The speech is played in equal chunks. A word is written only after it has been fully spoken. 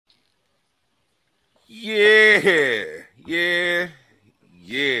Yeah.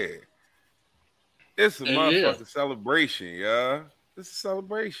 It's a motherfucking celebration, y'all. It's a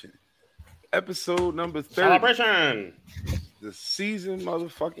celebration. Episode number 30. Celebration. The season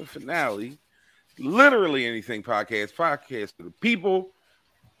motherfucking finale. Literally Anything podcast for the people.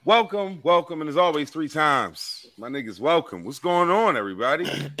 Welcome, and as always, 3 times. My niggas, welcome. What's going on, everybody?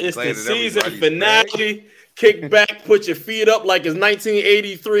 It's the season finale. Kick back, put your feet up like it's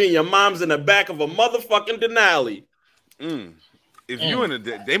 1983 and your mom's in the back of a motherfucking Denali. If you in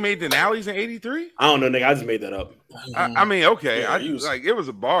they made Denali's in 83? I don't know, nigga. I just made that up. I mean, okay. Yeah, it was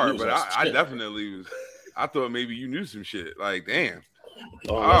a bar, but I definitely was. I thought maybe you knew some shit. Like, damn.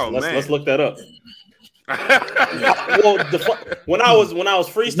 Let's look that up. Well, when I was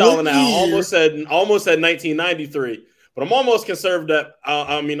freestyling, I almost said 1993, but I'm almost conserved that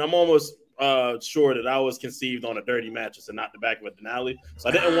I'm almost sure that I was conceived on a dirty mattress and not the back of a Denali, so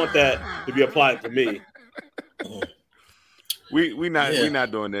I didn't want that to be applied to me. We not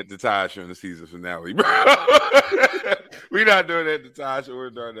doing that to Tasha on the season finale, bro. We not doing that to Tasha or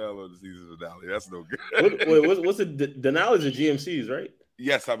Darnell on the season finale. That's no good. What's it? Denali's and GMCs, right?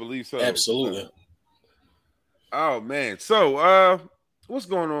 Yes, I believe so. Absolutely. Oh man, so what's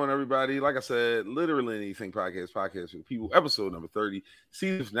going on, everybody? Like I said, Literally Anything podcast for the people, episode number 30,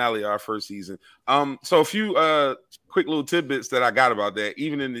 season finale, our first season. So a few quick little tidbits that I got about that,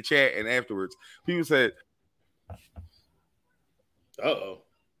 even in the chat and afterwards. People said, oh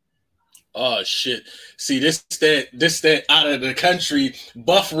shit. See, this that out of the country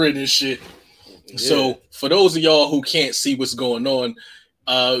buffering and shit. Yeah. So for those of y'all who can't see what's going on,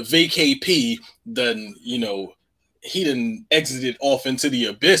 VKP done, he done exited off into the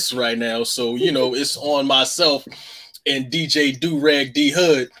abyss right now. So, it's on myself and DJ Do-Rag D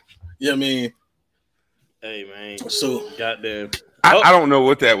Hood. You know what I mean? Hey, man. So, goddamn. I don't know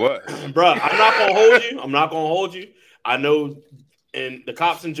what that was. Bro, I'm not going to hold you. I know, and the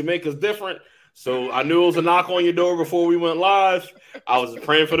cops in Jamaica is different. So I knew it was a knock on your door before we went live. I was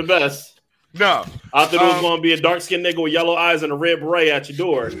praying for the best. No. I thought it was going to be a dark-skinned nigga with yellow eyes and a red beret at your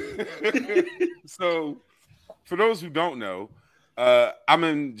door. So, for those who don't know, I'm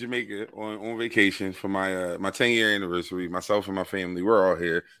in Jamaica on vacation for my 10-year anniversary. Myself and my family, we're all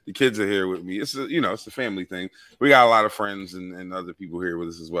here. The kids are here with me. It's a family thing. We got a lot of friends and other people here with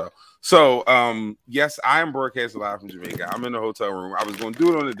us as well. So, yes, I am broadcasting live from Jamaica. I'm in the hotel room. I was going to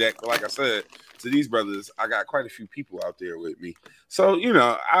do it on the deck, but like I said to these brothers, I got quite a few people out there with me. So,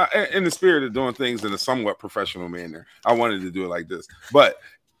 in the spirit of doing things in a somewhat professional manner, I wanted to do it like this. But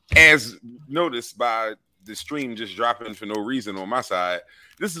as noticed by the stream just dropping for no reason on my side,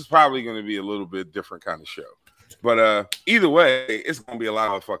 this is probably going to be a little bit different kind of show. But either way, it's going to be a lot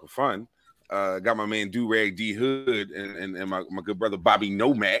of fucking fun. Got my man Do-Rag D Hood and my good brother Bobby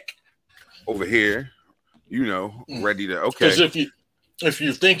Nomac over here, ready to Because if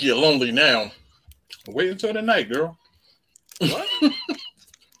you think you're lonely now, wait until the night, girl. What?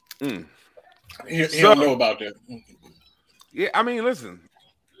 You don't know about that. Yeah, I mean, listen.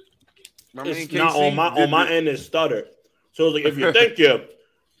 It's not on my end. It's stuttered. So it's like, if you think you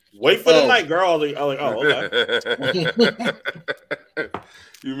wait for the night, girl. I was like, oh, okay.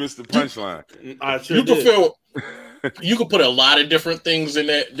 You missed the punchline. I sure did. You could put a lot of different things in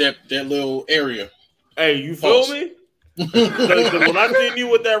that little area. Hey, you feel me? When I seen you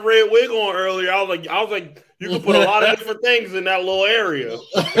with that red wig on earlier, I was like, you can put a lot of different things in that little area.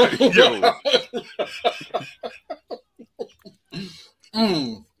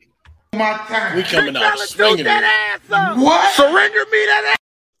 My time. We coming out swinging that ass up. What? Surrender me that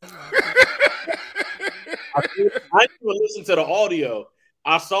ass. I didn't even listen to the audio.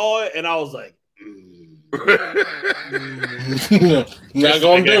 I saw it and I was like, not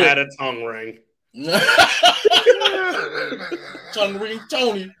gonna do it. Had a tongue ring. Tongue ring,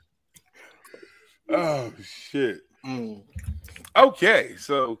 Tony. Oh shit. Okay,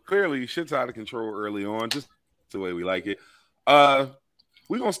 so clearly shit's out of control early on, just the way we like it.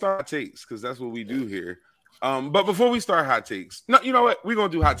 We're gonna start hot takes because that's what we do here. But before we start hot takes, no, you know what? We're gonna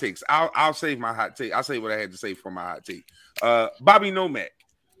do hot takes. I'll save my hot take. I'll say what I had to say for my hot take. Bobby Nomac,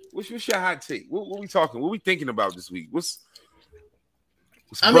 what's your hot take? What we talking? What we thinking about this week? What's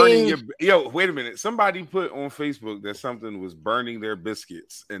burning your yo? Wait a minute. Somebody put on Facebook that something was burning their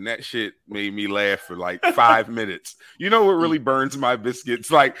biscuits, and that shit made me laugh for like 5 minutes. You know what really burns my biscuits?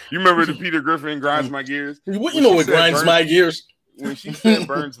 Like, you remember the Peter Griffin grinds my gears? What grinds my gears? When she said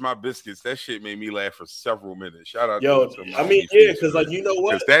burns my biscuits, that shit made me laugh for several minutes. Shout out to because like, you know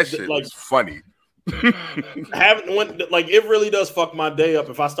what? That shit was funny. It really does fuck my day up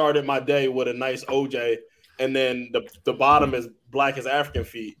if I started my day with a nice OJ and then the bottom is black as African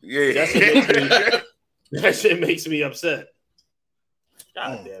feet. Yeah, That shit makes me upset.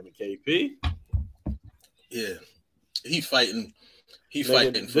 God damn it, KP. Yeah, he fighting. He Nigga,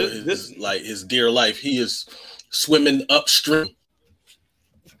 fighting for his dear life. He is swimming upstream.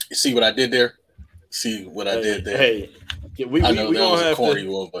 You see what I did there? See what I did there? Hey, I know that was a corny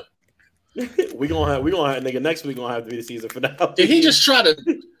one, but we gonna have nigga next week gonna have to be the season finale. did he just try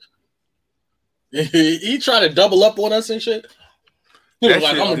to? He tried to double up on us and shit. He was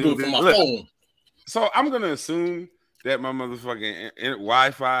like, I'm gonna do it from my phone. So I'm gonna assume that my motherfucking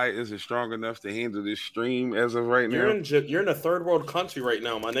Wi-Fi isn't strong enough to handle this stream as of right now. You're in a third world country right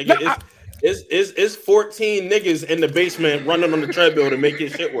now, my nigga. It's 14 niggas in the basement running on the treadmill to make your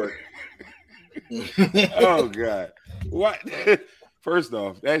shit work. Oh God! What? First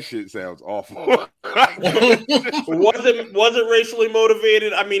off, that shit sounds awful. Was it racially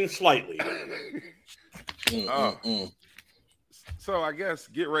motivated? I mean, slightly. So I guess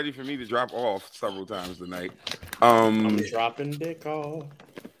get ready for me to drop off several times tonight. I'm dropping dick off.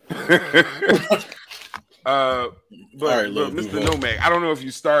 But right, Mr. Nomad, I don't know if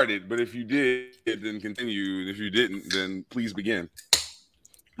you started, but if you did, then continue. And if you didn't, then please begin.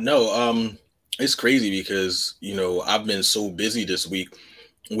 No, it's crazy because I've been so busy this week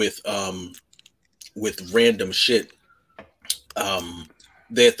with random shit that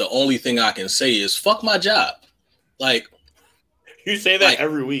the only thing I can say is fuck my job. Like, you say that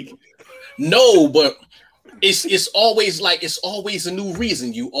every week. No, but it's always a new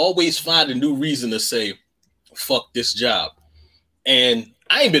reason. You always find a new reason to say fuck this job. And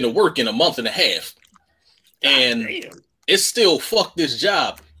I ain't been to work in a month and a half. And it's still fuck this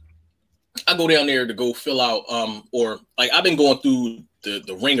job. I go down there to go fill out I've been going through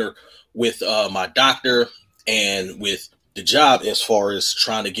the ringer with my doctor and with the job as far as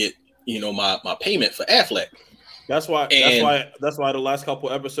trying to get my payment for Aflac. That's why the last couple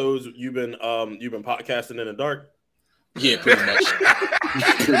episodes you've been podcasting in the dark. Yeah, pretty much.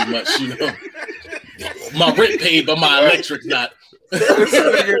 Pretty much, my rent paid, but my electric not.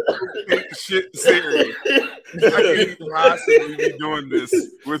 Shit serious. I can't possibly be doing this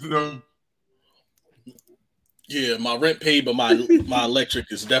with no. Yeah, my rent paid, but my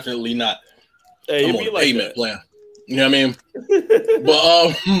electric is definitely not. Hey, I'm on a payment plan. You know what I mean? But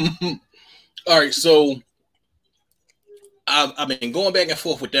all right, so I've been going back and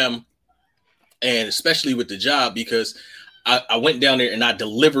forth with them, and especially with the job because I went down there and I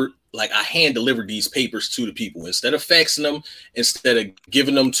hand delivered these papers to the people instead of faxing them, instead of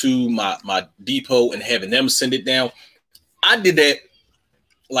giving them to my depot and having them send it down. I did that.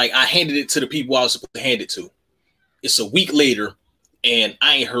 I handed it to the people I was supposed to hand it to. It's a week later, and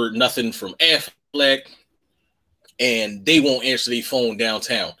I ain't heard nothing from Aflac, and they won't answer their phone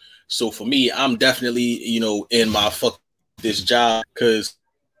downtown. So for me, I'm definitely, in my fuck this job because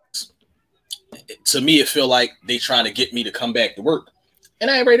to me, it feel like they trying to get me to come back to work, and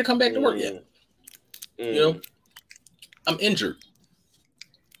I ain't ready to come back to work yet. I'm injured.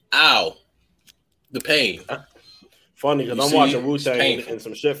 Ow, the pain. Funny because I'm watching Wu-Tang and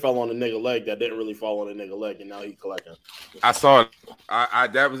some shit fell on the nigga leg that didn't really fall on the nigga leg, and now he's collecting. I saw it.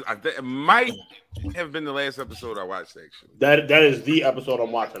 It might have been the last episode I watched. Actually, that is the episode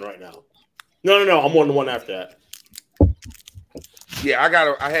I'm watching right now. No, I'm on the one after that.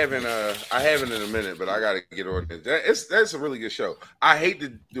 Yeah, I haven't in a minute, but I gotta get on it. That's a really good show. I hate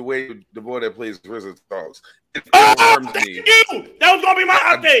the way the boy that plays RZA talks. Thank you. That was gonna be my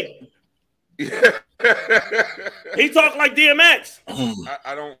update. He talked like DMX.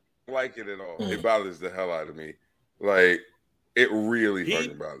 I don't like it at all. It bothers the hell out of me. Like, it really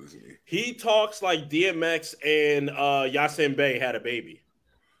fucking bothers me. He talks like DMX and Yasin Bey had a baby.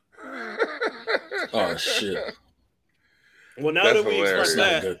 Oh shit. Well, now that we express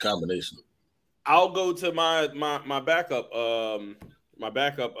that, a good combination. I'll go to my backup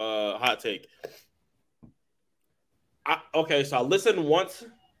hot take. So I listened once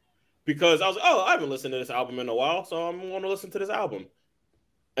because I was like, I haven't listened to this album in a while, so I'm going to listen to this album.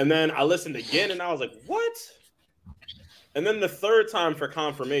 And then I listened again, and I was like, what? And then the third time for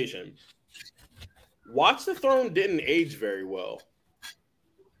confirmation, Watch the Throne didn't age very well.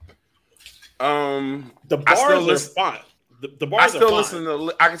 The bars are fine. The bars are fine. Listen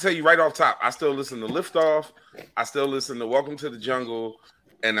to. I can tell you right off top. I still listen to Lift Off. I still listen to Welcome to the Jungle,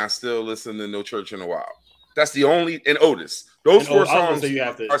 and I still listen to No Church in a While. That's the only and Otis. Those four songs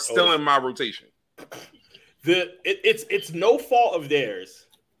are still in my rotation. It's no fault of theirs.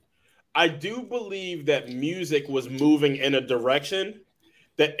 I do believe that music was moving in a direction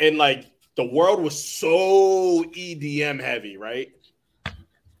and the world was so EDM heavy, right?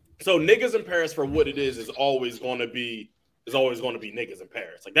 So Niggas in Paris for what it is always going to be is always going to be niggas in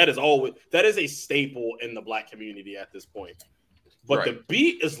Paris. Like that is a staple in the black community at this point. But the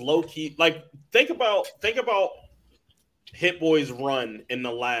beat is low key. Like think about Hit Boy's run in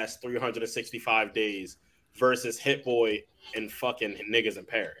the last 365 days versus Hit Boy and fucking Niggas in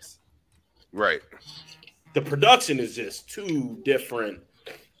Paris. Right. The production is just too different.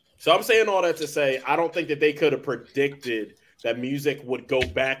 So I'm saying all that to say, I don't think that they could have predicted that music would go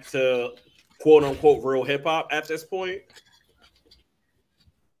back to quote unquote real hip hop at this point.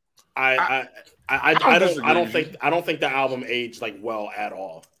 I don't think the album aged like well at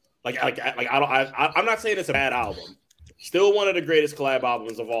all. I'm not saying it's a bad album. Still one of the greatest collab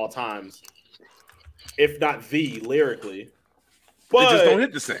albums of all times, if not the lyrically. But it just don't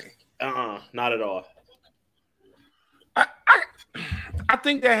hit the same. Not at all. I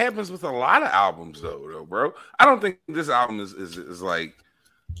think that happens with a lot of albums, though, bro. I don't think this album is like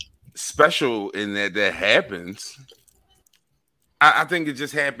special in that happens. I think it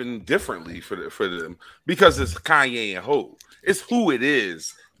just happened differently for them because it's Kanye and Hov. It's who it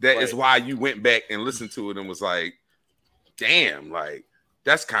is that is why you went back and listened to it and was like, damn, like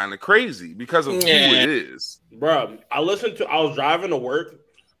that's kind of crazy because of who it is. Bro, I was driving to work.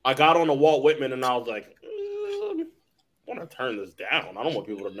 I got on the Walt Whitman and I was like, I want to turn this down. I don't want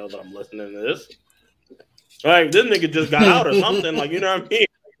people to know that I'm listening to this. Like this nigga just got out or something. Like, you know what I mean?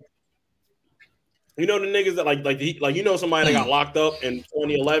 You know the niggas that you know somebody that got locked up in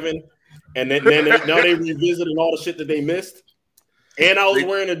 2011 and then now they revisiting all the shit that they missed. And I was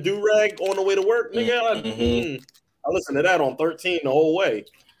wearing a do-rag on the way to work. Nigga, I listened to that on 13 the whole way.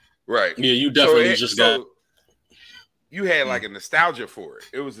 Right. Yeah, you definitely got. You had like a nostalgia for it.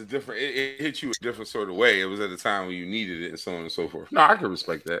 It was a different. It hit you a different sort of way. It was at the time when you needed it, and so on and so forth. No, I can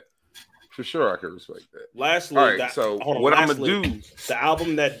respect that. For sure, I can respect that. Lastly, all right. What I'm gonna do? The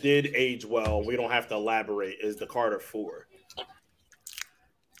album that did age well, we don't have to elaborate, is the Carter 4.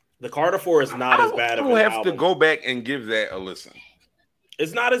 The Carter 4 is not as bad. I don't have to go back and give that a listen.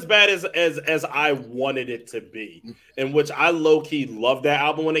 It's not as bad as I wanted it to be, in which I low-key loved that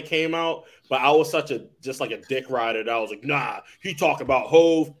album when it came out, but I was just like a dick rider that I was like, nah, he talk about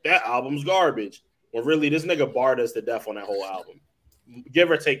Hov, that album's garbage. Well, really, this nigga barred us to death on that whole album.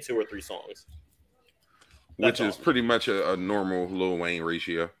 Give or take 2 or 3 songs. Which is pretty much a normal Lil Wayne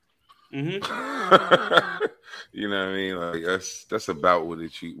ratio. Mm-hmm. You know what I mean? Like that's about what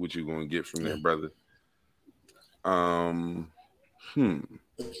you're gonna get from there, brother.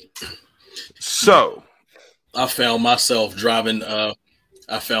 So I found myself driving down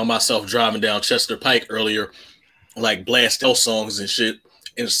Chester Pike earlier, like blast L songs and shit,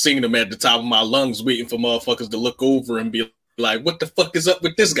 and singing them at the top of my lungs, waiting for motherfuckers to look over and be like, "What the fuck is up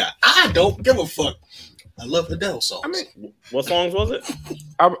with this guy?" I don't give a fuck. I love Adele songs. I mean, what songs was it?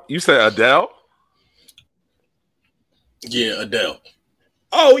 You said Adele? Yeah, Adele.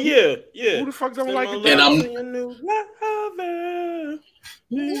 Oh yeah. Who the fuck don't like Adele? And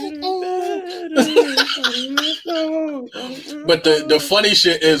But the funny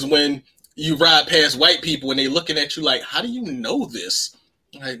shit is when you ride past white people and they looking at you like, how do you know this?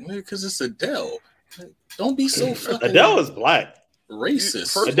 Like, because it's Adele. Like, don't be so fucking Adele is black.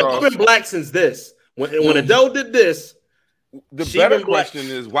 Racist. Adele's been black since this. When Adele did this, the better question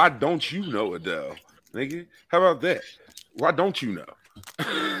is, why don't you know Adele? Nigga, how about that? Why don't you know?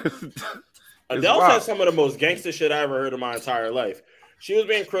 Adele said some of the most gangster shit I ever heard in my entire life. She was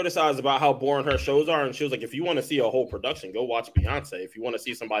being criticized about how boring her shows are, and she was like, if you want to see a whole production, go watch Beyonce. If you want to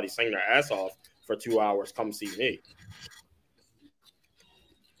see somebody sing their ass off for 2 hours, come see me.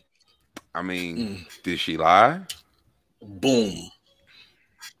 I mean, did she lie? Boom.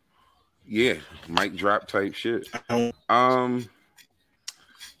 Yeah, mic drop type shit.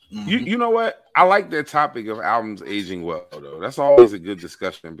 You know what? I like that topic of albums aging well, though. That's always a good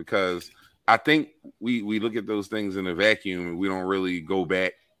discussion because I think we look at those things in a vacuum and we don't really go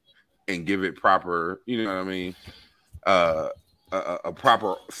back and give it proper, you know what I mean? A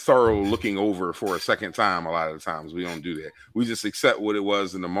proper thorough looking over for a second time. A lot of the times we don't do that. We just accept what it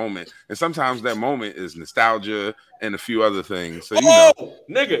was in the moment. And sometimes that moment is nostalgia and a few other things. So,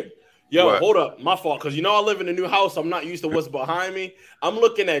 nigga. Yo, hold up. My fault. Because I live in a new house. I'm not used to what's behind me. I'm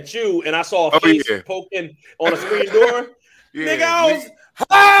looking at you and I saw a face poking on a screen door. Nigga, I was,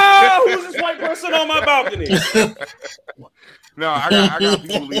 who's this white person on my balcony? No, I got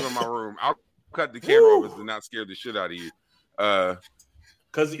people leaving my room. I'll cut the camera off to not scare the shit out of you.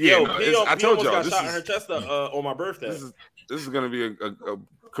 Because I told y'all, got shot in her chest on my birthday. This is going to be a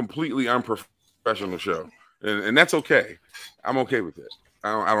completely unprofessional show, and that's okay. I'm okay with it.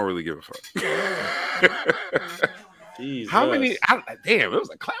 I don't really give a fuck. Jesus. How many? Damn, it was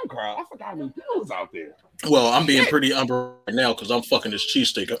a clown car. I forgot how many people was out there. Well, I'm being pretty umber right now because I'm fucking this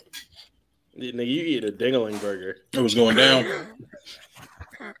cheesesteak up. Nigga, you eat a dingling burger. It was going down.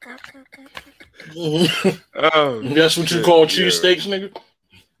 Oh, that's what you call cheesesteaks, nigga?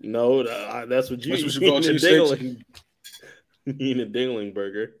 No, that's what you call cheesesteaks. Eating a dingling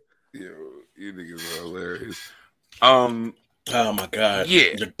burger. Yo, you niggas are hilarious. Oh my god.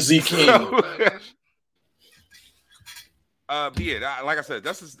 Yeah. The Z King. Yeah, like I said,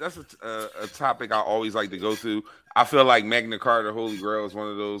 that's a topic I always like to go through. I feel like Magna Carta, Holy Grail is one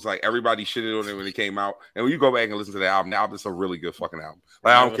of those, like, everybody shitted on it when it came out. And when you go back and listen to the album, it's a really good fucking album.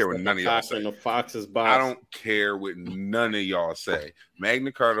 Like, I don't care what none of y'all say. The Fox's box. I don't care what none of y'all say.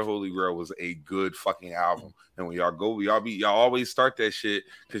 Magna Carta, Holy Grail was a good fucking album. And when y'all always start that shit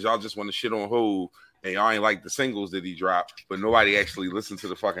because y'all just want to shit on Hov and y'all ain't like the singles that he dropped, but nobody actually listened to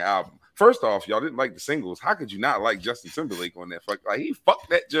the fucking album. First off, y'all didn't like the singles. How could you not like Justin Timberlake on that? Like, he fucked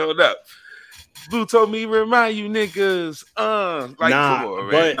that joint up. Blue told me remind you niggas. Like, nah, come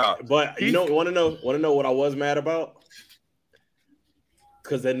on, man. But you know, want to know what I was mad about?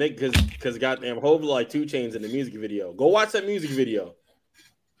 Because goddamn Hov like 2 Chainz in the music video. Go watch that music video.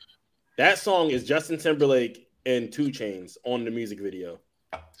 That song is Justin Timberlake and 2 Chainz on the music video.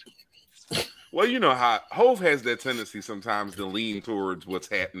 Well, you know how Hov has that tendency sometimes to lean towards what's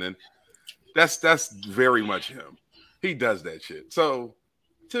happening. That's very much him. He does that shit. So,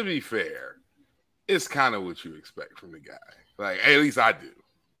 to be fair, it's kind of what you expect from the guy. Like, at least I do.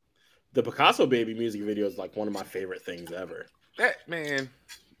 The Picasso Baby music video is like one of my favorite things ever. Like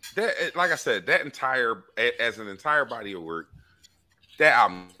I said, as an entire body of work, that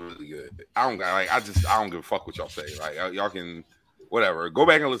album is really good. I don't give a fuck what y'all say. Like, y'all can whatever. Go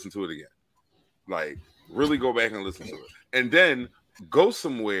back and listen to it again. Like, really go back and listen to it. And then go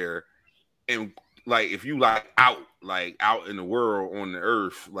somewhere and, like, if you out in the world, on the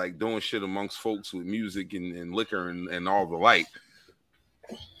earth, like doing shit amongst folks with music and liquor and all the like,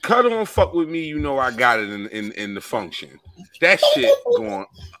 cut on Fuck With Me, you know I got it in the function. That shit going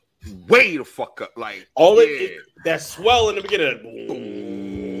way the fuck up. Like, that swell in the beginning.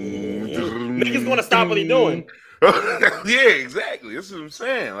 Niggas gonna stop what he doing. Yeah, exactly. That's what I'm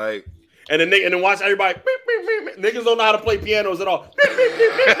saying. Like, and then watch everybody. Niggas don't know how to play pianos at all.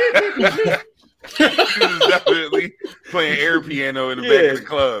 Definitely playing air piano in the back of the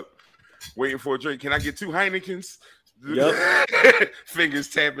club, waiting for a drink. Can I get 2 Heinekens? Yep. Fingers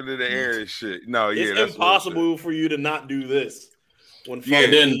tapping in the air and shit. No, yeah, it's impossible for you to not do this. When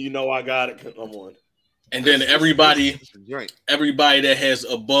you know I got it. Come on. And then everybody that has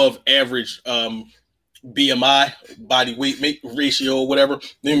above average BMI, body weight ratio, or whatever,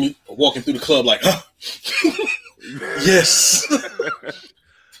 then walking through the club like, huh? Yes.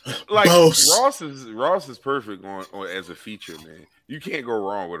 Like, Ross is perfect on as a feature, man. You can't go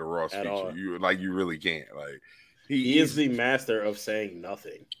wrong with a Ross feature. All. You really can't. Like, he is the master of saying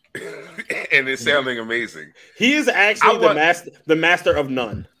nothing. And it's sounding amazing. He is actually the master of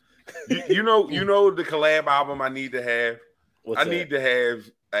none. You know the collab album I need to have? I need to have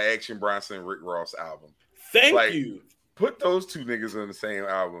an Action Bronson Rick Ross album. Thank you. Put those 2 niggas on the same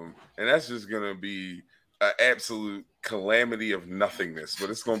album, and that's just gonna be an absolute calamity of nothingness, but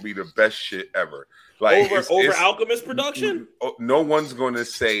it's gonna be the best shit ever. Like, over Alchemist production? No one's gonna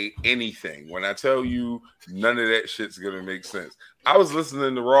say anything. When I tell you, none of that shit's gonna make sense. I was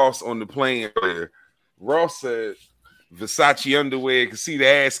listening to Ross on the plane earlier. Ross said Versace underwear can see the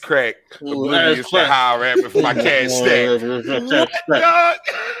ass crack. Oblivious to how I rap if my cat stack.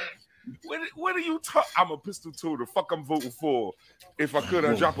 What are you talking? I'm a pistol tool. The fuck I'm voting for. If I could,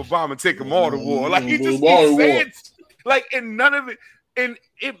 I'd drop a bomb and take them all to war. Like, he just said, like, and none of it. And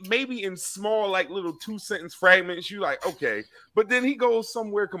it maybe in small, like, little 2-sentence fragments, you like, okay. But then he goes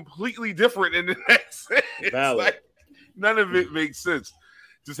somewhere completely different in the next sentence. Like, none of it makes sense.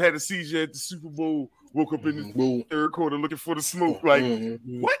 Just had a seizure at the Super Bowl. Woke up in the third quarter looking for the smoke. Like,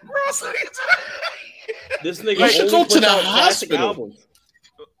 what, Ross? This nigga should go to the hospital.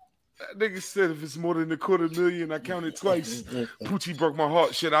 That nigga said if it's more than $250,000, I count it twice. Poochie broke my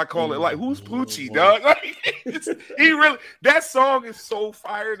heart. Shit, I call it. Like, who's Poochie, dog? Like, that song is so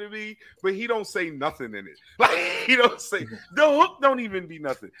fire to me, but he don't say nothing in it. Like, he don't say, the hook don't even be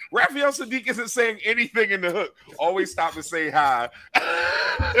nothing. Raphael Sadiq isn't saying anything in the hook. Always stop and say hi.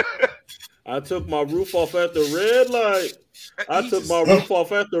 I took my roof off at the red light.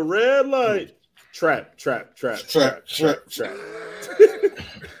 Trap.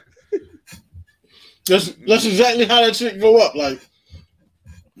 That's exactly how that shit go up. Like,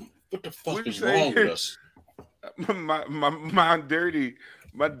 what the fuck is wrong with us? My dirty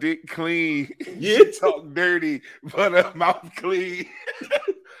My dick clean. Yeah. She talk dirty, but her mouth clean.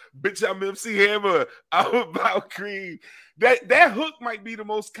 Bitch, I'm MC Hammer. I'm about cream. That hook might be the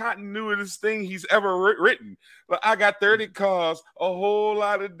most continuous thing he's ever written. Like, I got 30 cars, a whole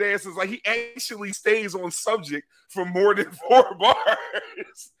lot of dances. Like, he actually stays on subject for more than 4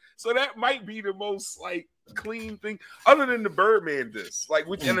 bars. So that might be the most like clean thing, other than the Birdman disc. Like,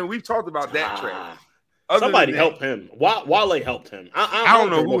 and then we've talked about that track. Somebody helped him. Wale helped him. I don't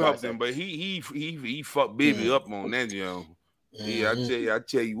know who helped him, but he fucked Baby up on that, yo. Yeah, I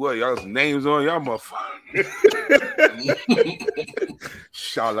tell you what, y'all some names on y'all motherfuckers.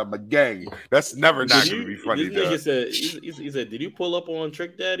 Shout out my gang. That's never not gonna be funny. He said, "Did you pull up on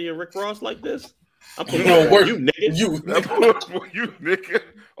Trick Daddy and Rick Ross like this? I'm pulling up on you, nigga. You nigga.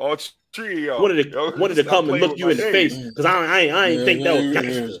 All three of y'all. Wanted to come and look you in the face because I ain't think that was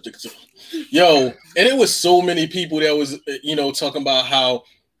gangster. Yo, and it was so many people that was talking about how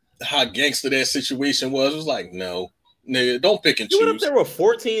gangster that situation was. It was like, no, nigga, don't pick and choose. There were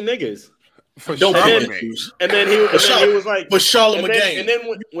 14 niggas. Don't pick and choose. And then he was like, but Charlamagne. And then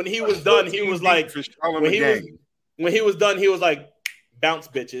when he was done, he was like, when he was done, he was like, bounce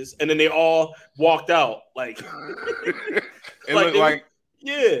bitches, and then they all walked out like. It looked like.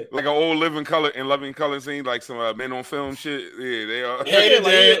 Yeah, like an old Living Color scene, like some Men on Film shit. Yeah, they are.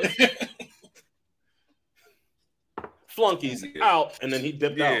 Yeah, Flunkies out, and then he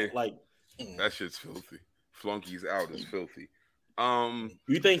dipped out. Like that shit's filthy. Flunkies out is filthy.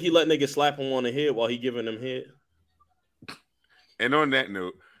 You think he let niggas slap him on the head while he giving them head? And on that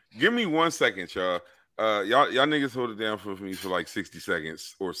note, give me 1 second, y'all. Y'all niggas hold it down for me for like 60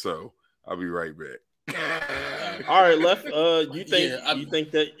 seconds or so. I'll be right back. All right, Left. You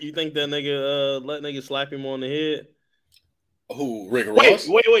think that nigga let nigga slap him on the head? Who, Rick Ross?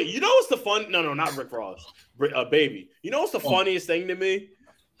 Wait. You know what's the fun? No, not Rick Ross. Baby. You know what's the funniest thing to me?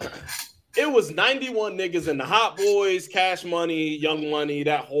 It was 91 niggas in the Hot Boys, Cash Money, Young Money,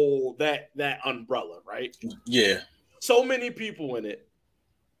 that whole that umbrella, right? Yeah. So many people in it.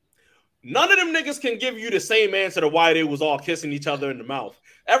 None of them niggas can give you the same answer to why they was all kissing each other in the mouth.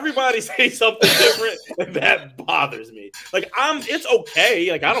 Everybody say something different, and that bothers me. Like, it's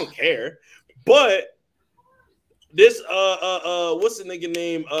okay. Like, I don't care. But this, what's the nigga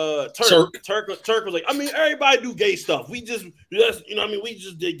name? Turk was like, I mean, everybody do gay stuff. We just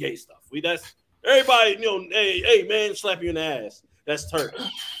did gay stuff. Everybody, hey, man, slap you in the ass. That's Turk.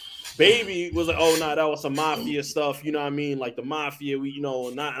 Baby was like, oh no, that was some mafia stuff. You know what I mean? Like the mafia,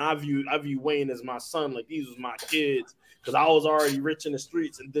 I view Wayne as my son. Like these was my kids because I was already rich in the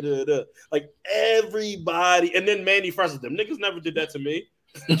streets and da-da-da. Like everybody, and then Manny Fresh, them niggas never did that to me.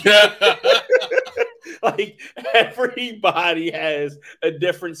 Like everybody has a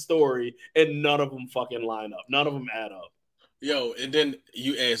different story, and none of them fucking line up. None of them add up. Yo, and then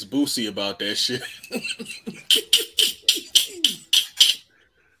you asked Boosie about that shit.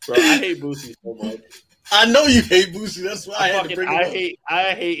 Bro, I hate Boosie so much. I know you hate Boosie. That's why I had to bring him up.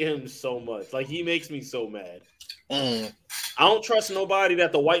 I hate him so much. Like he makes me so mad. I don't trust nobody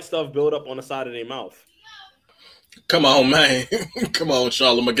that the white stuff build up on the side of their mouth. Come on, man. Come on,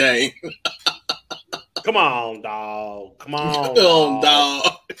 Charlamagne. Come on, dog. Come on,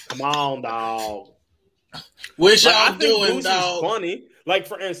 dog. Come on, dog. What y'all doing, dog? Funny. Like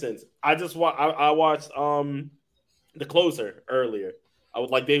for instance, I watched The Closer earlier. I would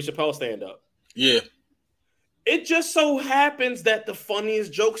like Dave Chappelle stand up. Yeah. It just so happens that the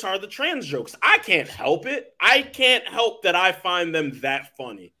funniest jokes are the trans jokes. I can't help it. I can't help that I find them that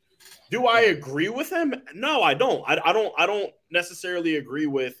funny. Do I agree with him? No, I don't. I don't necessarily agree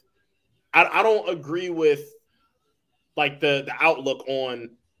with. I don't agree with like the outlook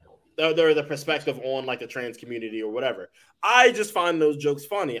on the perspective on like the trans community or whatever. I just find those jokes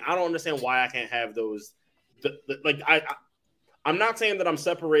funny. I don't understand why I can't have those. I'm not saying that I'm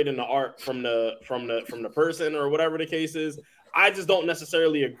separating the art from the person or whatever the case is. I just don't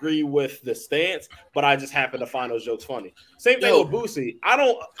necessarily agree with the stance, but I just happen to find those jokes funny. Same thing with Boosie. I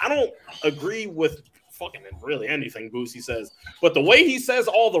don't agree with fucking really anything Boosie says, but the way he says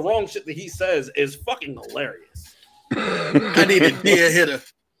all the wrong shit that he says is fucking hilarious. I need a deer hitter.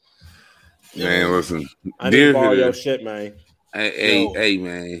 Man, listen. I need to borrow your shit, man. Hey,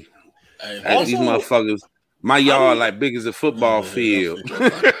 man. Also, these motherfuckers. My yard like big as a football field.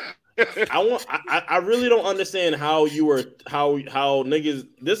 I really don't understand how niggas.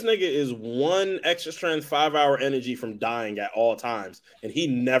 This nigga is one extra strength 5-hour energy from dying at all times, and he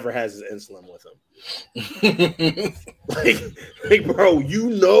never has his insulin with him. like, bro,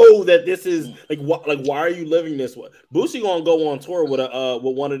 you know that this is like why are you living this way? Boosie gonna go on tour with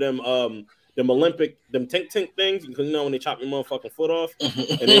one of them Olympic, them tink things. You know when they chop your motherfucking foot off,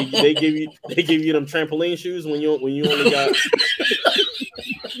 and they give you them trampoline shoes when you only got.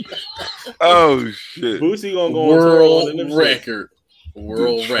 Oh shit! Boosie gonna go world record.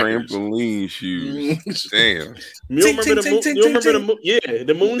 World record. Trampoline shoes. Damn. You remember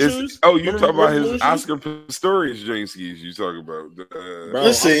the moon shoes? Oh, you talking about his Oscar Pistorius joint skis? You talking about? Bro,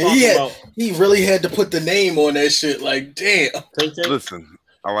 listen, he really had to put the name on that shit. Like, damn. Listen,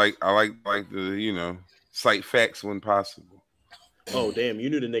 I like the cite facts when possible. Oh damn, you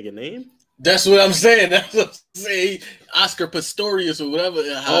knew the nigga name? That's what I'm saying. That's what I'm saying. Oscar Pistorius or whatever,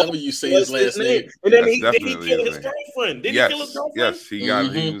 however you say his last name. And then did he kill his girlfriend? Did he kill his girlfriend? Yes,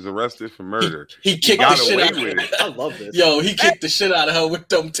 he was arrested for murder. He kicked the shit out of her. I love this. Yo, he kicked the shit out of her with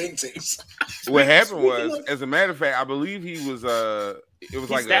them tink-tinks. What happened was, as a matter of fact, I believe he was it was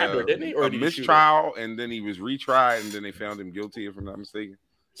like a mistrial, and then he was retried, and then they found him guilty, if I'm not mistaken.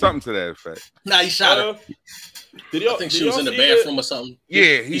 Something to that effect. Nah, he shot her. I think she was in the bathroom or something.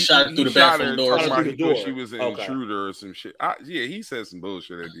 Yeah, he shot her through the bathroom door. She was an intruder or some shit. He said some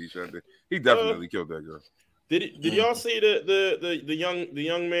bullshit at each other. He definitely killed that girl. Did y'all see the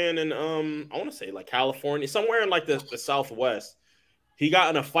young man in I want to say like California, somewhere in like the Southwest? He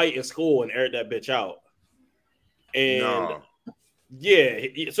got in a fight in school and aired that bitch out. And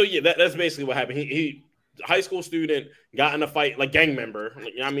that's basically what happened. He high school student got in a fight, like gang member.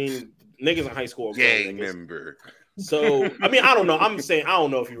 Niggas in high school. Gang member. So I don't know. I'm saying I don't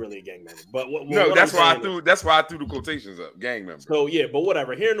know if he really a gang member, but that's why I threw the quotations up. Gang member. So yeah, but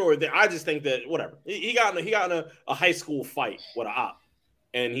whatever. Here nor there, I just think that whatever. He got in a high school fight with an op,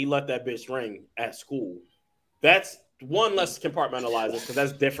 and he let that bitch ring at school. That's one. Let's compartmentalize this because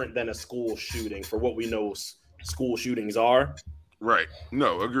that's different than a school shooting. For what we know, school shootings are. Right.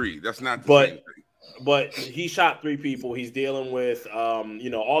 No, agreed. That's not the same thing. But he shot 3 people. He's dealing with,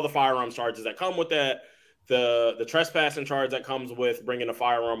 all the firearms charges that come with that, the trespassing charge that comes with bringing a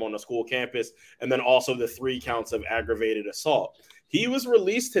firearm on a school campus, and then also the 3 counts of aggravated assault. He was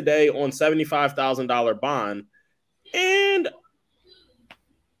released today on $75,000 bond, and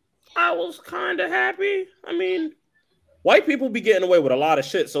I was kind of happy. White people be getting away with a lot of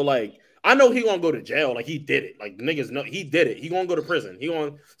shit, so like, I know he gonna go to jail. Like he did it. Like niggas know he did it. He gonna go to prison. He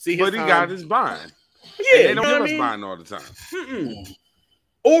gonna see his. But he got his bond. Yeah, and they don't give us bond all the time. Mm-mm.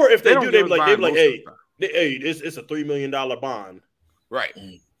 Or if they do, they be like, hey, it's a $3 million bond. Right.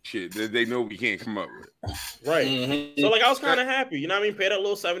 Shit, they know we can't come up with it. Right. Mm-hmm. So like, I was kind of happy. You know what I mean? Pay that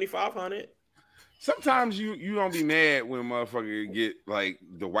little $7,500. Sometimes you don't be mad when a motherfucker get like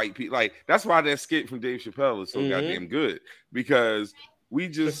the white people. Like that's why that skit from Dave Chappelle is so goddamn good, because we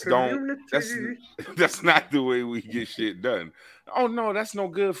just don't. That's not the way we get shit done. Oh no, that's no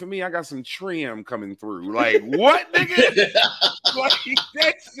good for me. I got some trim coming through. Like what, nigga? Like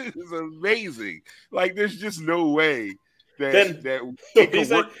that shit is amazing. Like there's just no way that it can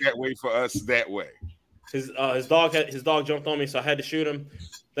work that way for us. That way. His dog jumped on me, so I had to shoot him.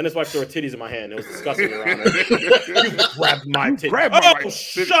 Then his wife threw her titties in my hand. It was disgusting around her. You grabbed my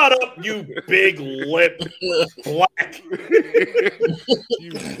titties. Shut up, you big lip black.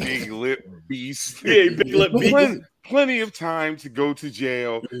 You big lip beast. Yeah, you big lip beast. Plenty of time to go to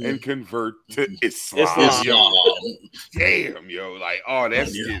jail and convert to Islam. Damn, yo. Like, oh, that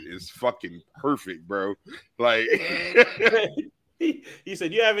shit is fucking perfect, bro. Like... He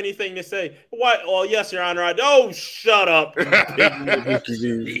said, "You have anything to say?" What? Oh, yes, Your Honor. Oh, shut up. The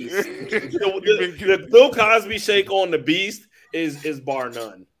Bill Cosby shake on the beast is bar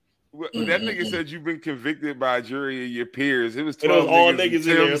none. That nigga said you've been convicted by a jury of your peers. It was 12 all niggas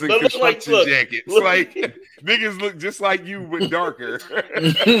in there. And construction jackets. Like niggas look just like you, but darker.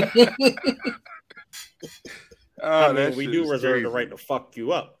 We do reserve the right to fuck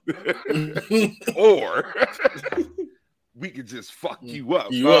you up, or. We could just fuck you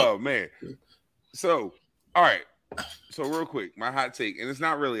up. Man. So, all right. So real quick, my hot take, and it's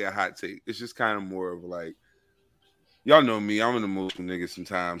not really a hot take. It's just kind of more of like, y'all know me. I'm an emotional nigga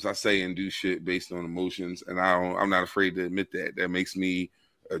sometimes. I say and do shit based on emotions, and I'm not afraid to admit that. That makes me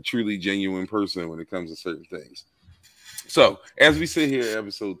a truly genuine person when it comes to certain things. So as we sit here,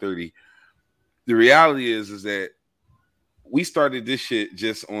 episode 30, the reality is that we started this shit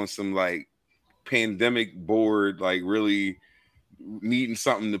just on some like pandemic bored, like really needing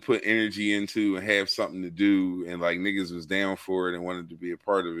something to put energy into and have something to do, and like niggas was down for it and wanted to be a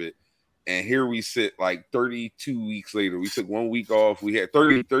part of it. And here we sit like 32 weeks later. We took 1 week off. We had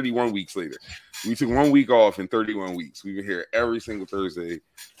 31 weeks later. We took 1 week off in 31 weeks. We've been here every single Thursday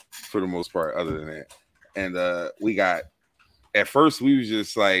for the most part, other than that. And we got, at first we was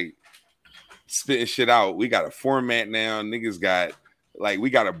just like spitting shit out. We got a format now. Niggas got like we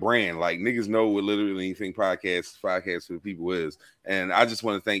got a brand. Like niggas know what Literally Anything podcast for the people is. And I just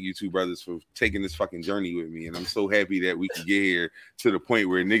want to thank you two brothers for taking this fucking journey with me. And I'm so happy that we can get here to the point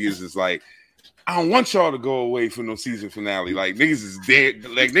where niggas is like, I don't want y'all to go away from no season finale. Like niggas is dead.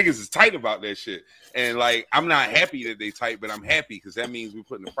 Like niggas is tight about that shit. And like I'm not happy that they tight, but I'm happy because that means we're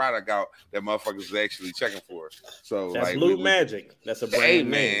putting the product out that motherfuckers is actually checking for. So that's like Blue Magic. That's a brand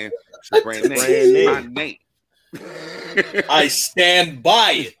name. Man, it's a brand name. My name. I stand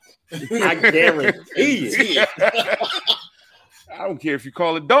by it. I guarantee it. I don't care if you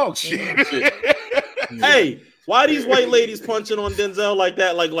call it dog shit. Hey, why these white ladies punching on Denzel like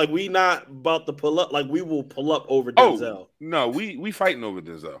that? Like we not about to pull up. Like we will pull up over Denzel. Oh, no, we fighting over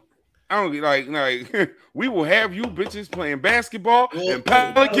Denzel. I don't like we will have you bitches playing basketball and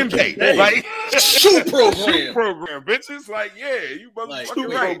Pelican Bay. Hey. Like Shoe program. program, bitches. Like, yeah, you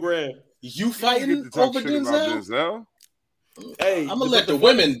motherfucking right. Program. You fighting over Denzel? Hey, I'm gonna let the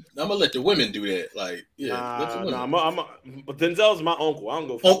women do that. Like, yeah. But Denzel's my uncle. I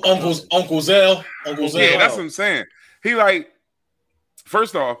don't go. Uncle Zell. Yeah, that's what I'm saying. He like,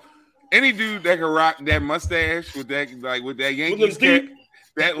 first off, any dude that can rock that mustache with that Yankees cap,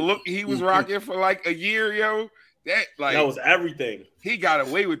 that look he was rocking for like a year, yo. That was everything. He got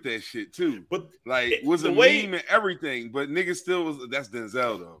away with that shit too. But like was a meme and everything. But nigga still was. That's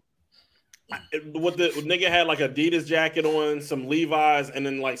Denzel though. What the nigga had like Adidas jacket on, some Levi's, and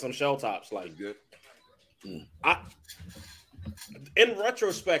then like some shell tops. Like, in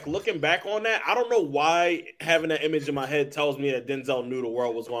retrospect, looking back on that, I don't know why having that image in my head tells me that Denzel knew the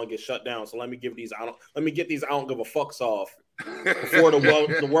world was going to get shut down. So let me get these I don't give a fucks off before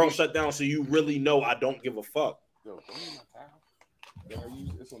the world shut down. So you really know I don't give a fuck.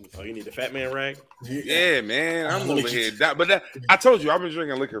 Oh, you need the fat man rag? Yeah, man. I'm over here. But I told you I've been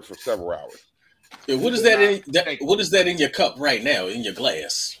drinking liquor for several hours. Yeah, what is that what is that in your cup right now? In your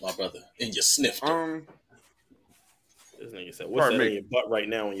glass, my brother? In your snifter? This nigga said, "What's that in your butt right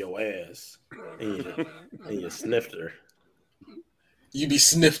now in your ass? In your snifter?" You be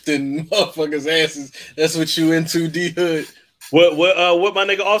snifting motherfuckers' asses. That's what you into, D Hood. What my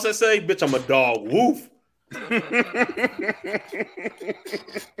nigga Offset say? Bitch, I'm a dog. Woof.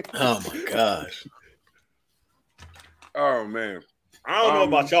 Oh my gosh. Oh man. I don't know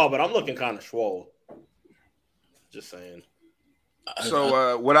about y'all, but I'm looking kind of swole. Just saying.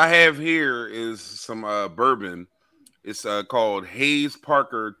 So what I have here is some bourbon. It's called Hayes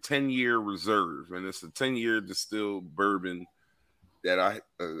Parker 10-year reserve, and it's a 10-year distilled bourbon that I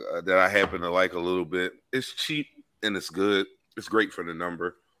happen to like a little bit. It's cheap and it's good. It's great for the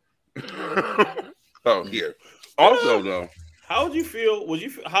number. Oh, yeah. Also, though, how would you feel?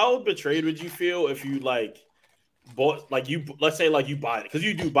 How betrayed would you feel if you bought let's say you buy it, because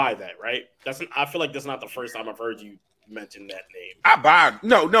you do buy that, right? I feel like that's not the first time I've heard you mention that name. I buy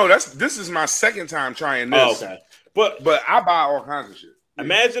this is my second time trying this. Oh, okay, but I buy all kinds of shit.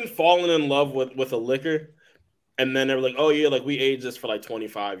 Imagine falling in love with a liquor, and then they're like, oh yeah, like we aged this for like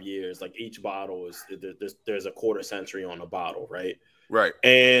 25 years. Like each bottle there's a quarter century on a bottle, right? Right.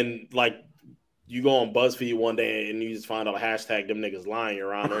 And like you go on BuzzFeed one day and you just find out a hashtag them niggas lying,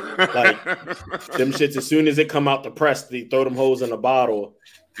 Your Honor. Like them shits, as soon as it come out the press, they throw them hoes in a bottle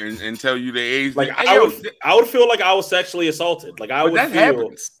and tell you the age. Like I would feel like I was sexually assaulted. Like I would that feel.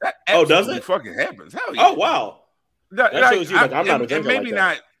 Happens. That does it? Fucking happens. Hell yeah. Oh wow. That shows you like I'm not a drinker like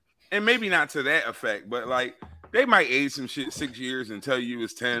that. And maybe not to that effect, but like they might age some shit 6 years and tell you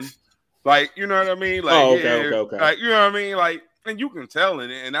it's 10. Like, you know what I mean? Like, okay. Like, you know what I mean? Like, and you can tell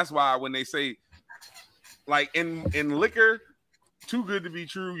in it, and that's why when they say, like, in liquor, too good to be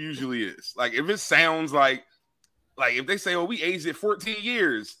true usually is. Like, if it sounds like if they say, oh, we aged it 14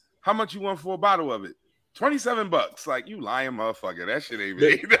 years, how much you want for a bottle of it? $27. Like, you lying motherfucker. That shit ain't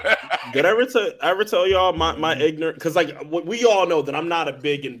made. Did I ever tell y'all my ignorant? Because like we all know that I'm not a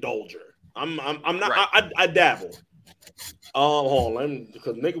big indulger. I'm not. Right. I dabble. Hold on,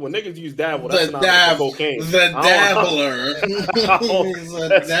 because when niggas use dabble, that's not like cocaine. The dabbler.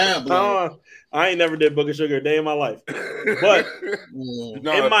 The dabbler. I ain't never did Book of Sugar a day in my life. But in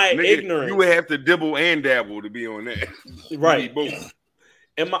my ignorance, you would have to dibble and dabble to be on that. Right.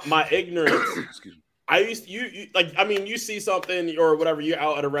 In my ignorance, you see something or whatever, you're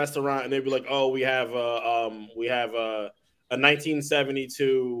out at a restaurant and they'd be like, oh, we have a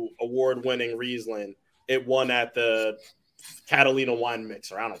 1972 award-winning Riesling. It won at the Catalina Wine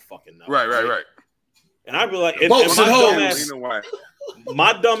Mixer. I don't fucking know. Right. And I'd be like,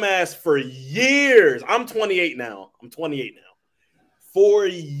 my dumbass for years. I'm 28 now. For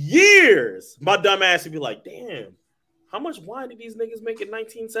years, my dumbass would be like, damn, how much wine did these niggas make in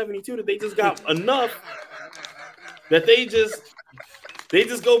 1972 that they just got enough that they just They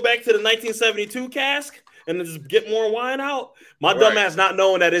just go back to the 1972 cask and just get more wine out. My Right. dumbass not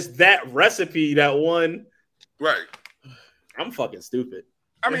knowing that it's that recipe that won. Right. I'm fucking stupid.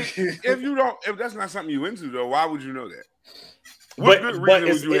 I mean, if that's not something you into though, why would you know that? What good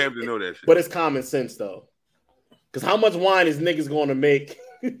reason would you have to know that shit? But it's common sense though. Because how much wine is niggas going to make?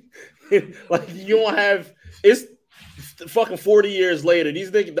 Like you don't have. It's fucking 40 years later. These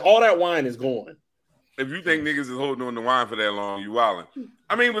niggas, all that wine is gone. If you think niggas is holding on to wine for that long, you wildin'.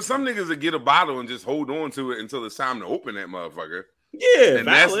 I mean, but some niggas that get a bottle and just hold on to it until it's time to open that motherfucker. Yeah, and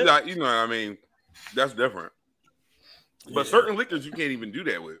valid. that's not, you know what I mean? That's different. But certain liquors you can't even do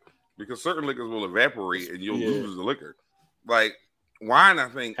that with because certain liquors will evaporate and you'll lose the liquor. Like wine, I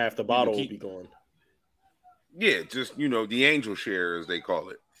think half the bottle will be gone. Yeah, just the angel share as they call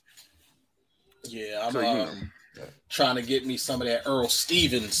it. Yeah, I'm trying to get me some of that Earl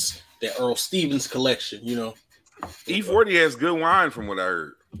Stevens collection. E40 has good wine from what I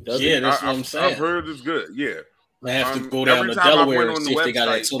heard. That's what I'm saying. I've heard it's good. Yeah. I have to go down to Delaware and see if they got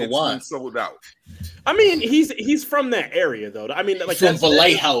that sort of wine. Sold out. I mean, he's from that area though. I mean, like from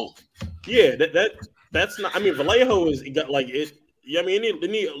Vallejo. Yeah, that's not. I mean, Vallejo is like it. Yeah, I mean,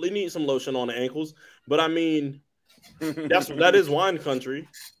 it need some lotion on the ankles, but I mean, that is wine country.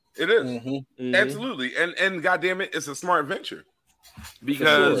 It is absolutely, and goddamn it, it's a smart venture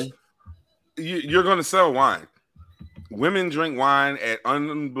because you're going to sell wine. Women drink wine at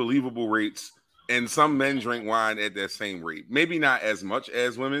unbelievable rates. And some men drink wine at that same rate. Maybe not as much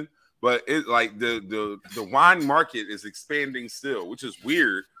as women, but it like the wine market is expanding still, which is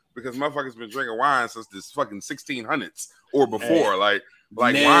weird because motherfuckers been drinking wine since this fucking 1600s or before. Like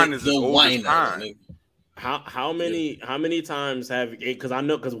wine is the oldest time. How many times have because I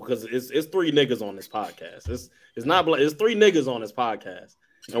know because it's three niggas on this podcast. It's three niggas on this podcast,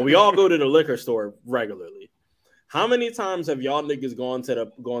 and we all go to the liquor store regularly. How many times have y'all niggas gone to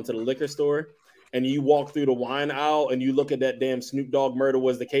the liquor store? And you walk through the wine aisle and you look at that damn Snoop Dogg Murder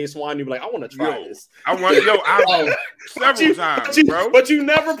Was the Case wine. You be like, I want to try this. Several times, bro. But you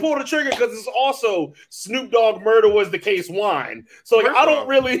never pull the trigger because it's also Snoop Dogg Murder Was the Case wine. So like, I don't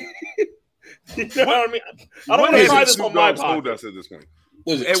really, you know what I mean? I don't want to try this on my told us at this point.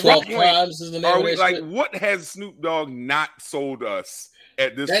 Was it 12 Crimes? Is the name are of we that like shit? what has Snoop Dogg not sold us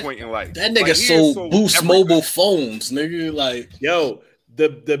at this point in life? That nigga sold Boost everything. Mobile phones, nigga. Like yo.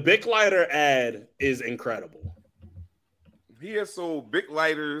 The Bic lighter ad is incredible. He has sold Bic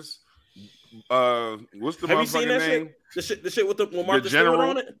lighters. What's the motherfucking name? The shit with Martha Stewart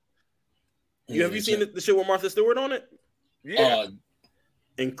on it. Have you seen the shit with Martha Stewart on it? Yeah,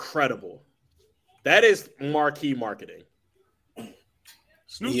 incredible. That is marquee marketing.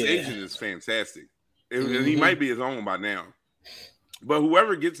 Snoop's agent is fantastic, and he might be his own by now. But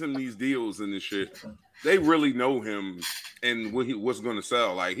whoever gets him these deals and this shit, they really know him and what's going to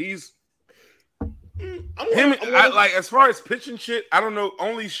sell. Like he's like as far as pitching shit, I don't know.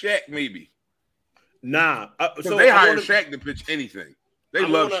 Only Shaq maybe. Nah, so they hire Shaq to pitch anything. They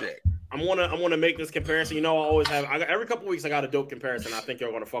love Shaq. I'm gonna make this comparison. You know, I always have. Every couple weeks I got a dope comparison. I think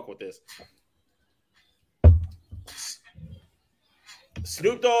you're gonna fuck with this.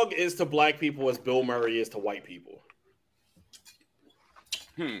 Snoop Dogg is to black people as Bill Murray is to white people.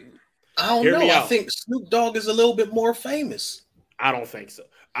 I don't know. I think Snoop Dogg is a little bit more famous. I don't think so.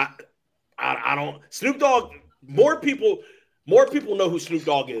 I don't. Snoop Dogg. More people know who Snoop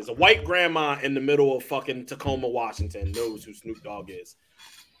Dogg is. A white grandma in the middle of fucking Tacoma, Washington, knows who Snoop Dogg is.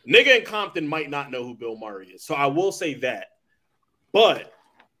 Nigga in Compton might not know who Bill Murray is. So I will say that. But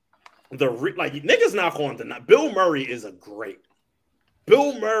niggas not going to not. Bill Murray is a great.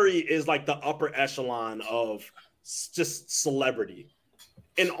 Bill Murray is like the upper echelon of just celebrity.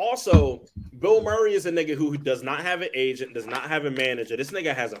 And also, Bill Murray is a nigga who does not have an agent, does not have a manager. This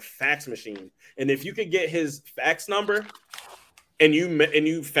nigga has a fax machine. And if you could get his fax number and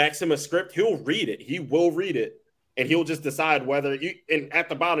you fax him a script, he'll read it. He will read it. And he'll just decide whether you, and at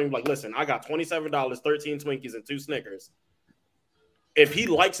the bottom, like, listen, I got $27, 13 Twinkies, and 2 Snickers. If he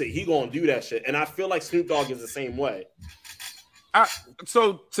likes it, he gonna do that shit. And I feel like Snoop Dogg is the same way.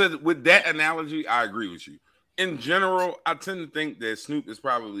 With that analogy, I agree with you. In general, I tend to think that Snoop is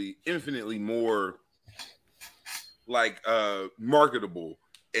probably infinitely more like marketable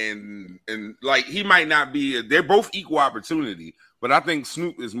and like he might not be. They're both equal opportunity, but I think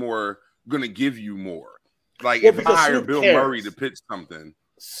Snoop is more gonna give you more. Like if I hire Bill Murray to pitch something,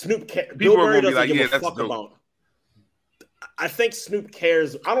 Bill Murray doesn't give a fuck about. I think Snoop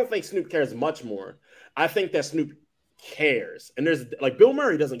cares. I don't think Snoop cares much more. I think that Snoop cares, and there's like Bill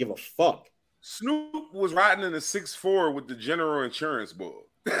Murray doesn't give a fuck. Snoop was riding in a 6'4" with the General Insurance bull.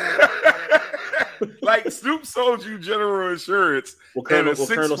 Like Snoop sold you General Insurance Well, Colonel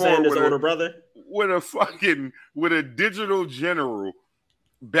Sanders' older brother with a digital general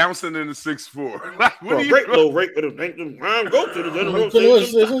bouncing in the 6'4". Like what for a great low rate with a go to the general.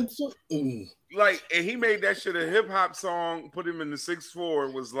 Like, and he made that shit a hip hop song, put him in the 6'4",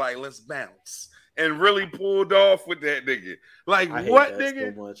 and was like, let's bounce. And really pulled off with that nigga. Like, what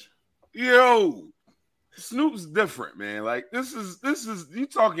nigga? So much. Yo, Snoop's different, man. Like, this is you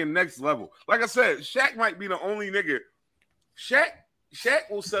talking next level. Like I said, Shaq might be the only nigga. Shaq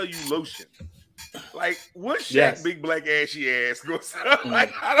will sell you lotion. Like, what Shaq big black ashy ass go sell?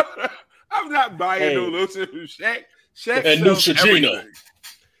 Like, I'm not buying no lotion from Shaq. Shaq and Neutrogena.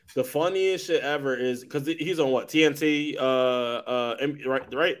 The funniest shit ever is because he's on what TNT,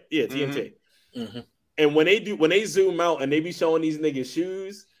 right? Yeah, TNT. Mm-hmm. And when they zoom out and they be showing these niggas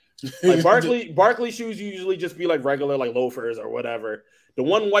shoes, like Barkley shoes usually just be like regular like loafers or whatever. The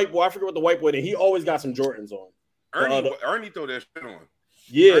one white boy, I forget what the white boy did. He always got some Jordans on. Ernie throw that shit on.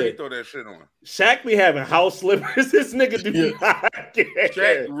 Yeah, Ernie throw that shit on. Shaq be having house slippers. This nigga do not care.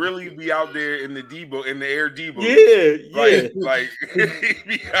 Shaq really be out there in the Air Debo. Yeah. Like he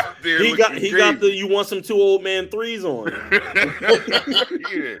be out there. He got the you want some 2 old man 3s on.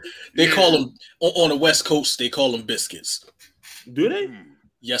 Yeah. They call them on the West Coast. They call them biscuits. Do they?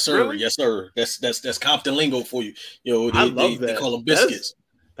 Yes, sir. Really? Yes, sir. That's Compton lingo for you. I love that. They call them biscuits.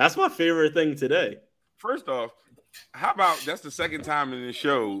 That's my favorite thing today. First off, how about that's the second time in the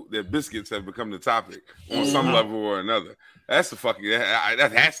show that biscuits have become the topic on some level or another. That's the fucking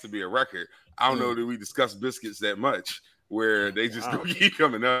that has to be a record. I don't know that we discuss biscuits that much where they just keep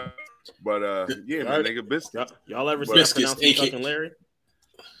coming up. But yeah, man, nigga, biscuits. Y'all ever see I pronounce you Chuck and Larry?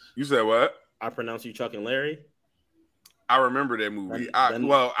 You said what? I pronounce you Chuck and Larry. I remember that movie.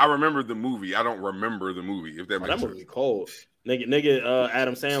 I remember the movie. I don't remember the movie. If that makes sense. That movie cold. Nigga,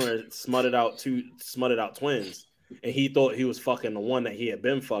 Adam Sandler smutted out twins. And he thought he was fucking the one that he had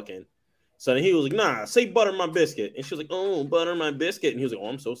been fucking. So then he was like, nah, say butter my biscuit. And she was like, oh, butter my biscuit. And he was like, oh,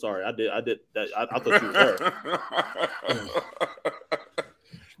 I'm so sorry. I did that. I thought you were her.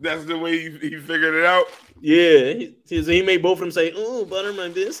 That's the way he figured it out? Yeah. He made both of them say, oh, butter my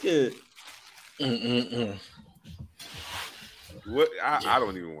biscuit. What? I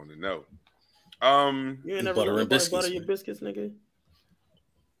don't even want to know. You ain't never butter your biscuits, nigga?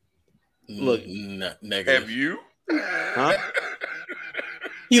 Look. Nigga. Have you? Huh?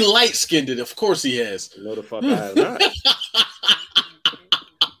 He light skinned it. Of course he has. No, the fuck I have not.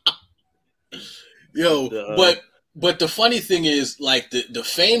 Yo, but the funny thing is, like the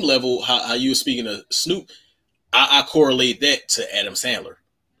fame level, how you were speaking of Snoop, I correlate that to Adam Sandler.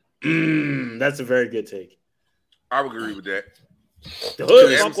 That's a very good take. I would agree with that. The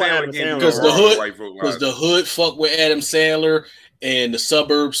hood fuck with Adam Sandler. Because the hood fuck with Adam Sandler and the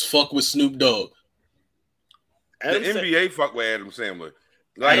suburbs fuck with Snoop Dogg. The NBA fuck with Adam Sandler.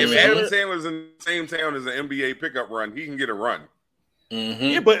 Like if Adam Sandler's in the same town as an NBA pickup run, he can get a run. Mm-hmm.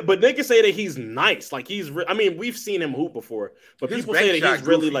 Yeah, but niggas say that he's nice. Like I mean, we've seen him hoop before, but his people say that he's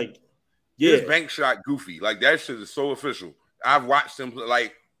really like, yeah, his bank shot goofy. Like that shit is so official. I've watched him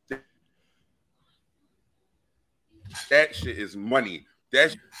like that shit is money.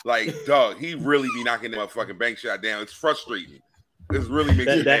 That's like, dog. He really be knocking that motherfucking bank shot down. It's frustrating. It's really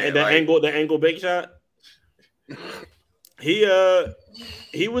making you mad. The angle bank shot. He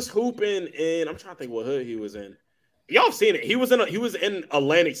was hooping in. I'm trying to think what hood he was in. Y'all have seen it. He was in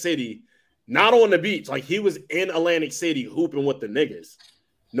Atlantic City, not on the beach. Like he was in Atlantic City hooping with the niggas.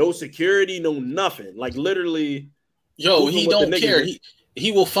 No security, no nothing. Like literally. Yo, he don't care.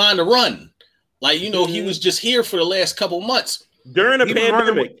 He will find a run. Like he was just here for the last couple months during the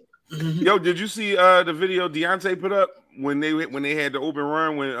pandemic. Yo, did you see the video Deontay put up when they had the open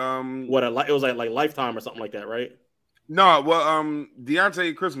run when it was like Lifetime or something like that, right? No, well,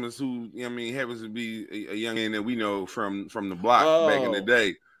 Deontay Christmas, who happens to be a young man that we know from the block back in the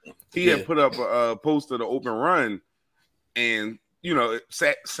day, he had put up a post of the open run, and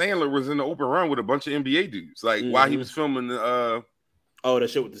Sandler was in the open run with a bunch of NBA dudes, like while he was filming the that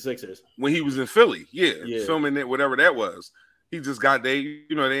shit with the Sixers when he was in Philly, filming it, whatever that was. He just got they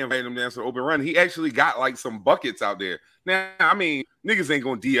invited him down to the open run. He actually got like some buckets out there. Now, I mean, niggas ain't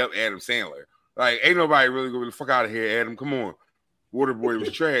gonna D up Adam Sandler. Like, ain't nobody really gonna the fuck out of here, Adam. Come on. Waterboy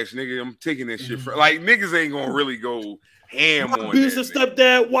was trash, nigga. I'm taking that shit for like niggas ain't gonna really go ham on that. Abusive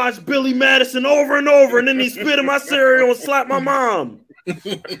stepdad watched Billy Madison over and over, and then he spit in my cereal and slapped my mom.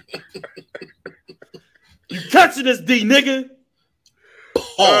 You catching this D, nigga?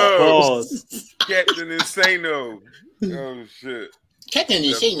 Pause. Captain Insano. Oh shit. Captain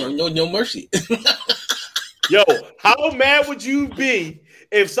Insano, no mercy. Yo, how mad would you be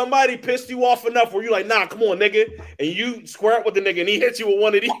if somebody pissed you off enough where you like, nah, come on, nigga, and you square up with the nigga and he hits you with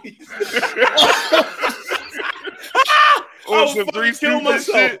one of these, I would fucking kill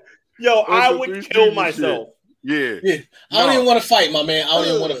myself. Shit. Yo, I would kill myself. Yeah. I don't even want to fight, my man. I don't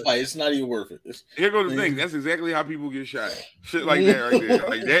even want to fight. It's not even worth it. Here goes the thing. That's exactly how people get shot. Shit like that right there.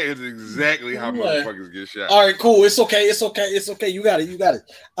 Like that is exactly how motherfuckers get shot. All right, cool. It's okay. You got it.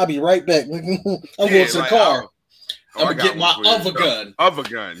 I'll be right back. I'm going to the car. I'm gonna get my other gun. Other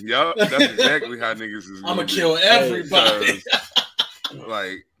gun. Yup. That's exactly how niggas is. I'm gonna kill everybody.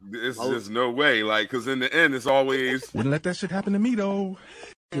 Like, it's just no way. Like, because in the end, it's always wouldn't let that shit happen to me though.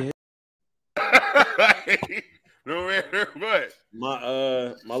 No matter what.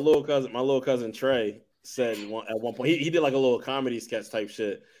 My little cousin Trey said at one point he did like a little comedy sketch type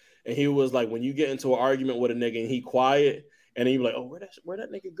shit, and he was like, when you get into an argument with a nigga and he quiet, and then you be like, oh, where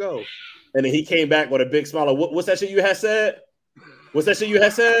that nigga go? And then he came back with a big smile. Like, what's that shit you had said? What's that shit you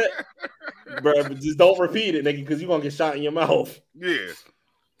had said? Bro, just don't repeat it, nigga, because you're gonna get shot in your mouth. Yeah.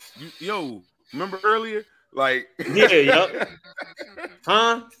 Yo, remember earlier? Like, yeah.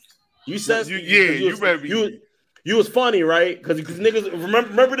 Huh? You said you better be. You was funny, right? Because niggas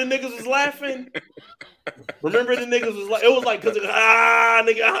remember the niggas was laughing. Remember the niggas was like, it was like because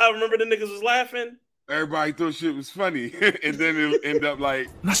remember the niggas was laughing. Everybody thought shit was funny, and then it end up like.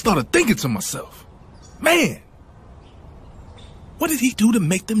 And I started thinking to myself, man, what did he do to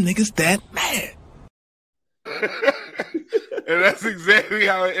make them niggas that mad? And that's exactly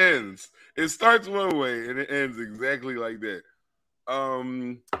how it ends. It starts one way and it ends exactly like that.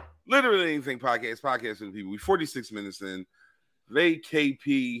 Literally Anything podcast for the people. We 46 minutes in.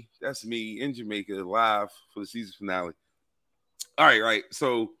 VKP, that's me in Jamaica, live for the season finale. All right.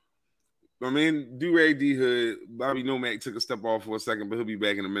 So, I mean, Do-Rag D-Hood, Bobby Nomac took a step off for a second, but he'll be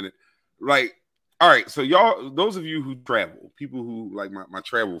back in a minute. Like, all right, so y'all, those of you who travel, people who like my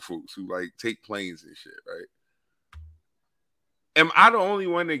travel folks who like take planes and shit, right? Am I the only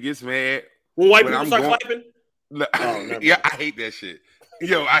one that gets mad when white people start clapping? Yeah, I hate that shit.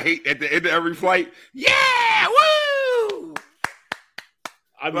 Yo, I hate at the end of every flight. Yeah, woo!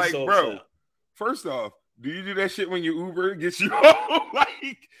 I'd be like, so bro, upset. First off, do you do that shit when your Uber gets you home?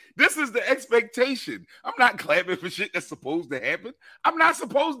 Like, this is the expectation. I'm not clapping for shit that's supposed to happen. I'm not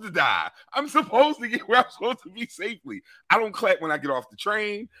supposed to die. I'm supposed to get where I'm supposed to be safely. I don't clap when I get off the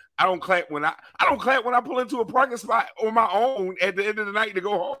train. I don't clap when I pull into a parking spot on my own at the end of the night to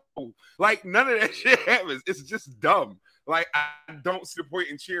go home. Like, none of that shit happens. It's just dumb. Like, I don't see the point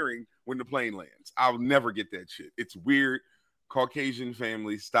in cheering when the plane lands. I'll never get that shit. It's weird. Caucasian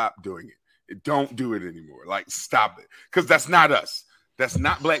families, stop doing it. Don't do it anymore. Like, stop it. Because that's not us. That's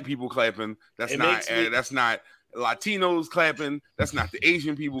not black people clapping. That's not Latinos clapping. That's not the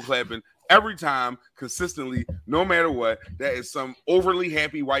Asian people clapping. Every time, consistently, no matter what, that is some overly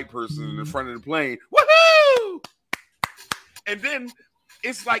happy white person in the front of the plane. Woohoo! And then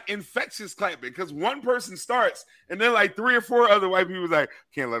it's like infectious clapping because one person starts and then like 3 or 4 other white people like,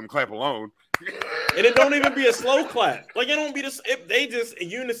 can't let them clap alone. And it don't even be a slow clap. Like, it don't be this. They just in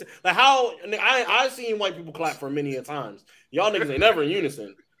unison. Like, how I've seen white people clap for many a times. Y'all niggas ain't never in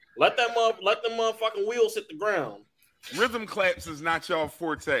unison. Let them motherfucking wheels hit the ground. Rhythm claps is not y'all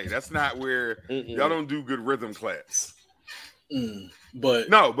forte. That's not where y'all don't do good rhythm claps. But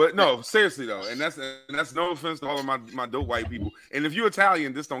no, seriously though, and that's no offense to all of my dope white people. And if you're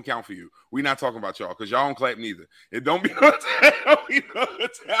Italian, this don't count for you. We're not talking about y'all because y'all don't clap neither. It don't be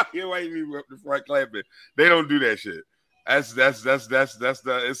Italian white people up the front clapping. They don't do that shit. That's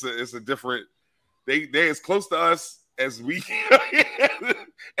it's a different. They as close to us as we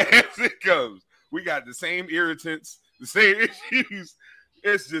as it comes. We got the same irritants, the same issues.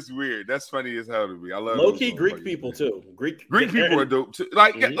 It's just weird. That's funny as hell to me. I love low-key Greek people too. Greek people are dope too.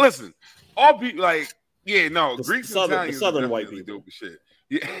 Like, listen, all people like, Greeks and Italians, southern white people, dope as shit.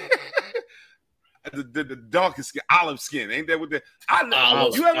 Yeah, the darkest skin, olive skin, ain't that what the?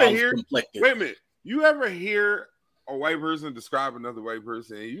 You ever hear? Wait a minute. You ever hear a white person describe another white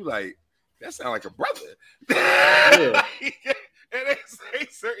person, and you like, that sound like a brother? Yeah. And they say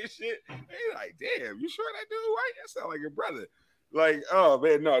certain shit. They like, damn, you sure that dude white? That sound like a brother. Like, oh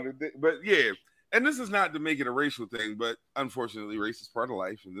man, no, but yeah, and this is not to make it a racial thing, but unfortunately, race is part of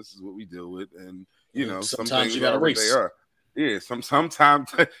life, and this is what we deal with. And sometimes you got to race. They are, yeah.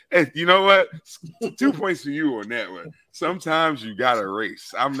 Sometimes, and you know what? 2 points for you on that one. Sometimes you got to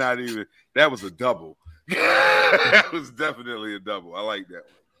race. I'm not even. That was a double. That was definitely a double. I like that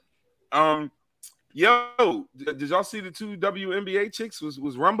one. Yo, did y'all see the 2 WNBA chicks was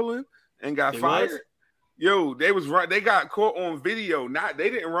rumbling and got fired? Yo, they got caught on video.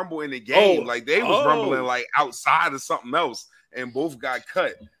 They didn't rumble in the game. They was rumbling like outside of something else. and both got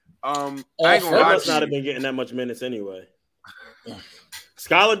cut. I ain't They gonna lie must to not have you. been getting that much minutes anyway.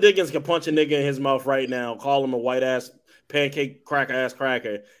 Skylar Diggins can punch a nigga in his mouth right now, call him a white ass pancake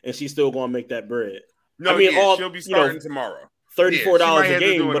cracker, and she's still gonna make that bread. No, I mean, yeah, she'll be starting tomorrow. $34 Yeah, a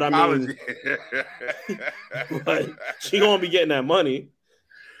game, but I mean, mean, but she gonna be getting that money.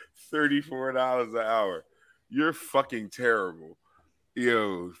 $34 an hour. You're fucking terrible.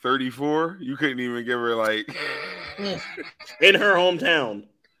 Yo, 34? You couldn't even give her like In her hometown.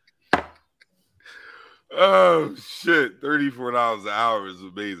 oh shit. $34 an hour is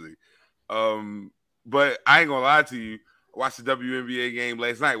amazing. But I ain't gonna lie to you. I watched the WNBA game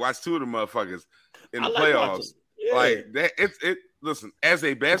last night. Watched two of the motherfuckers in the playoffs. Yeah. Like that, listen, as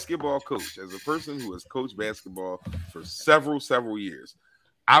a basketball coach, as a person who has coached basketball for several years,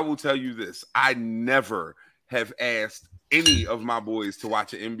 I will tell you this. I never have asked any of my boys to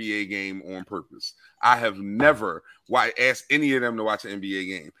watch an NBA game on purpose. I have never asked any of them to watch an NBA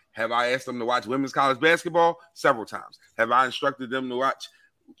game. Have I asked them to watch women's college basketball? Several times. Have I instructed them to watch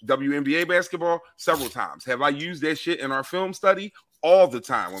WNBA basketball? Several times. Have I used that shit in our film study? All the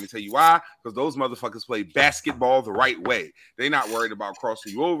time. Let me tell you why. Because those motherfuckers play basketball the right way. They're not worried about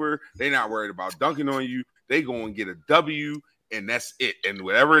crossing you over. They're not worried about dunking on you. They go and get a W, and that's it. And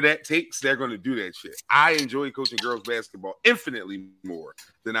whatever that takes, they're going to do that shit. I enjoy coaching girls basketball infinitely more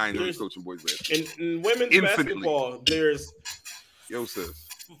than I enjoy coaching boys basketball. In women's basketball,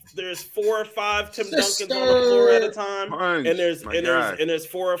 there's 4 or 5 Tim Duncans on the floor at a time, and there's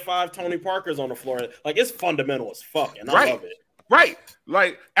 4 or 5 Tony Parkers on the floor. Like, it's fundamental as fuck, and I love it. Right.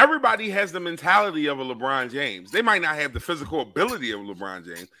 Like, everybody has the mentality of a LeBron James. They might not have the physical ability of LeBron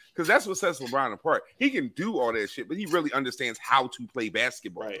James, because that's what sets LeBron apart. He can do all that shit, but he really understands how to play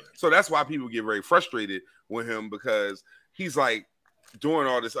basketball. Right. So that's why people get very frustrated with him, because he's like doing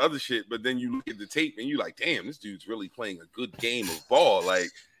all this other shit, but then you look at the tape and you're like, damn, this dude's really playing a good game of ball. Like,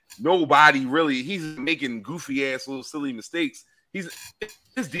 nobody really, he's making goofy ass little silly mistakes. His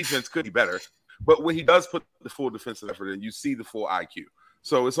defense could be better. But when he does put the full defensive effort in, you see the full IQ.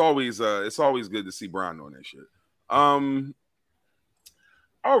 So it's always good to see Brian on that shit. All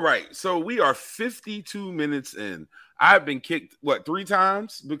right. So we are 52 minutes in. I've been kicked, 3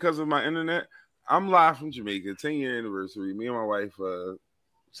 times because of my internet? I'm live from Jamaica, 10-year anniversary. Me and my wife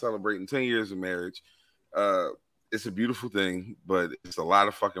celebrating 10 years of marriage. It's a beautiful thing, but it's a lot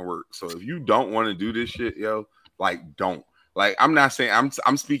of fucking work. So if you don't want to do this shit, yo, like, don't. Like, I'm not saying,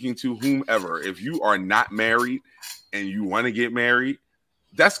 I'm speaking to whomever. If you are not married and you want to get married,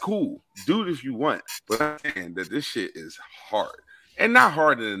 that's cool. Do it if you want. But I'm saying that this shit is hard. And not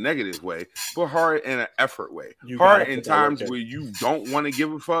hard in a negative way, but hard in an effort way. Hard in times where you don't want to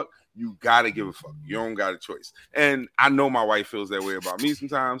give a fuck. You got to give a fuck. You don't got a choice. And I know my wife feels that way about me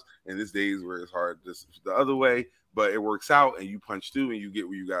sometimes. And there's days where it's hard just the other way. But it works out, and you punch through, and you get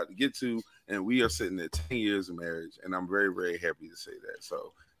where you got to get to. And we are sitting at 10 years of marriage, and I'm very, very happy to say that.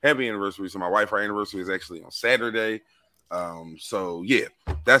 So happy anniversary. So my wife, her anniversary is actually on Saturday. So yeah,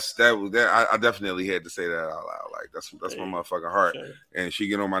 that. I definitely had to say that out loud. Like, that's my motherfucking heart. And she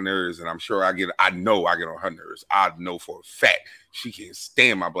get on my nerves, and I'm sure I know I get on her nerves. I know for a fact she can't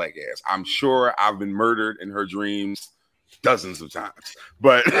stand my black ass. I'm sure I've been murdered in her dreams dozens of times.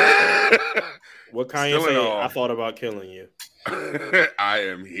 But what Kanye say? I thought about killing you. I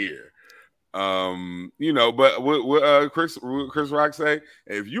am here. But what Chris Rock say?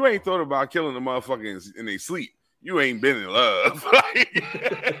 If you ain't thought about killing the motherfucker in their sleep, you ain't been in love.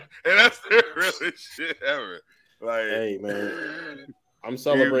 And that's the realest shit ever. Like, hey man, I'm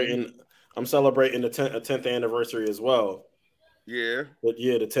celebrating the 10th anniversary as well. Yeah. But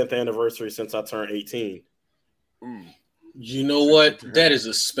yeah, the 10th anniversary since I turned 18. You know what? That is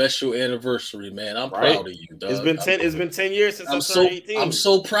a special anniversary, man. I'm proud of you, dog. It's been 10 years since I turned 18. I'm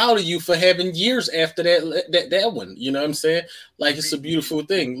so proud of you for having years after that one. You know what I'm saying? Like, it's a beautiful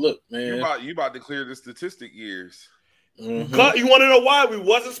thing. Look, man. You about to clear the statistic years. Mm-hmm. You want to know why? We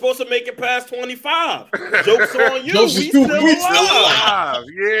wasn't supposed to make it past 25. Jokes on you. We still alive.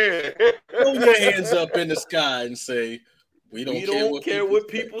 Yeah. Throw your hands up in the sky and say, We don't care what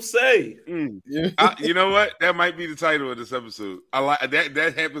people say. You know what? That might be the title of this episode. I like that.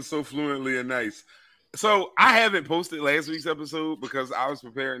 That happens so fluently and nice. So I haven't posted last week's episode because I was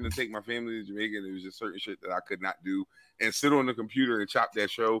preparing to take my family to Jamaica, and it was just certain shit that I could not do. And sit on the computer and chop that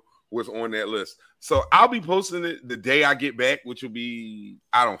show was on that list. So I'll be posting it the day I get back, which will be,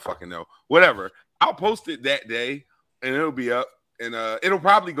 I don't fucking know. Whatever. I'll post it that day, and it'll be up. And it'll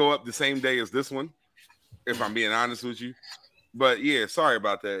probably go up the same day as this one, if I'm being honest with you. But yeah, sorry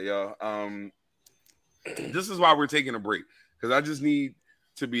about that, y'all. This is why we're taking a break, because I just need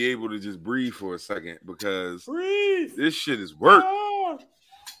to be able to just breathe for a second because Breathe. this shit is work.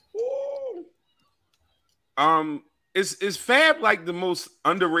 Is Fab like the most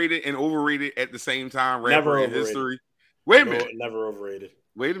underrated and overrated at the same time rapper in history? Wait a minute. Never overrated.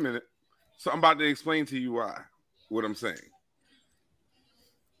 Wait a minute. So I'm about to explain to you what I'm saying.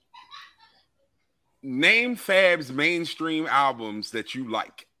 Name Fab's mainstream albums that you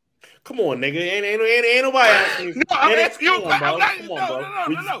like. Come on, nigga. Ain't nobody asking you. No, I'm asking you. Come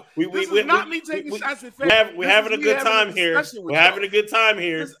on, bro. No. This is not me taking shots at Fab. We're having a good time here. We're having a good time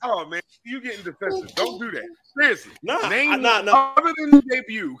here. Oh, man. You getting defensive. Don't do that. Seriously. Name other than the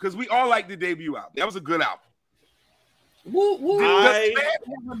debut, because we all like the debut album. That was a good album. Does Fab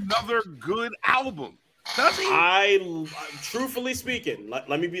have another good album? Does he? Truthfully speaking,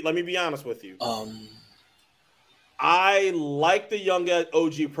 let me be honest with you. I like the Young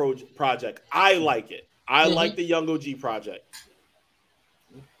OG project. I like it. I like the Young OG project.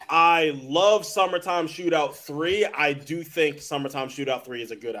 I love Summertime Shootout 3. I do think Summertime Shootout 3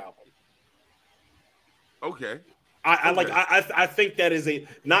 is a good album. Okay. I think that is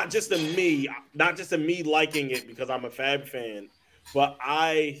not just a me liking it because I'm a Fab fan, but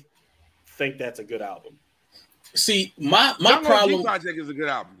I think that's a good album. See, my Young problem OG project is a good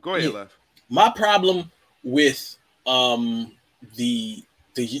album. Go ahead, Lef. My problem with the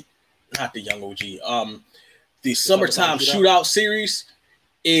not the Young OG the Summertime Shootout series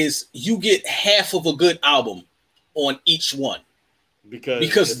is you get half of a good album on each one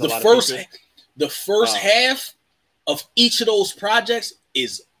because the first half of each of those projects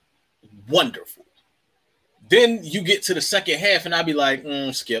is wonderful. Then you get to the second half and I'd be like,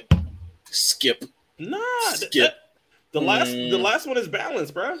 skip. Nah, skip. The last one is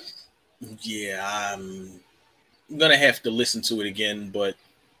balanced, bro. Yeah, I'm gonna have to listen to it again, but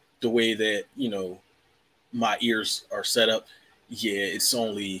the way that my ears are set up, it's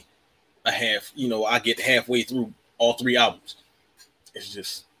only a half. I get halfway through all 3 albums. It's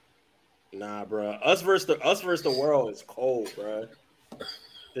just nah, bro. Us versus the world is cold, bro.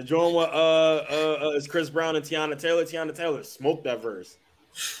 The joint with is Chris Brown and Tiana Taylor. Tiana Taylor smoked that verse.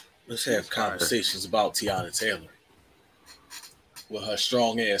 Let's have conversations about Tiana Taylor with her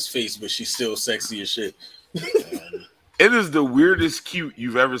strong ass face, but she's still sexy as shit. It is the weirdest cute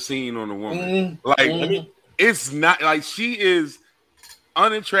you've ever seen on a woman. It's not like she is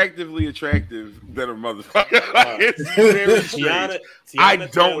unattractively attractive than a motherfucker. It's very strange. I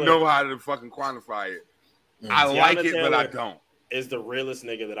don't know how to fucking quantify it. I like it, but I don't. Is the realest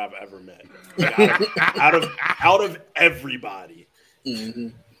nigga that I've ever met. Out of everybody.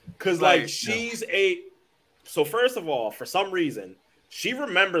 Because she's so first of all, for some reason, she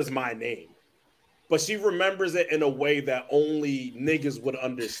remembers my name. But she remembers it in a way that only niggas would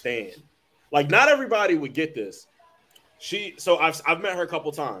understand. Like, not everybody would get this. So I've met her a couple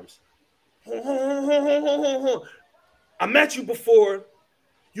times. I met you before.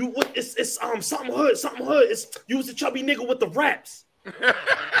 It's something hood. You was a chubby nigga with the raps. You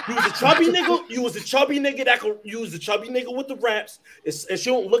was a chubby nigga. You was a chubby nigga with the raps. And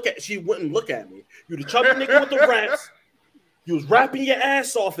she wouldn't look at me. You the chubby nigga with the raps. You was rapping your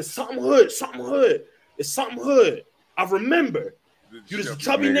ass off. It's something hood. It's something hood. I remember. You just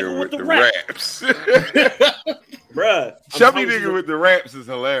chubby nigga with the raps. Bruh. Chubby nigga with the raps is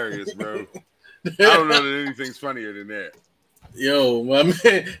hilarious, bro. I don't know that anything's funnier than that. Yo, my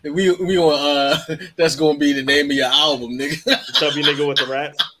man, we that's gonna be the name of your album, nigga. Chubby nigga with the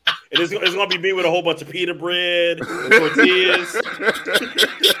raps. It's gonna be me with a whole bunch of pita bread, tortillas,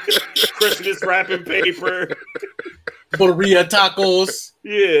 Christmas wrapping paper, burrito tacos.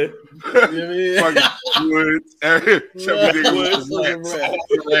 Yeah. Chubby nigga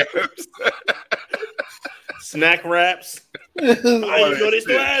with raps. Snack wraps. I didn't know they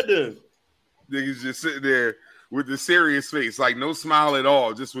still had them. Niggas just sitting there with the serious face, like no smile at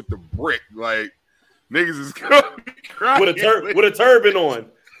all, just with the brick. Like niggas is crying with a turban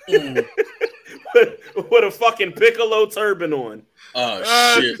on. with a fucking piccolo turban on.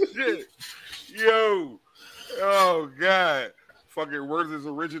 Oh shit. Yo. Oh god. Fucking Werther's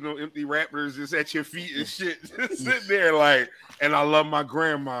original empty rappers just at your feet and shit. Just sitting there like, and I love my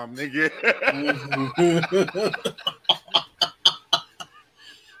grandma, nigga.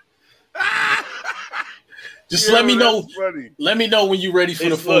 Just let me know. Funny. Let me know when you're ready for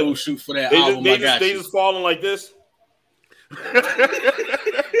the photo shoot for that album. They just falling like this.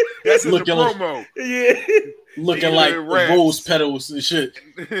 That's in the promo. Yeah. Looking like rose petals and shit.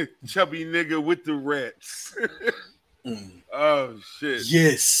 Chubby nigga with the rats. Oh shit.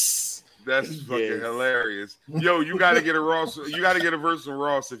 Yes. That's fucking hilarious. Yo, you gotta get a Ross. You gotta get a verse from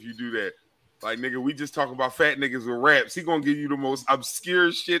Ross if you do that. Like, nigga, we just talk about fat niggas with raps. He gonna give you the most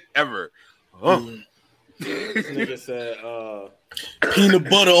obscure shit ever. Huh? This nigga said, peanut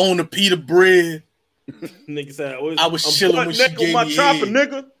butter on the pita bread. Nigga said, I was chilling when she gave my me chopper,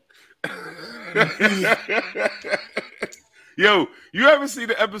 head. nigga. Yo, you ever see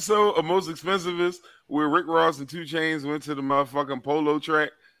the episode of Most Expensivest where Rick Ross and 2 Chainz went to the motherfucking polo track?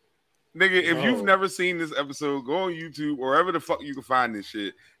 Nigga, if you've never seen this episode, go on YouTube or wherever the fuck you can find this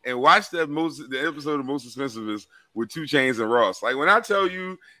shit and watch the episode of Most Expensivest with 2 Chainz and Ross. Like, when I tell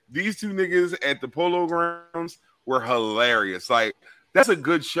you these two niggas at the polo grounds were hilarious. Like, that's a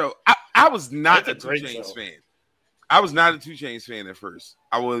good show. I was not a 2 Chainz fan. I was not a 2 Chainz fan at first.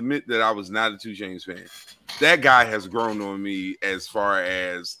 I will admit that I was not a 2 Chainz fan. That guy has grown on me as far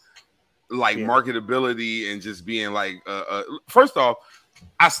as like marketability and just being like, first off,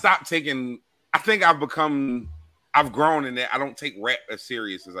 I stopped taking, I think I've grown in that I don't take rap as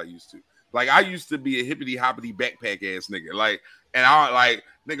serious as I used to. Like, I used to be a hippity hoppity backpack ass nigga. Like, and I like,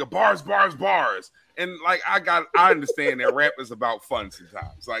 nigga, bars. And like, I understand that rap is about fun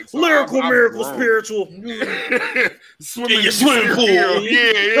sometimes. Like, so lyrical, miracle, spiritual. Swimming in your swimming pool.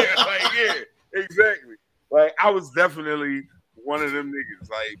 Yeah. Like, yeah, exactly. Like, I was definitely one of them niggas.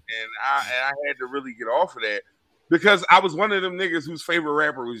 Like, and I had to really get off of that because I was one of them niggas whose favorite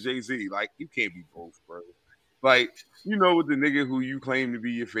rapper was Jay-Z. Like, you can't be both, bro. Like, you know what the nigga who you claim to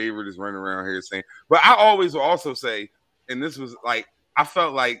be your favorite is running around here saying. But I always will also say, and this was like, I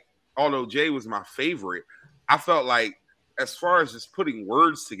felt like, although Jay was my favorite, I felt like as far as just putting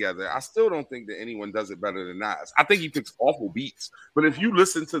words together, I still don't think that anyone does it better than Nas. I think he picks awful beats, but if you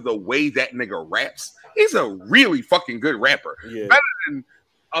listen to the way that nigga raps, he's a really fucking good rapper. Yeah. Better than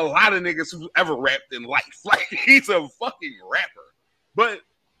a lot of niggas who ever rapped in life. Like, he's a fucking rapper. But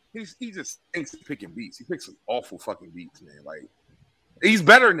he just thinks picking beats. He picks some awful fucking beats, man. Like, he's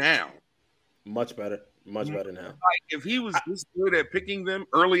better now. Much better now. Like, if he was this good at picking them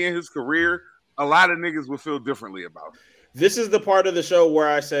early in his career, a lot of niggas would feel differently about it. This is the part of the show where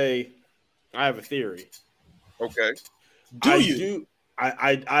I say I have a theory. Okay.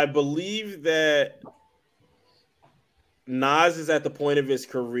 I believe that Nas is at the point of his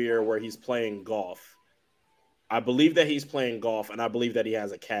career where he's playing golf. I believe that he's playing golf, and I believe that he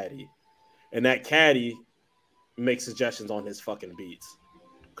has a caddy. And that caddy makes suggestions on his fucking beats.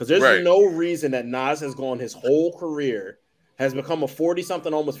 Because there's no reason that Nas has gone his whole career, has become a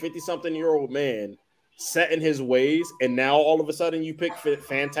 40-something, almost 50-something-year-old man, set in his ways, and now all of a sudden you pick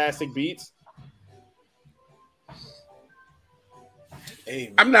fantastic beats.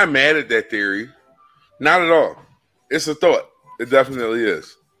 Hey, I'm not mad at that theory. Not at all. It's a thought. It definitely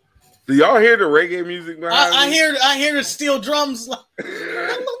is. Do y'all hear the reggae music behind I hear the steel drums.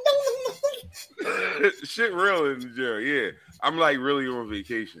 Shit real in the jail, yeah. I'm like really on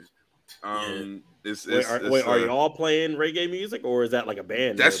vacation. Are y'all playing reggae music, or is that like a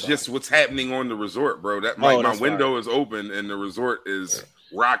band? That's nearby? Just what's happening on the resort, bro. That my window is open and the resort is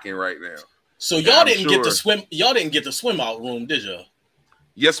rocking right now. So y'all didn't get to swim. Y'all didn't get the swim out room, did you?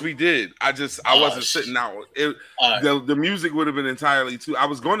 Yes, we did. I wasn't sitting out. The music would have been entirely too. I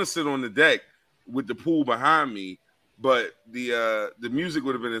was going to sit on the deck with the pool behind me, but the music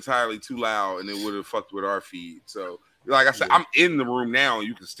would have been entirely too loud, and it would have fucked with our feed. So, like I said, I'm in the room now, and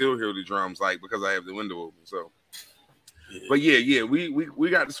you can still hear the drums, like because I have the window open. So, but yeah, we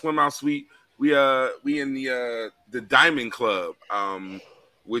got the swim out suite. We in the Diamond Club,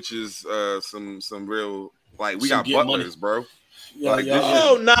 which is some real like we got butlers, money. Bro.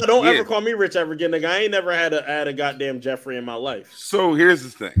 Don't ever call me rich ever again, nigga. I ain't never had a goddamn Jeffrey in my life. So here's the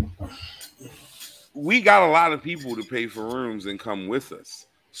thing. We got a lot of people to pay for rooms and come with us.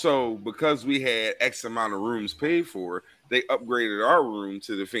 So because we had X amount of rooms paid for, they upgraded our room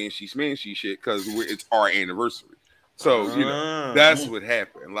to the fancy smancy shit because it's our anniversary. So that's what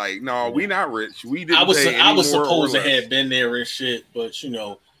happened. Like, no, we not rich. We didn't. I was supposed to have been there and shit, but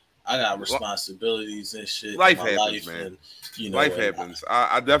I got responsibilities and shit. Life happens, man. And, life happens.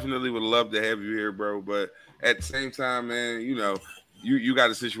 I definitely would love to have you here, bro. But at the same time, man, you got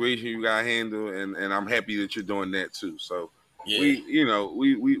a situation you got to handle, and I'm happy that you're doing that too. So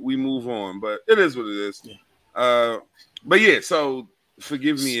we move on, but it is what it is. Yeah. But yeah, so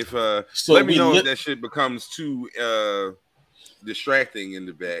forgive me if let me know if that shit becomes too distracting in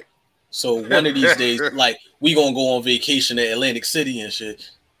the back. So one of these days, like we gonna go on vacation to Atlantic City and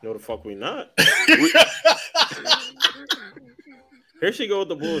shit. No, the fuck we not. Here she go with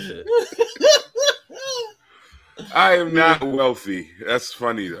the bullshit. I am not wealthy. That's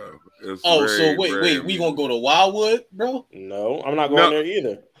funny though. So wait, we gonna go to Wildwood, bro? No, I'm not going there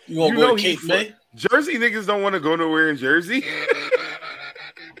either. You gonna go to Cape May? Jersey niggas don't want to go nowhere in Jersey.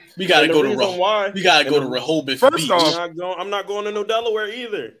 We gotta go to why. We gotta go to Rehoboth First Beach. off, I'm not going to no Delaware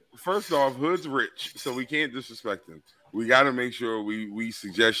either. First off, Hood's rich, so we can't disrespect him. We got to make sure we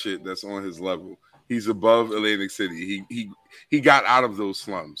suggest shit that's on his level. He's above Atlantic City. He got out of those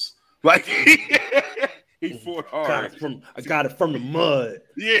slums. Like he fought hard. I got it from the mud.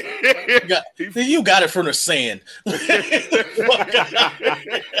 Yeah, you got it from the sand. Get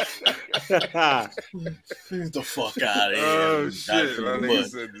the fuck out of here! Oh shit! My nigga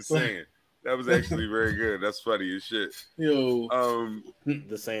said the sand. That was actually very good. That's funny as shit. Yo,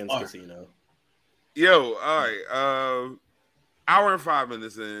 the Sands Casino. Yo, all right. Hour and 5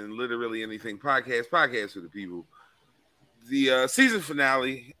 minutes in Literally Anything podcast for the people. The season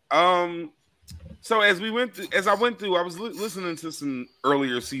finale. So as I went through, I was listening to some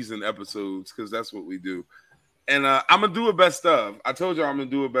earlier season episodes because that's what we do, and I'm gonna do a best of. I told you I'm gonna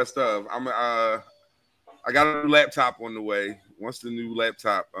do a best of. I got a new laptop on the way. Once the new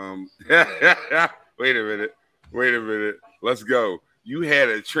laptop, wait a minute. Let's go. You had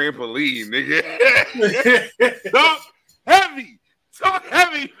a trampoline, nigga. Talk heavy.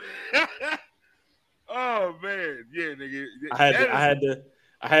 Oh man, yeah, nigga.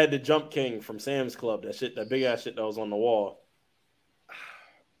 I had the Jump King from Sam's Club. That big ass shit that was on the wall.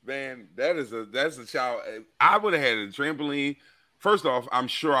 Man, that's a child. I would have had a trampoline. First off, I'm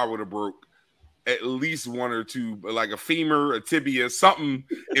sure I would have broke at least one or two, like a femur, a tibia, something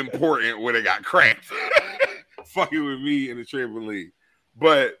important would have got cracked. Fucking with me in the trampoline.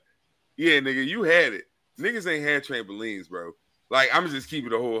 But yeah, nigga, you had it. Niggas ain't had trampolines, bro. Like, I'm just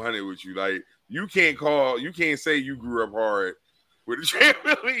keeping the whole 100 with you. Like, you can't say you grew up hard with a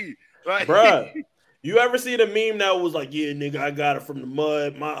trampoline. Like, bruh, you ever see the meme that was like, yeah, nigga, I got it from the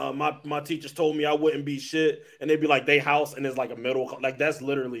mud. My teachers told me I wouldn't be shit, and they'd be like, they house, and it's like a middle, like that's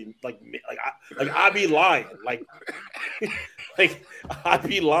literally like I be lying, like I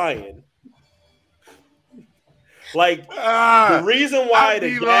be lying. Like the reason why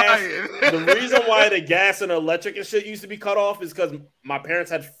the gas and electric and shit used to be cut off is because my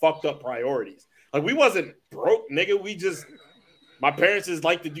parents had fucked up priorities. Like we wasn't broke, nigga. My parents just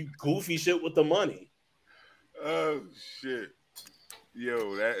like to do goofy shit with the money. Oh shit,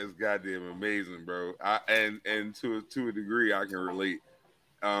 yo, that is goddamn amazing, bro. And to a degree, I can relate.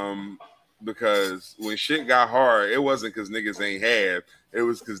 Because when shit got hard, it wasn't because niggas ain't have. It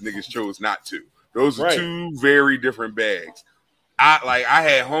was because niggas chose not to. Those are two very different bags. I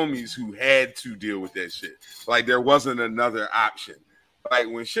had homies who had to deal with that shit. Like there wasn't another option. Like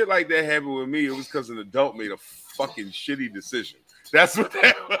when shit like that happened with me, it was because an adult made a fucking shitty decision. That's what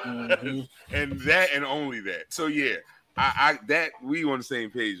that was. Mm-hmm. And only that. So yeah, we on the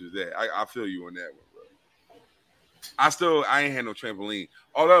same page with that. I feel you on that one, bro. I ain't had no trampoline.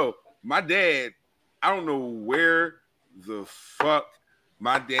 Although my dad, I don't know where the fuck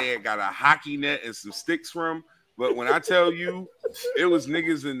my dad got a hockey net and some sticks from, but when I tell you it was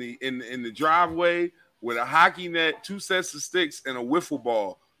niggas in the driveway with a hockey net, 2 sets of sticks, and a wiffle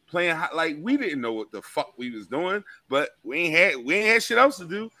ball playing like we didn't know what the fuck we was doing, but we ain't had shit else to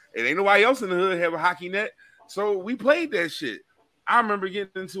do. It ain't nobody else in the hood have a hockey net, so we played that shit. I remember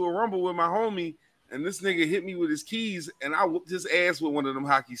getting into a rumble with my homie, and this nigga hit me with his keys, and I whooped his ass with one of them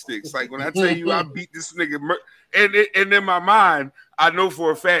hockey sticks. Like when I tell you, I beat this nigga, and in my mind, I know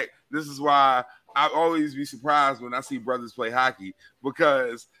for a fact this is why I always be surprised when I see brothers play hockey,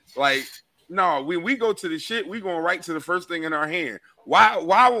 because like. No, when we go to the shit, we going right to the first thing in our hand. Why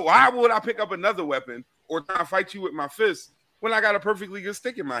would I pick up another weapon or try to fight you with my fist when I got a perfectly good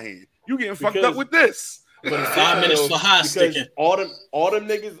stick in my hand? You getting fucked up with this. But 5 minutes for high sticking. All them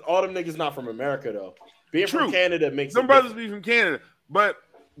niggas not from America though. Being from Canada makes some brothers be from Canada, but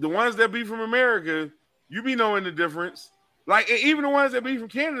the ones that be from America, you be knowing the difference. Like even the ones that be from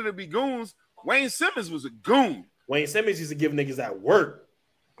Canada be goons. Wayne Simmons was a goon. Wayne Simmons used to give niggas that work.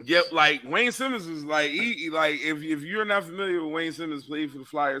 Yep, like Wayne Simmons was like he like if you're not familiar with Wayne Simmons, played for the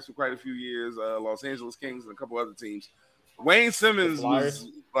Flyers for quite a few years, Los Angeles Kings and a couple other teams. Wayne Simmons was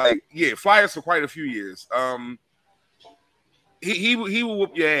like Flyers for quite a few years. He will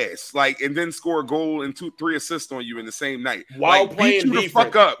whoop your ass like and then score a goal and 2-3 assists on you in the same night while like, playing defense. The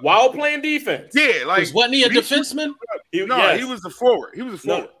fuck up while playing defense. Yeah, like wasn't he a defenseman? He was a forward. He was a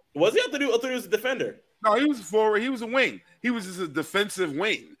forward. No, was he have to do? I thought he was a defender. No, he was a forward. He was a wing. He was just a defensive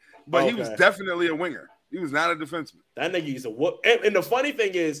wing, but he was definitely a winger. He was not a defenseman. That nigga used to whoop. And the funny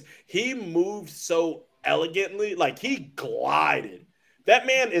thing is, he moved so elegantly, like he glided. That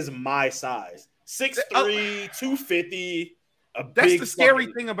man is my size, 6'3", 250. That's the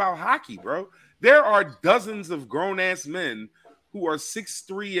scary thing about hockey, bro. There are dozens of grown ass men who are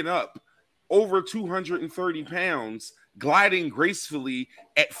 6'3" and up, over 230 pounds, gliding gracefully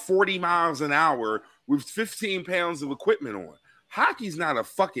at 40 miles an hour with 15 pounds of equipment on. Hockey's not a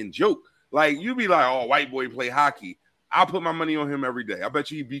fucking joke. Like, you be like, oh, white boy play hockey. I'll put my money on him every day. I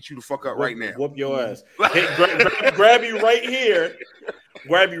bet you he beat you the fuck up right now. Whoop your ass. Grab you right here.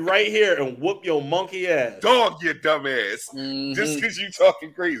 Grab you right here and whoop your monkey ass. Dog, you dumb ass. Just because you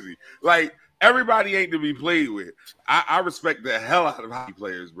talking crazy. Like, everybody ain't to be played with. I respect the hell out of hockey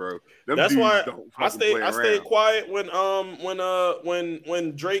players, bro. That's why I stayed quiet when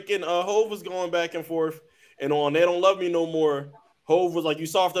Drake and Hove was going back and forth and on They Don't Love Me No More. Hove was like, you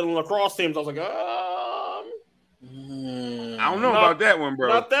softer than lacrosse teams. I was like, I don't know about that one, bro.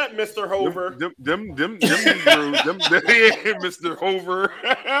 Not that, Mr. Hover. Them Mr. Hover.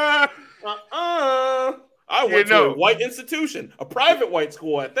 I went to a white institution, a private white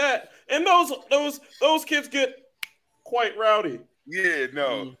school at that, and those kids get quite rowdy. Yeah,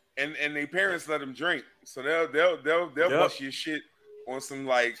 no, and their parents let them drink, so they'll bust your shit on some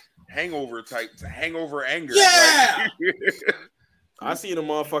like hangover anger. Yeah. Like, I seen a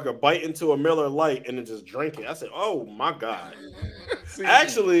motherfucker bite into a Miller Lite and then just drink it. I said, "Oh my god!"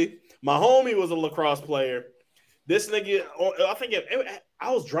 Actually, my homie was a lacrosse player. This nigga,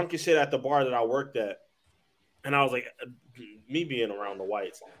 I was drunk as shit at the bar that I worked at, and I was like, me being around the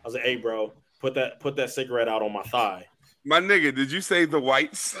whites, I was like, "Hey, bro, put that cigarette out on my thigh." My nigga, did you say the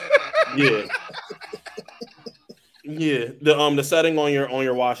whites? Yeah, yeah. The setting on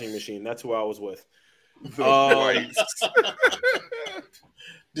your washing machine. That's who I was with. The whites.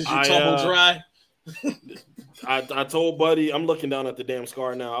 Did you tumble dry? I told Buddy, I'm looking down at the damn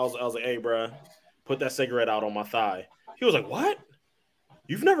scar now. I was like, "Hey, bro, put that cigarette out on my thigh." He was like, "What?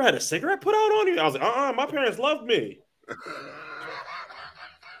 You've never had a cigarette put out on you?" I was like, my parents loved me.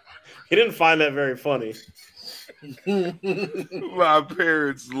 He didn't find that very funny. My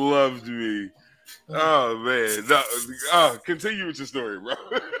parents loved me. Oh man. No, continue with your story, bro.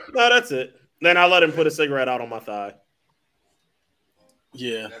 No, that's it. Then I let him put a cigarette out on my thigh.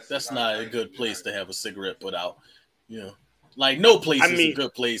 Yeah, that's not a good place to have a cigarette put out. You know, like no place is a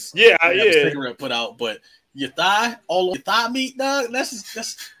good place. Yeah, to have a cigarette put out, but your thigh, all your thigh meat, dog. That's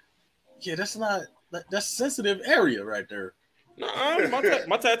a sensitive area right there.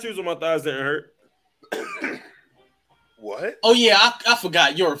 My tattoos on my thighs didn't hurt. What? Oh yeah, I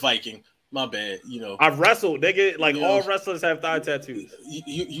forgot you're a Viking. My bad. You know, I've wrestled. All wrestlers have thigh tattoos.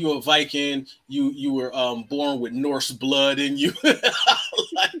 You a Viking. You were born with Norse blood in you. Y'all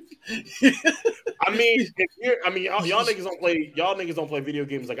niggas don't play video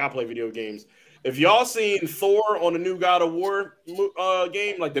games like I play video games. If y'all seen Thor on the new God of War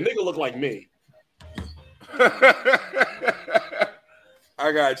game, like the nigga look like me.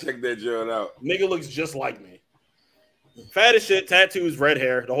 I gotta check that joint out. Nigga looks just like me. Fat as shit, tattoos, red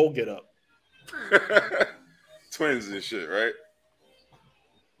hair, the whole get up. Twins and shit, right?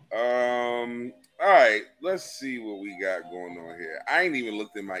 All right, let's see what we got going on here. I ain't even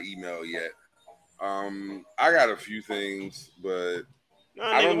looked at my email yet. I got a few things, but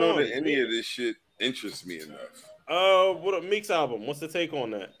I don't know that any of this shit interests me enough. What a Meek's album? What's the take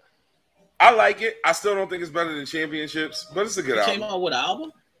on that? I like it. I still don't think it's better than Championships, but it's a good album. Came out with an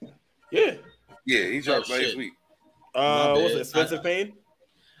album? Yeah. Yeah, he dropped last week. What's it? Expensive Pain?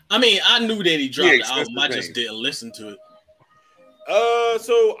 I mean, I knew that he dropped the album. I just didn't listen to it.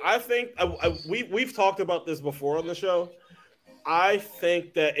 So I think we've talked about this before on the show. I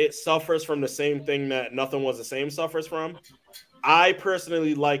think that it suffers from the same thing that Nothing Was the Same suffers from. I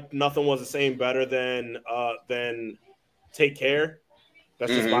personally like Nothing Was the Same better than Take Care.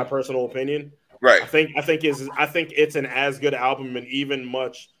 That's just my personal opinion. Right. I think it's an as good album and even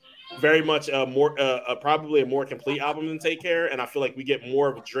very much probably a more complete album than Take Care. And I feel like we get more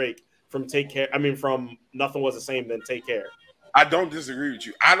of Drake from from Nothing Was the Same than Take Care. I don't disagree with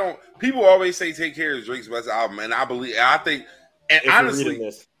you. People always say Take Care is Drake's best album, and I think, and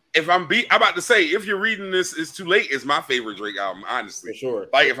honestly, I'm about to say, if you're reading this, It's Too Late is my favorite Drake album, honestly. For sure.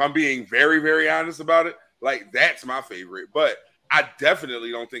 Like, if I'm being very, very honest about it, like, that's my favorite. But I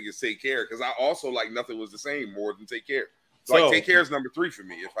definitely don't think it's Take Care, because I also like Nothing Was the Same more than Take Care. Like, Take Care is number 3 for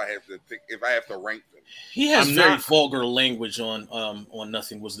me if I have to rank them. He has very vulgar language on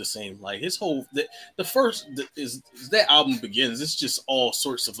Nothing Was the Same. Like his whole the first is that album begins. It's just all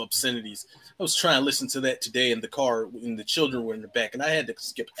sorts of obscenities. I was trying to listen to that today in the car, and the children were in the back, and I had to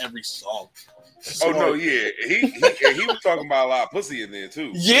skip every song. Oh no, yeah, he was talking about a lot of pussy in there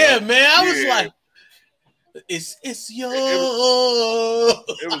too. Yeah, man, I was like, it's your.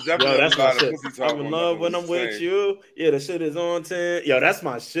 It was definitely that's my shit. I'm in love when I'm with you. Yeah, the shit is on 10. Yo, that's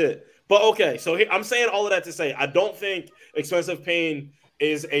my shit. But okay, so I'm saying all of that to say I don't think Expensive Pain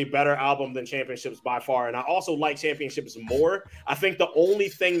is a better album than Championships by far. And I also like Championships more. I think the only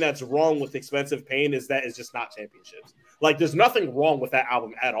thing that's wrong with Expensive Pain is that it's just not Championships. Like, there's nothing wrong with that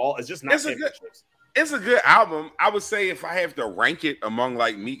album at all. It's just not Championships. It's a good album. I would say if I have to rank it among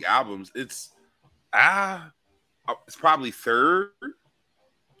like Meek albums, it's probably third.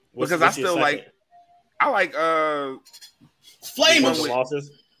 Because I still like Flame Wins and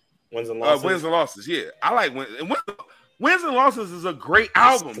Losses. Wins and Losses. Yeah. I like Wins and Losses is a great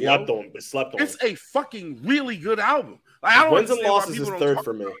album. Slept on. It's a fucking really good album. Like, I don't Wins and Losses is third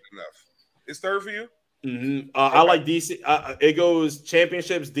for me. It's third for you? Mm-hmm. Okay. I like DC. It goes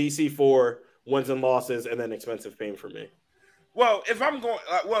Championships, DC4, Wins and Losses, and then Expensive Pain for me. Well, if I'm going,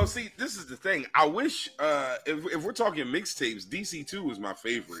 see, this is the thing. I wish if we're talking mixtapes, DC2 was my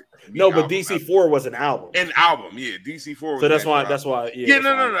favorite. No, but DC4 was an album. An album, yeah. DC4 was. So that's why. Yeah,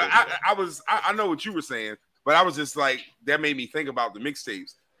 no. I know what you were saying, but I was just like, that made me think about the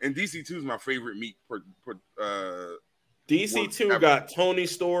mixtapes. And DC2 is my favorite Meek. DC2 got Tony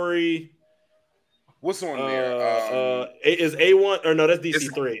Story. What's on there? Is A1 or no? That's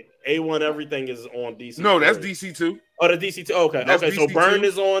DC3. A1 everything is on DC. No, that's DC2. Oh, the DC2. Okay, that's okay. DC2. So Burn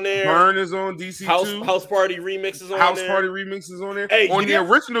is on there. Burn is on DC2. House Party Remix is on House there. Party Remix is on there. Hey, on the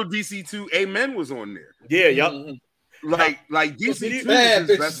original DC2, Amen was on there. Yeah, yup. Like DC2 is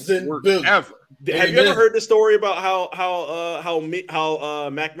his best work ever. Have you ever heard the story about how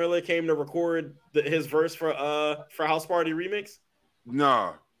Mac Miller came to record his verse for House Party Remix?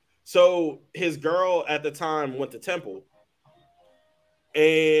 No. So his girl at the time went to Temple.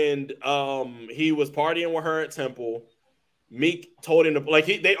 And he was partying with her at Temple. Meek told him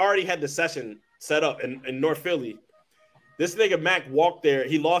to they already had the session set up in North Philly. This nigga Mac walked there.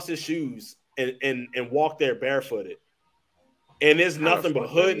 He lost his shoes and walked there barefooted. And there's nothing but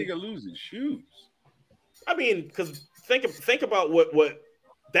hood. Nigga lose his shoes. I mean, because think about what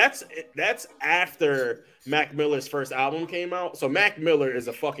that's after Mac Miller's first album came out. So Mac Miller is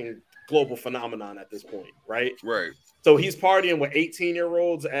a fucking global phenomenon at this point, right? Right. So he's partying with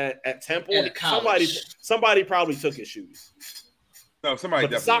 18-year-olds at Temple. Somebody probably took his shoes. No, somebody.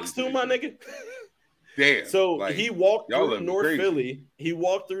 But the socks too, my nigga. Damn. So he walked through North Philly. He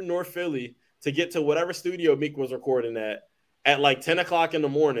walked through North Philly to get to whatever studio Meek was recording at like 10 o'clock in the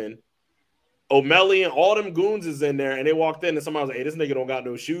morning. O'Malley and all them goons is in there, and they walked in, and somebody was like, "Hey, this nigga don't got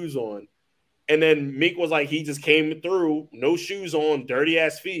no shoes on." And then Meek was like, he just came through, no shoes on, dirty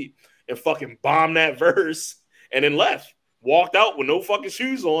ass feet, and fucking bombed that verse. And then left, walked out with no fucking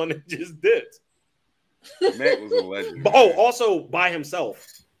shoes on, and just dipped. Mac was a legend. Oh, also by himself.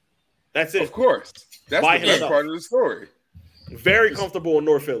 That's it. Of course, that's the best part of the story. Very comfortable in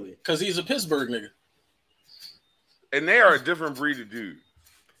North Philly because he's a Pittsburgh nigga, and they are a different breed of dude.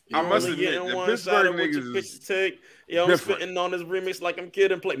 I must admit, the Pittsburgh niggas is I'm spitting on this remix like I'm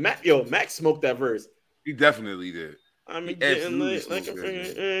Kid and Play. Mac smoked that verse. He definitely did. I'm getting lit like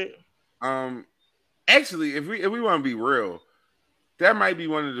a Actually, if we want to be real, that might be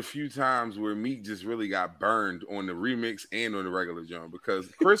one of the few times where Meek just really got burned on the remix and on the regular John, because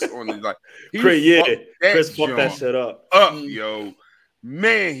Chris on the Chris fucked that shit up. Yo,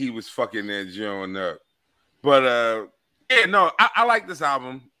 man, he was fucking that John up. But I like this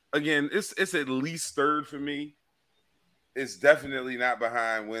album. Again, it's at least third for me. It's definitely not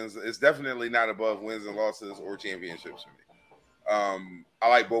behind Wins. It's definitely not above Wins and Losses or Championships for me. I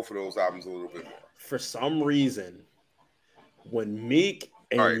like both of those albums a little bit more. For some reason, when Meek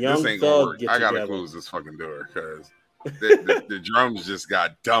and Young Thug get together, I gotta close this fucking door because the drums just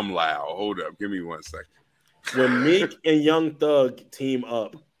got dumb loud. Hold up, give me 1 second. When Meek and Young Thug team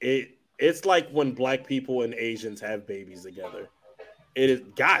up, it's like when black people and Asians have babies together. It is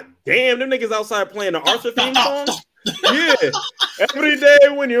goddamn them niggas outside playing the Arthur theme song. Yeah, every day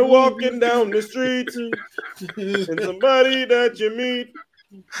when you're walking down the street and somebody that you meet.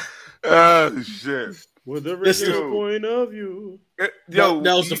 Oh shit! With the original point of view. That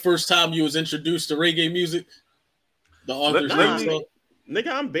was the first time you was introduced to reggae music. The Arthur's theme song.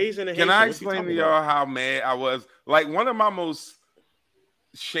 Nigga, I'm Bayesian and Can I explain to y'all how mad I was? Like, one of my most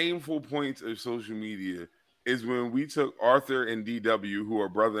shameful points of social media is when we took Arthur and DW, who are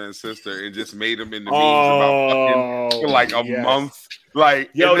brother and sister, and just made them into memes about fucking for like a month.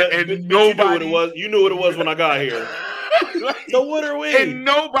 Like, yo, and nobody you knew what it was when I got here. So what are we? And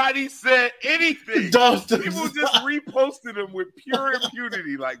nobody said anything. People just reposted them with pure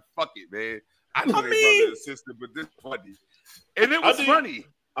impunity. Like, fuck it, man. I know they brother and sister, but this funny. And it was funny.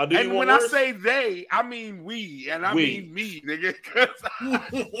 And when I say they, I mean we, and I mean me, nigga, because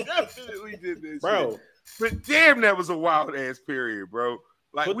I definitely did this, bro. Shit. But damn, that was a wild ass period, bro.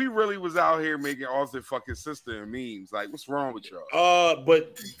 Like we really was out here making Austin fuck his sister and memes. Like, what's wrong with y'all?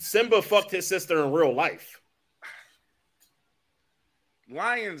 But Simba fucked his sister in real life.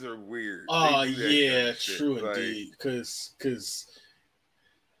 Lions are weird. Oh yeah, true indeed. Cause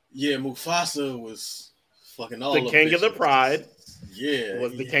Mufasa was fucking all the king of the pride. Yeah,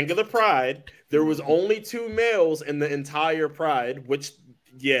 was the king of the pride. There was only 2 males in the entire pride, which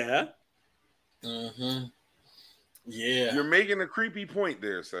Yeah. You're making a creepy point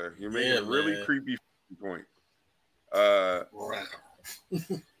there, sir. You're making a really creepy point.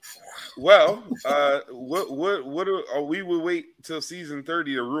 Well, what are we would wait till season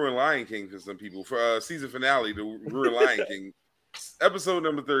 30 to ruin Lion King for some people. For season finale to ruin Lion King. Episode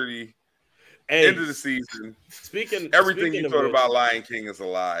number 30. End of the season. Everything you thought about Lion King is a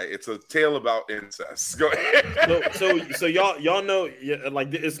lie. It's a tale about incest. Go ahead. So y'all know,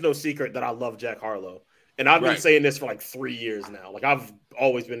 like, it's no secret that I love Jack Harlow, and I've been saying this for like 3 years now. Like, I've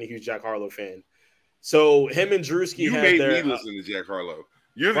always been a huge Jack Harlow fan. So him and Drewski made me listen to Jack Harlow.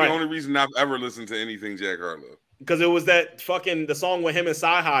 You're the only reason I've ever listened to anything Jack Harlow. Because it was that fucking the song with him and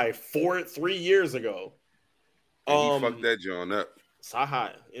Sci-Hi 3 years ago. And he fucked that John up.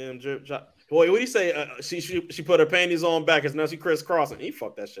 Sci-Hi, boy, what do you say? She put her panties on back and now she crisscrossing. He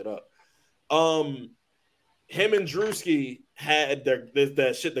fucked that shit up. Him and Drewski had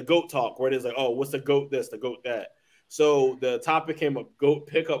that shit, the goat talk, where it is like, oh, what's the goat this, the goat that. So the topic came up goat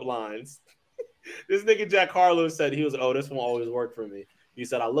pickup lines. This nigga Jack Harlow said he was, oh, this won't always work for me. He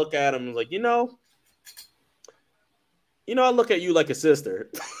said, I look at him and was like, you know, I look at you like a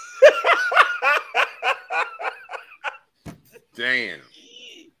sister. Damn.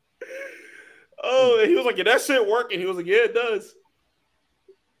 Oh, and he was like, yeah, that shit working. He was like, yeah, it does.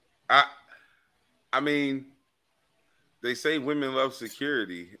 I mean, they say women love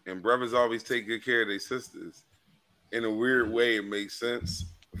security, and brothers always take good care of their sisters. In a weird way, it makes sense.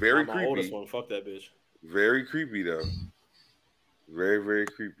 Very creepy. My oldest one, fuck that bitch. Very creepy though. Very, very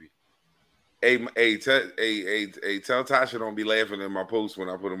creepy. Hey, tell Tasha don't be laughing at my post when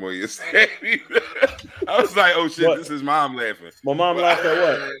I put them on your side. I was like, oh shit, what? This is mom laughing. My mom laughed at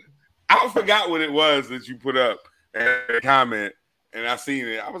what? I forgot what it was that you put up and a comment, and I seen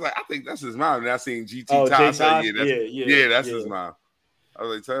it. I was like, I think that's his mom. And I seen GT Tasha. That's his mom. I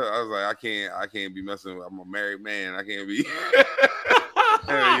was like, I can't be messing with. I'm a married man. I can't be.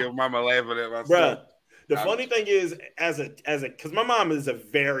 Your mama laughing at myself. Bruh. The funny thing is, because my mom is a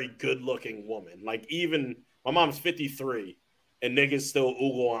very good-looking woman. Like, even my mom's 53, and niggas still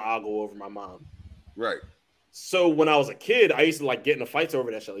oogle and ogle over my mom. Right. So when I was a kid, I used to like get into fights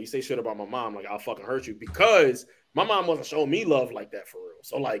over that shit. Like, you say shit about my mom, like I'll fucking hurt you, because my mom wasn't showing me love like that for real.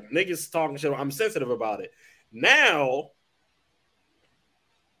 So like niggas talking shit, I'm sensitive about it. Now,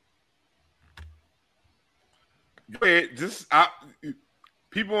 go ahead.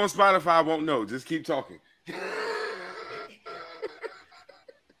 People on Spotify won't know. Just keep talking.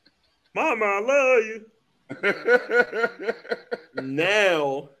 Mama, I love you.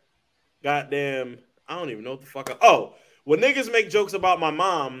 Now, goddamn, I don't even know what the fuck. When niggas make jokes about my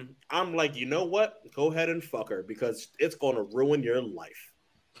mom, I'm like, you know what? Go ahead and fuck her, because it's gonna ruin your life.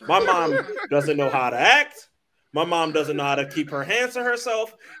 My mom doesn't know how to act. My mom doesn't know how to keep her hands to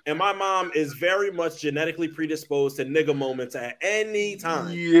herself. And my mom is very much genetically predisposed to nigga moments at any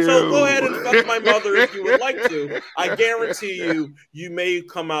time. Ew. So go ahead and fuck my mother if you would like to. I guarantee you may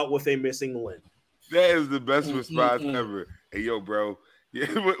come out with a missing limb. That is the best response ever. Hey, yo, bro. Yeah,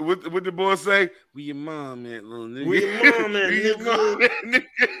 what the boy say? We your mom, man, little nigga. We your mom, man,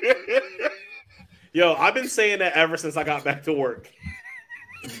 nigga. Yo, I've been saying that ever since I got back to work.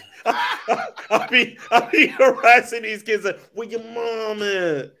 I'll be harassing these kids like, where your mom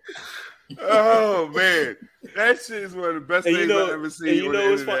at? Oh man, that shit is one of the best things I've ever seen. And you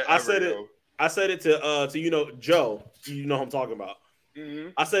know, it's fun. I said it to Joe. You know who I'm talking about. Mm-hmm.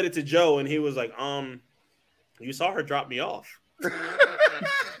 I said it to Joe, and he was like, you saw her drop me off.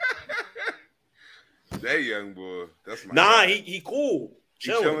 That young boy, that's my guy. He cool,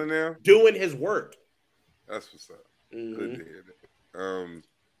 chilling now, doing his work. That's what's up. Mm-hmm. Good to hear that.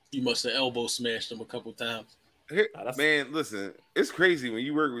 You must have elbow smashed him a couple times. Man, listen, it's crazy when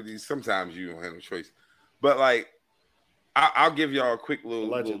you work with these. Sometimes you don't have no choice, but like, I'll give y'all a quick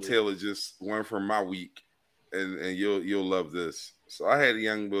little tale of just one from my week, and you'll love this. So I had a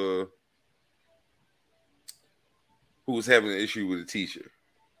young boy who was having an issue with a teacher.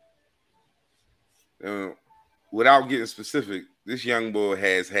 Without getting specific, this young boy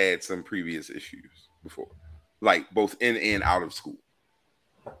has had some previous issues before, like both in and out of school.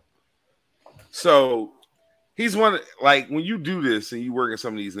 So he's one, like when you do this and you work in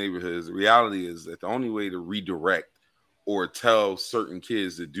some of these neighborhoods, the reality is that the only way to redirect or tell certain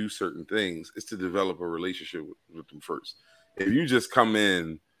kids to do certain things is to develop a relationship with them first. If you just come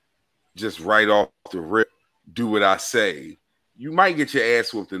in, just right off the rip, do what I say, you might get your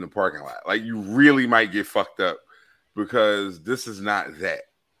ass whooped in the parking lot. Like, you really might get fucked up because this is not that.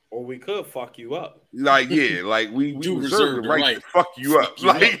 Or we could fuck you up. Like, yeah, like we reserve the right to fuck you up.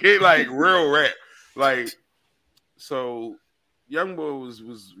 Like real rap. Like, so Young Boy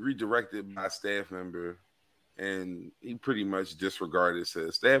was redirected by a staff member, and he pretty much disregarded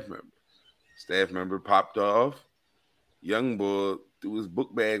said staff member. Staff member popped off. Young Boy threw his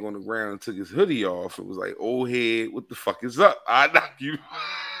book bag on the ground and took his hoodie off. It was like, old head, what the fuck is up? I knock you.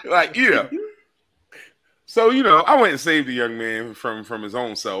 Like, you know. So, you know, I went and saved the young man from his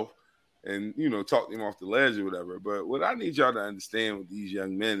own self and, you know, talked him off the ledge or whatever. But what I need y'all to understand with these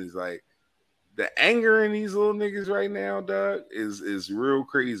young men is, like, the anger in these little niggas right now, Doug, is real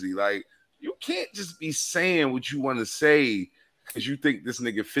crazy. Like, you can't just be saying what you want to say because you think this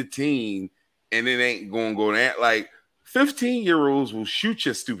nigga 15 and it ain't going to go that. Like, 15-year-olds will shoot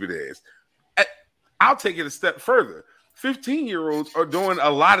your stupid ass. I'll take it a step further. 15-year-olds are doing a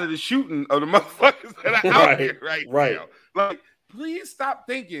lot of the shooting of the motherfuckers that are out here right now. Like, please stop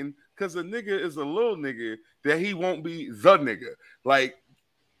thinking because a nigga is a little nigga that he won't be the nigga. Like,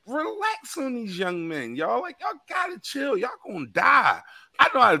 relax on these young men, y'all. Like, y'all gotta chill. Y'all gonna die. I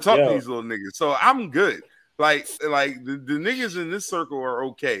know how to talk to these little niggas, so I'm good. Like the niggas in this circle are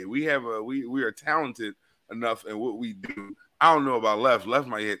okay. We are talented enough in what we do. I don't know about Left. Left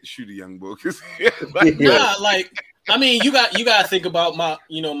might have to shoot a young boy. I mean, you got to think about my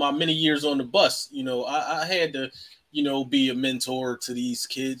many years on the bus. You know, I had to, be a mentor to these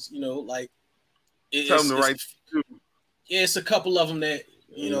kids. You know, like tell them the right. It's a couple of them that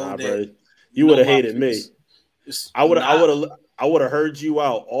you would have hated me. I would have heard you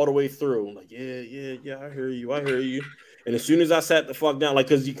out all the way through. Like, yeah, I hear you. And as soon as I sat the fuck down, like,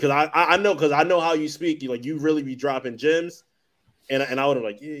 because I know how you speak. You really be dropping gems, and I would have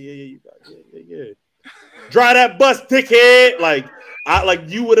like, yeah. Dry that bus, dickhead. Like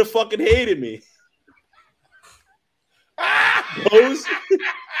you would have fucking hated me. Those,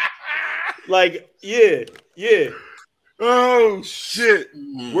 like, yeah. Oh shit!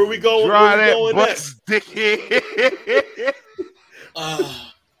 Where we going? Dry that bus, dickhead.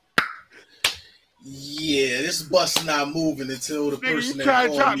 Yeah, this bus not moving until the person that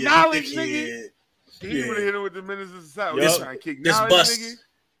called me a dickhead. He would have hit him with the Ministers of South.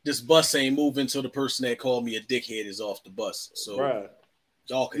 This bus ain't moving until the person that called me a dickhead is off the bus. So,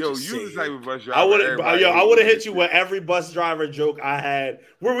 y'all can just say the type of bus driver. I would have hit you with every bus driver joke I had.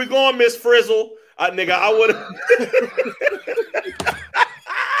 Where we going, Miss Frizzle? I would have.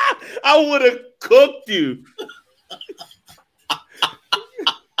 I would have cooked you.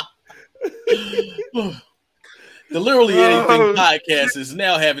 The Literally Anything podcast is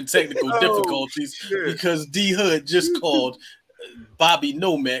now having technical difficulties because D Hood just called Bobby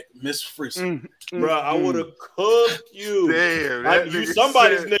Nomack Miss Frizzle. Bro, I would have cooked you. Damn, you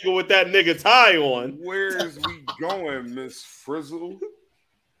somebody's nigga with that nigga tie on. Where's we going, Miss Frizzle?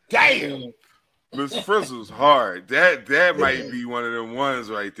 Damn. Miss Frizzle's hard. That might be one of them ones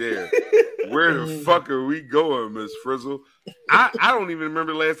right there. Where the fuck are we going, Miss Frizzle? I don't even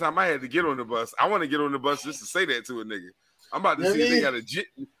remember the last time I had to get on the bus. I want to get on the bus just to say that to a nigga. I'm about to see if they got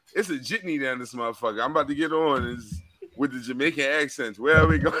it's a jitney down this motherfucker. I'm about to get on with the Jamaican accents. Where are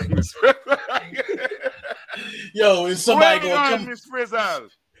we going, Miss Frizzle? Yo, is somebody gonna come? Miss Frizzle?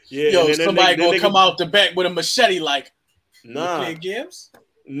 Yeah, yo, somebody gonna come out the back with a machete like, nah. Playing games?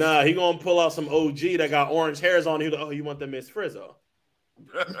 Nah, he gonna pull out some OG that got orange hairs on. He like, you want the Miss Frizzle?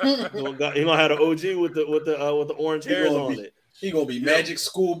 He gonna have the OG with the orange hairs on it. He gonna be Magic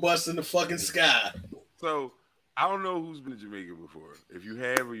School Bus in the fucking sky. So I don't know who's been to Jamaica before, if you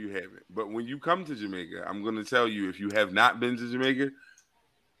have or you haven't. But when you come to Jamaica, I'm gonna tell you, if you have not been to Jamaica,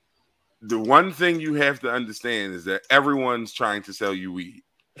 the one thing you have to understand is that everyone's trying to sell you weed.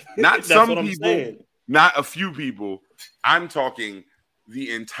 Not some people, not a few people. I'm talking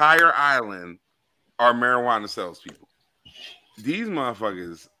the entire island are marijuana salespeople. These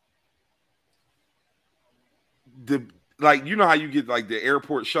motherfuckers, you know how you get like the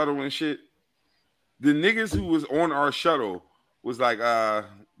airport shuttle and shit? The niggas who was on our shuttle was like,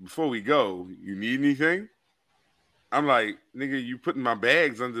 before we go, you need anything? I'm like, nigga, you putting my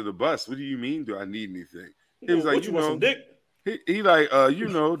bags under the bus. What do you mean, do I need anything? He was like, you know, some dick? He like,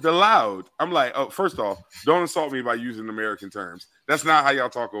 the loud. I'm like, oh, first off, don't insult me by using American terms. That's not how y'all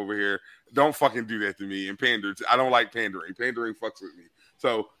talk over here. Don't fucking do that to me and pander. I don't like pandering. Pandering fucks with me.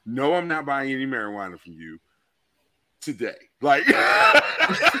 So, no, I'm not buying any marijuana from you today. Like, that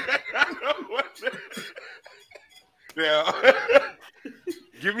Now,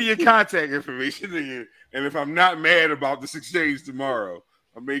 give me your contact information, nigga. And if I'm not mad about this exchange tomorrow,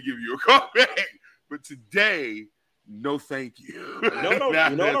 I may give you a call back. But today, no thank you. You know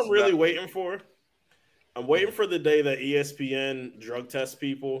what I'm really waiting for? I'm waiting for the day that ESPN drug tests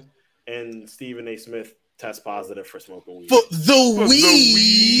people and Stephen A. Smith test positive for smoking weed. For the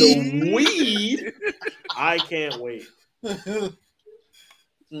weed. The weed? I can't wait.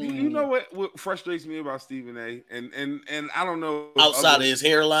 You know what frustrates me about Stephen A. And I don't know outside of his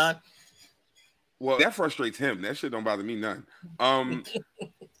hairline. Well, that frustrates him. That shit don't bother me none.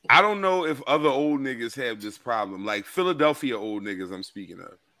 I don't know if other old niggas have this problem, like Philadelphia old niggas I'm speaking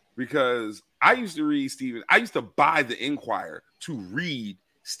of, because I used to buy the Enquirer to read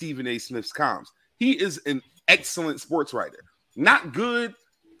Stephen A. Smith's columns. He is an excellent sports writer. Not good,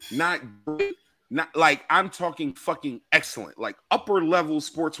 not great, not like I'm talking fucking excellent, like upper level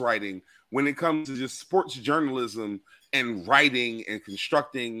sports writing when it comes to just sports journalism and writing and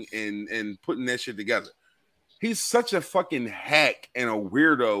constructing and putting that shit together. He's such a fucking hack and a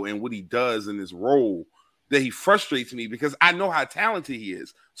weirdo in what he does in his role that he frustrates me because I know how talented he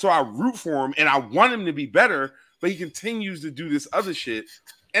is. So I root for him and I want him to be better, but he continues to do this other shit.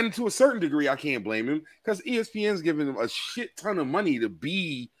 And to a certain degree, I can't blame him because ESPN's giving him a shit ton of money to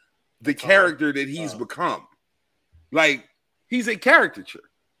be the character that he's become. Like, he's a caricature.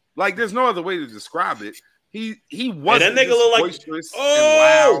 Like, there's no other way to describe it. He wasn't that nigga look like boisterous and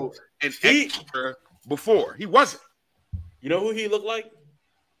loud and extra before. He wasn't. You know who he looked like?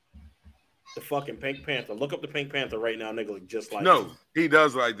 The fucking Pink Panther. Look up the Pink Panther right now, nigga. Look just like him. He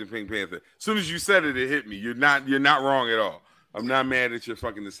does like the Pink Panther. As soon as you said it, it hit me. You're not wrong at all. I'm not mad at your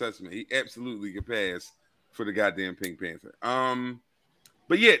fucking assessment. He absolutely can pass for the goddamn Pink Panther.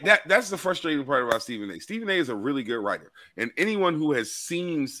 But yeah, that's the frustrating part about Stephen A. Stephen A. is a really good writer, and anyone who has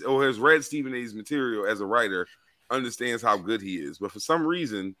seen or has read Stephen A.'s material as a writer understands how good he is. But for some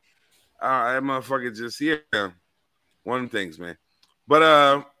reason, that motherfucker just one of them things, man.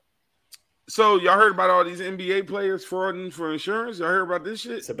 But so y'all heard about all these NBA players frauding for insurance? Y'all heard about this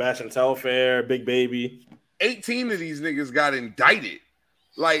shit? Sebastian Telfair, Big Baby. 18 of these niggas got indicted.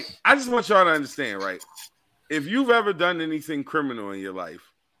 Like, I just want y'all to understand, right? If you've ever done anything criminal in your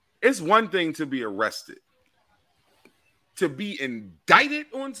life, it's one thing to be arrested. To be indicted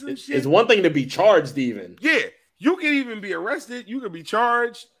on some shit. It's one thing to be charged, even. Yeah, you can even be arrested. You can be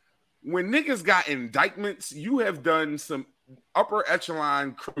charged. When niggas got indictments, you have done some upper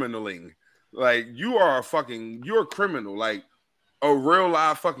echelon criminaling. Like, you're a criminal. Like, a real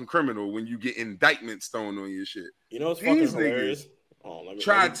live fucking criminal when you get indictments thrown on your shit. You know what's fucking hilarious?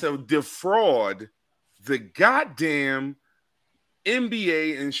 Tried to defraud the goddamn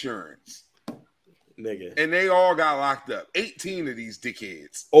NBA insurance. Nigga. And they all got locked up. 18 of these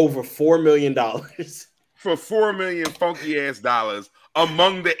dickheads. Over $4 million. For $4 million funky ass dollars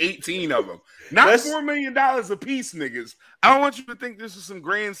among the 18 of them. Not $4 million a piece, niggas. I don't want you to think this is some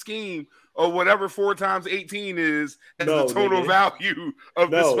grand scheme or whatever 4 times 18 is as the total value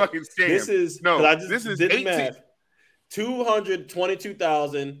of this fucking scam. This is this is 18. Math.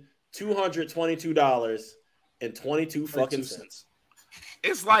 $222,222.22 fucking cents.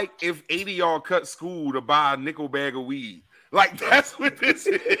 It's like if 80 y'all cut school to buy a nickel bag of weed. Like, that's what this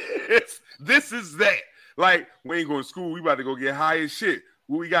is. This is that. Like, we ain't going to school. We about to go get high as shit.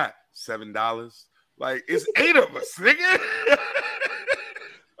 What we got? $7. Like, it's 8 of us, nigga.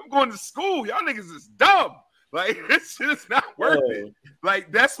 I'm going to school. Y'all niggas is dumb. Like, this shit is not worth it.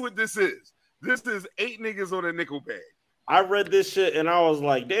 Like, that's what this is. This is 8 niggas on a nickel bag. I read this shit and I was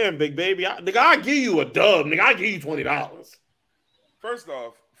like, damn, Big Baby. Nigga, I'll give you a dub. Nigga, I'll give you $20. First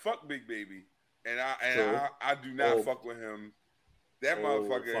off, fuck Big Baby. And I do not fuck with him. That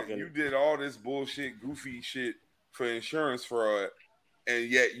motherfucker, you did all this bullshit, goofy shit for insurance fraud, and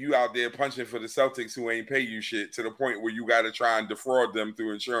yet you out there punching for the Celtics who ain't pay you shit to the point where you got to try and defraud them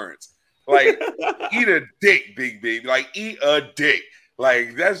through insurance. Like, eat a dick, Big Baby. Like, eat a dick.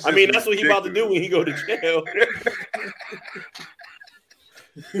 Like, that's just that's what he about to do when he go to jail.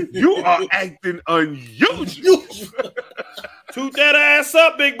 You are acting unusual. Toot that ass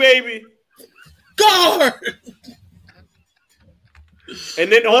up, Big Baby. Guard.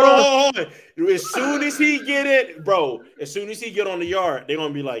 And then hold on. As soon as he get it, bro, as soon as he get on the yard, they're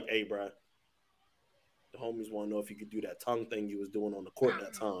gonna be like, hey, bro, the homies want to know if you could do that tongue thing you was doing on the court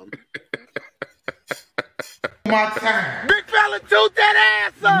that time. My time. Big fella, toot that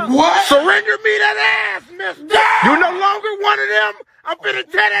ass up. What? Surrender me that ass, mister. Yeah. You no longer one of them. I'm finna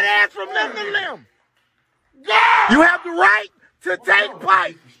tear that ass from limb to limb. Yeah. You have the right to take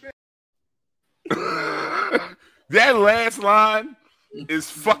pipe. That last line is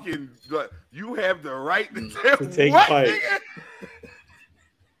fucking. You have the right to take what, fight.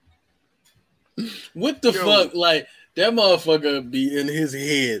 Nigga? What the fuck? Like that motherfucker be in his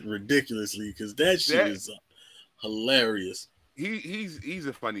head ridiculously because that shit is hilarious. He's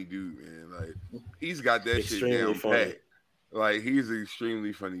a funny dude, man. Like he's got that Extremely shit down funny. pat. Like he's an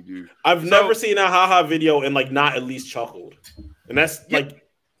extremely funny dude. I've never seen a haha video and like not at least chuckled, and that's like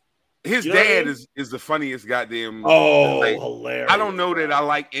his you know dad what I mean? is the funniest goddamn. Like, hilarious. hilarious. I don't know that I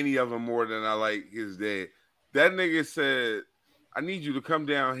like any of them more than I like his dad. That nigga said, "I need you to come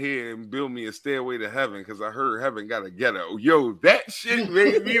down here and build me a stairway to heaven because I heard heaven got a ghetto." Yo, that shit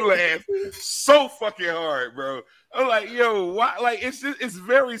made me laugh so fucking hard, bro. I'm like, yo, why? Like, it's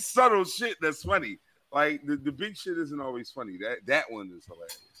very subtle shit that's funny. Like the big shit isn't always funny. That one is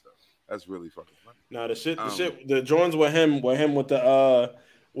hilarious. So that's really fucking funny. No, the joints with him with the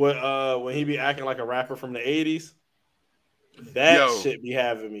when he be acting like a rapper from the 80s. That shit be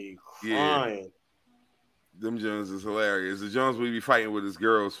having me crying. Yeah. Them Jones is hilarious. The Jones we be fighting with his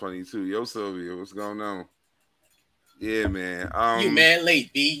girls funny too. Yo, Sylvia, what's going on? Yeah, man. You mad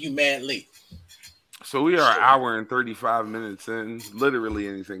late, B. You mad late. So we are an hour and 35 minutes in. Literally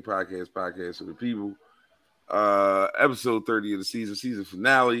Anything podcast for the people. Episode 30 of the season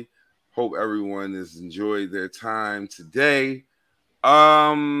finale. Hope everyone has enjoyed their time today. These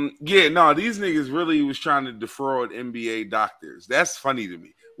niggas really was trying to defraud NBA doctors. That's funny to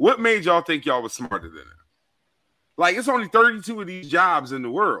me. What made y'all think y'all was smarter than them? Like, it's only 32 of these jobs in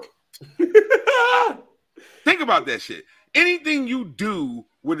the world. Think about that shit. Anything you do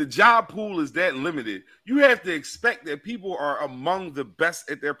where the job pool is that limited, you have to expect that people are among the best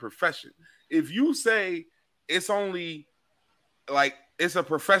at their profession. If you say it's only like it's a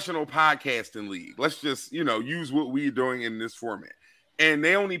professional podcasting league, let's just, use what we're doing in this format. And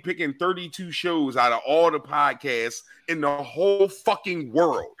they only picking 32 shows out of all the podcasts in the whole fucking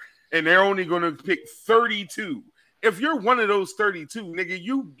world. And they're only going to pick 32. If you're one of those 32, nigga,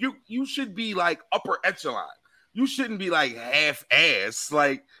 you should be like upper echelon. You shouldn't be like half-ass.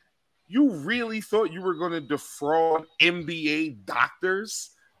 Like, you really thought you were going to defraud NBA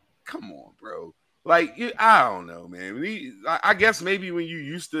doctors? Come on, bro. Like, I don't know, man. I guess maybe when you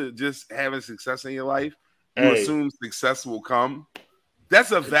used to just having success in your life, you assume success will come.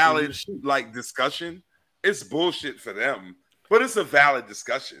 That's a valid, discussion. It's bullshit for them, but it's a valid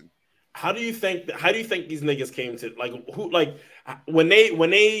discussion. How do you think these niggas came to when they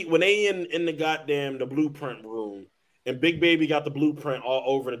in the goddamn the blueprint room and Big Baby got the blueprint all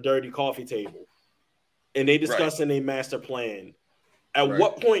over the dirty coffee table and they discussing a master plan? At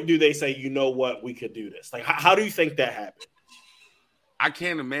what point do they say, you know what, we could do this? Like, how do you think that happened? I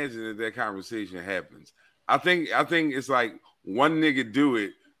can't imagine that conversation happens. I think it's like one nigga do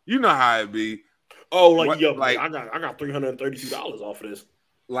it. You know how it be. Oh, I got $332 off of this.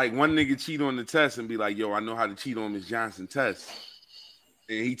 Like one nigga cheat on the test and be like, yo, I know how to cheat on Miss Johnson test.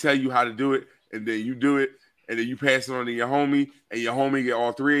 And he tell you how to do it, and then you do it, and then you pass it on to your homie, and your homie get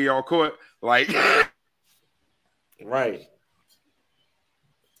all three of y'all caught. Like, right.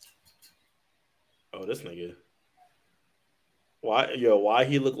 Oh, this nigga. Why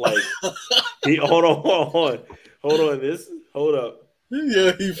he look like hold on. Hold up.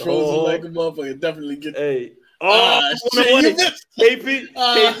 Yeah, he frozen like a motherfucker. Definitely get KP,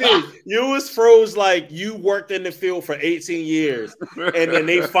 you was froze like you worked in the field for 18 years, and then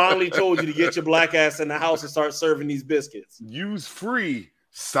they finally told you to get your black ass in the house and start serving these biscuits. Use free,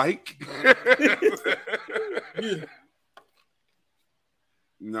 psych.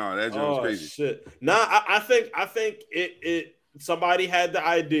 No, that joke's crazy. Shit. Nah, I think it somebody had the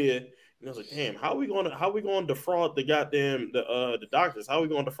idea. And I was like, damn, how we gonna defraud the goddamn the doctors? How we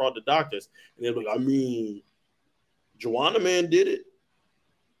gonna defraud the doctors? And they're like, I mean, Joanna Man did it.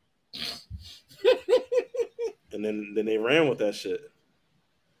 And then they ran with that shit.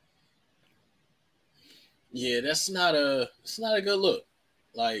 Yeah, it's not a good look.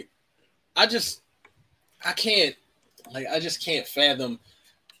 Like, I just can't fathom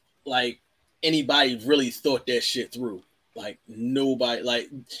like anybody really thought that shit through. Like nobody, like,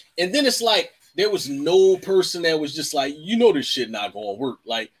 and then it's like there was no person that was just like, this shit not gonna work.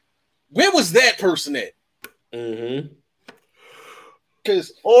 Like, where was that person at? Mm-hmm.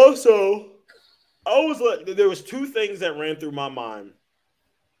 Because also, I was like, there was two things that ran through my mind.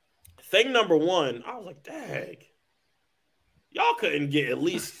 Thing number one, I was like, dang, y'all couldn't get at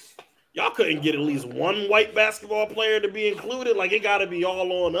least one white basketball player to be included. Like, it got to be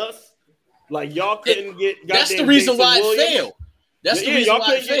all on us. Like, y'all couldn't get. That's the reason why it failed. That's the reason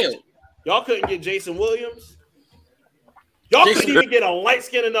why it failed. Y'all couldn't get Jason Williams. Y'all couldn't even get a light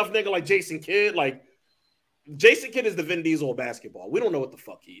skinned enough nigga like Jason Kidd. Like, Jason Kidd is the Vin Diesel of basketball. We don't know what the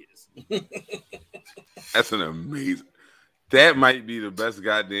fuck he is. That's an amazing. That might be the best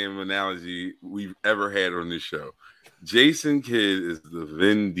goddamn analogy we've ever had on this show. Jason Kidd is the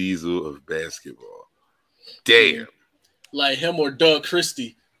Vin Diesel of basketball. Damn. Like him or Doug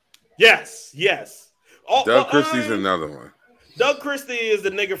Christie. Yes. Doug Christie's another one. Doug Christie is the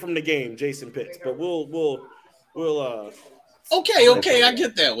nigga from the game, Jason Pitts. But we'll Okay, I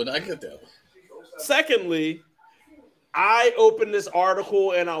get that one. Secondly, I opened this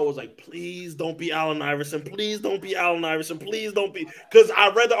article and I was like, please don't be Allen Iverson. Please don't be Allen Iverson. Please don't be. Because I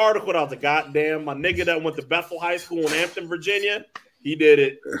read the article and I was like, God damn, my nigga that went to Bethel High School in Hampton, Virginia, he did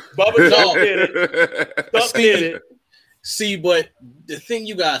it. Bubba Chuck did it. Chuck did it. See, but the thing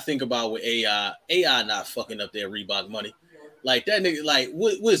you got to think about with AI not fucking up their Reebok money. Like that nigga, like,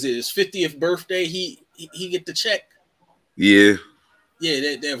 what is it? His 50th birthday, he get the check. Yeah.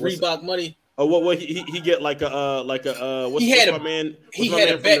 Yeah, that Reebok money. Oh, what he get like a what's my man? He had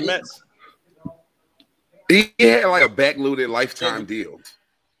a bet. The Mets? He had like a backloaded lifetime deal.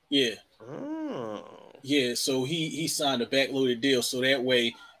 Yeah. Oh. Yeah, so he signed a backloaded deal so that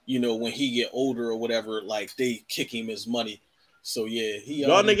way, you know, when he get older or whatever, like they kick him his money. So yeah,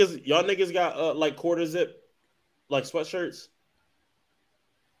 y'all niggas got like quarter zip like sweatshirts.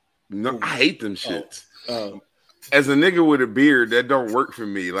 No, I hate them shits. As a nigga with a beard, that don't work for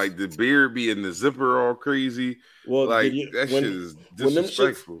me. Like the beard be in the zipper all crazy. Well, like that shit is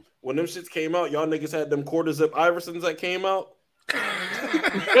disrespectful. When them shits came out, y'all niggas had them quarter zip Iversons that came out.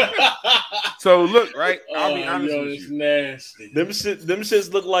 So look, right? I'll be honest with it's you. Nasty. Them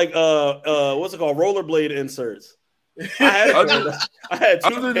shits look like what's it called? Rollerblade inserts. I had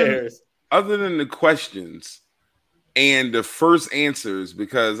two pairs. Other than the questions and the first answers,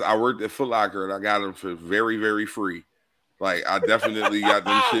 because I worked at Foot Locker and I got them for very, very free. Like I definitely got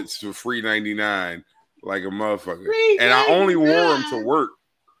them shits for free 99, like a motherfucker. And I only wore them to work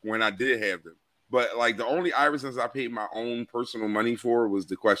when I did have them. But like the only Iversons I paid my own personal money for was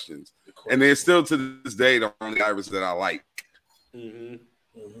the questions. And they're still to this day the only Iversons that I like. Mm-hmm.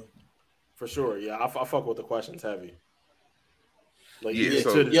 Mm-hmm. For sure. Yeah, I fuck with the questions heavy. Like yeah,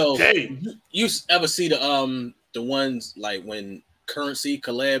 you ever see the ones like when Currency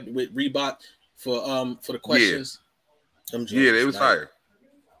collabed with Reebok for the questions? Yeah, they was fire.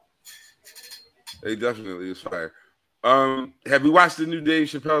 They definitely was fire. Have you watched the new Dave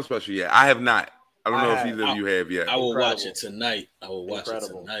Chappelle special yet? I have not. I don't know if either of you have yet. I will watch it tonight.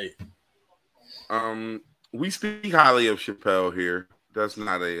 We speak highly of Chappelle here. That's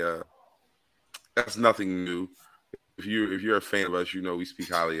not that's nothing new. If you're a fan of us, you know we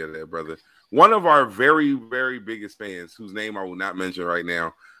speak highly of that brother. One of our very, very biggest fans, whose name I will not mention right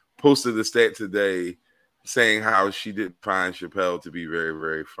now, posted a stat today saying how she didn't find Chappelle to be very,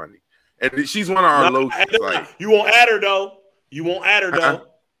 very funny. And she's one of our low. Like, you won't add her though.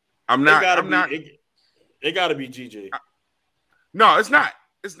 I'm not. It got to be GG. No, it's not.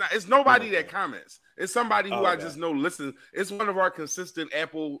 It's nobody that comments. It's somebody who I just know listens. It's one of our consistent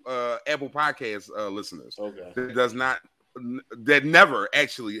Apple Podcast listeners. Okay. That never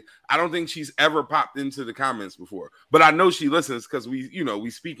actually. I don't think she's ever popped into the comments before. But I know she listens because we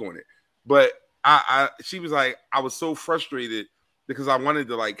speak on it. But she was like, I was so frustrated because I wanted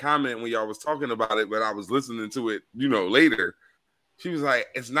to like comment when y'all was talking about it, but I was listening to it, later. She was like,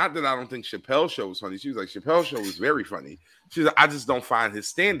 it's not that I don't think Chappelle's show was funny. She was like, Chappelle's show is very funny. She's like, I just don't find his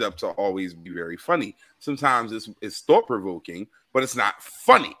stand-up to always be very funny. Sometimes it's thought-provoking, but it's not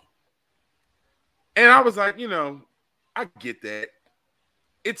funny. And I was like, I get that.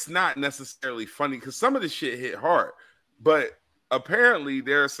 It's not necessarily funny because some of the shit hit hard. But apparently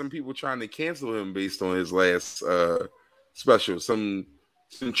there are some people trying to cancel him based on his last special. Some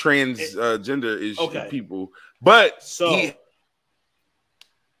transgender issue people. But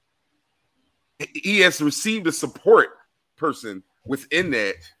he has received a support person within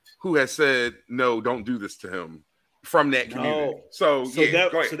that who has said, no, don't do this to him from that community. So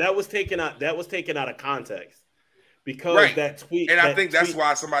that was taken out. That was taken out of context because that tweet. And I think that's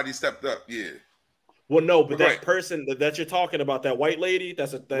why somebody stepped up. Yeah. Well, no, but that person that you're talking about, that white lady, that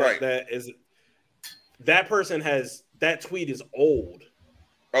person has that tweet is old.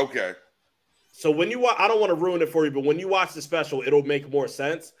 Okay. So when you I don't want to ruin it for you, but when you watch the special, it'll make more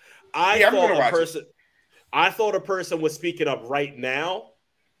sense. I thought a person was speaking up right now.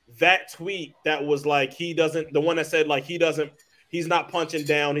 That tweet that was like the one that said like he's not punching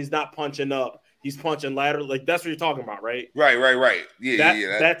down, he's not punching up, he's punching lateral. Like that's what you're talking about, right? Right.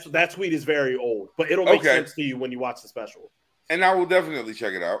 Yeah, that tweet is very old, but it'll make sense to you when you watch the special. And I will definitely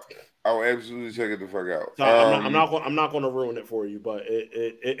check it out. I will absolutely check it the fuck out. So I'm not going to ruin it for you, but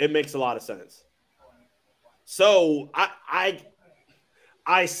it makes a lot of sense. So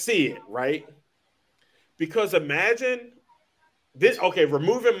I see it, right? Because imagine this. Okay,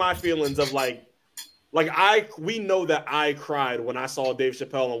 removing my feelings of we know that I cried when I saw Dave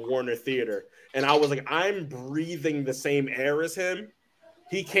Chappelle in Warner Theater, and I was like, I'm breathing the same air as him.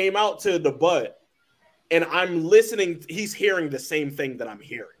 He came out to the butt, and I'm listening. He's hearing the same thing that I'm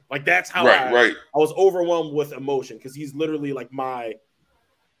hearing. Like that's how I was overwhelmed with emotion because he's literally like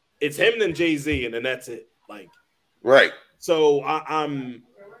it's him then Jay-Z, and then that's it. Like, right. So I'm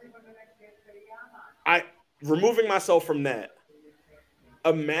removing myself from that.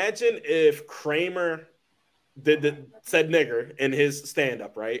 Imagine if Kramer said nigger in his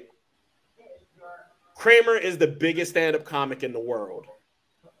stand-up, right? Kramer is the biggest stand-up comic in the world.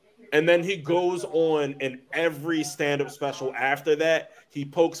 And then he goes on in every stand-up special after that, he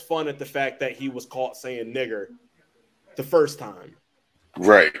pokes fun at the fact that he was caught saying nigger the first time.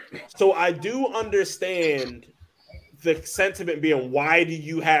 Right. So I do understand the sentiment being, why do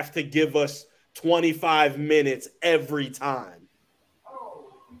you have to give us 25 minutes every time?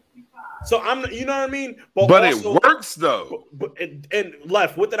 So you know what I mean? But also, it works though. And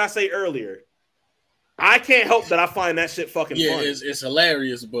left, what did I say earlier? I can't help that I find that shit fucking funny. It's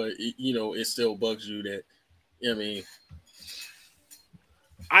hilarious, but it still bugs you that, I mean.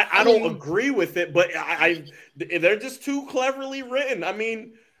 I don't agree with it, but they're just too cleverly written. I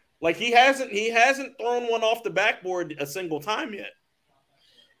mean, like he hasn't thrown one off the backboard a single time yet.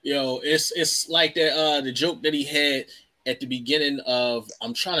 It's like that the joke that he had at the beginning of,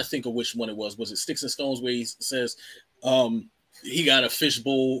 I'm trying to think of which one it was. Was it Sticks and Stones where he says he got a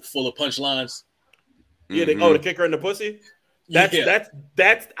fishbowl full of punchlines? Yeah, the kicker in the pussy.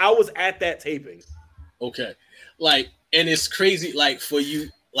 That's I was at that taping. Okay. And it's crazy, for you,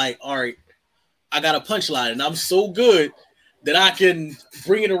 all right, I got a punchline and I'm so good that I can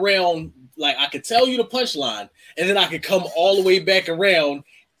bring it around, I can tell you the punchline, and then I can come all the way back around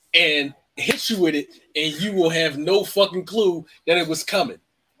and hit you with it, and you will have no fucking clue that it was coming.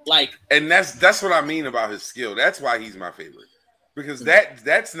 And that's what I mean about his skill. That's why he's my favorite. Because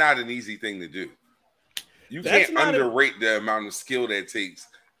that's not an easy thing to do. You can't underrate the amount of skill that takes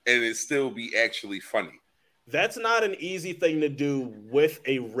and it still be actually funny. That's not an easy thing to do with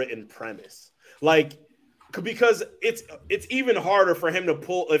a written premise. Because it's even harder for him to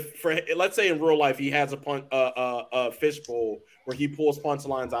pull. Let's say in real life he has a fishbowl where he pulls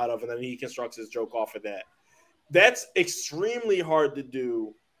punchlines out of, and then he constructs his joke off of that. That's extremely hard to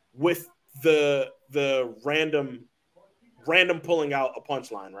do with the random pulling out a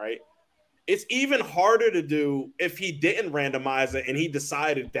punchline, right? It's even harder to do if he didn't randomize it and he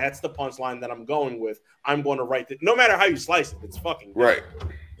decided that's the punchline that I'm going with. I'm going to write it. No matter how you slice it, it's fucking good. Right.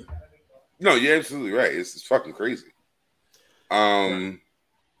 No, you're absolutely right. It's fucking crazy.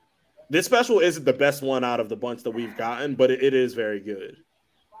 This special isn't the best one out of the bunch that we've gotten, but it is very good.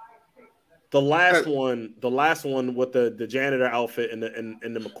 The last one with the janitor outfit and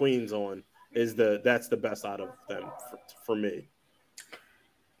the McQueen's on that's the best out of them for me.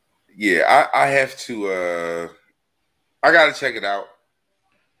 Yeah, I have to. I gotta check it out.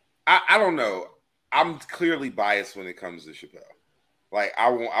 I don't know. I'm clearly biased when it comes to Chappelle.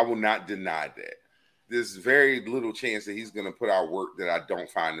 I will not deny that. There's very little chance that he's gonna put out work that I don't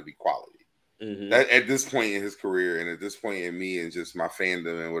find to be quality. Mm-hmm. That at this point in his career, and at this point in me, and just my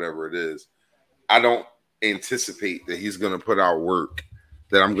fandom and whatever it is, I don't anticipate that he's gonna put out work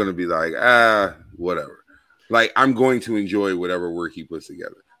that I'm gonna be whatever. I'm going to enjoy whatever work he puts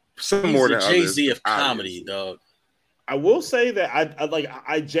together. Some more than Jay-Z of comedy, dog. I will say that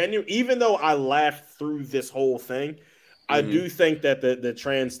I genuinely, even though I laughed through this whole thing, I do think that the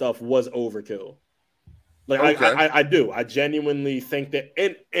trans stuff was overkill. I do. I genuinely think that,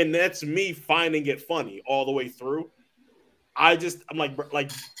 and that's me finding it funny all the way through. I'm like,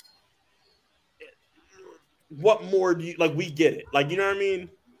 what more do you we get it? You know what I mean?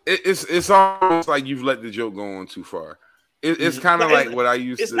 It's almost like you've let the joke go on too far. It's kind of like what I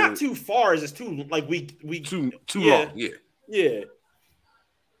used to. It's not too far. It's just too too long. Yeah.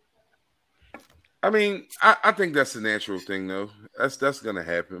 I mean, I think that's a natural thing, though. That's gonna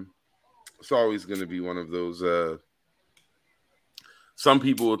happen. It's always gonna be one of those. Some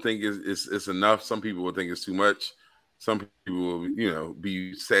people will think it's enough. Some people will think it's too much. Some people will,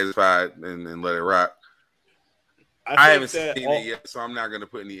 be satisfied and let it rock. I haven't seen it yet, so I'm not gonna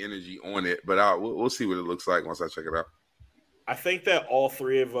put any energy on it. But we'll see what it looks like once I check it out. I think that all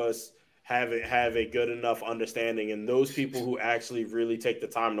three of us have a good enough understanding, and those people who actually really take the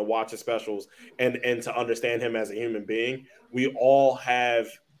time to watch the specials and to understand him as a human being, we all have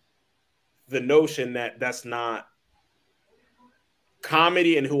the notion that that's not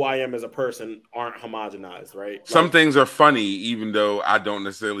comedy and who I am as a person aren't homogenized, right? Some things are funny, even though I don't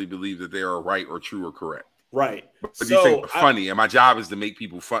necessarily believe that they are right or true or correct. Right. But these things are funny, and my job is to make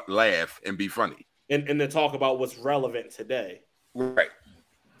people laugh and be funny. And to talk about what's relevant today. Right.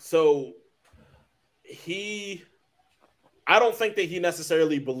 So I don't think that he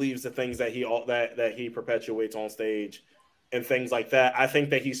necessarily believes the things that he perpetuates on stage and things like that. I think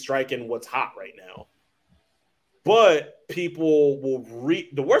that he's striking what's hot right now. But people will read.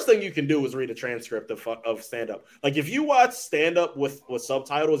 The worst thing you can do is read a transcript of stand-up. Like if you watch stand-up with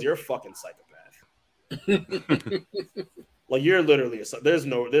subtitles, you're a fucking psychopath. Like you're literally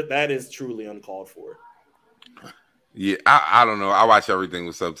that is truly uncalled for. Yeah, I don't know. I watch everything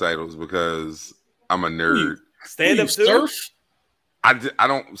with subtitles because I'm a nerd. Stand-up surf. I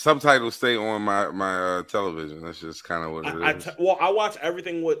don't subtitles stay on my television. That's just kind of what it is. I watch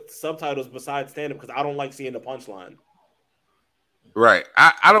everything with subtitles besides stand-up because I don't like seeing the punchline. Right.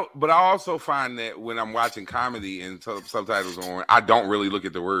 I don't, but I also find that when I'm watching comedy and subtitles on, I don't really look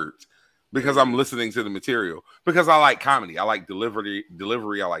at the words because I'm listening to the material. Because I like comedy, I like delivery,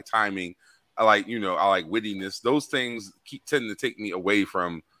 I like timing, I like wittiness. Those things tend to take me away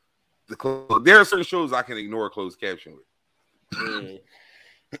from there are certain shows I can ignore closed caption with.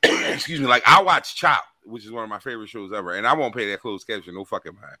 Excuse me. Like I watch Chop, which is one of my favorite shows ever, and I won't pay that closed caption no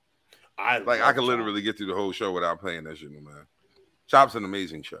fucking mind. I can literally get through the whole show without playing that shit, no man. Chop's an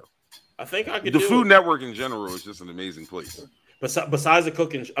amazing show. I think I could. The Food Network in general is just an amazing place. Besides the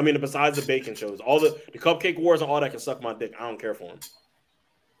cooking, besides the baking shows, all the Cupcake Wars and all that can suck my dick. I don't care for them.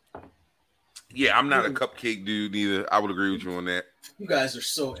 Yeah, I'm not a cupcake dude either. I would agree with you on that. You guys are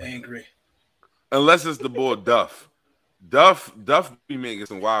so angry. Unless it's the boy Duff. Duff be making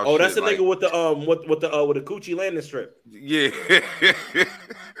some wild shit. Oh, that's the nigga with the coochie landing strip. Yeah.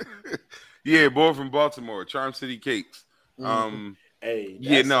 Yeah, boy from Baltimore, Charm City Cakes. Hey,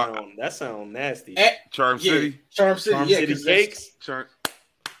 that sound nasty. Charm City Cakes.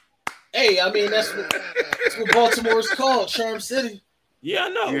 Hey, I mean that's what Baltimore's called, Charm City. Yeah, I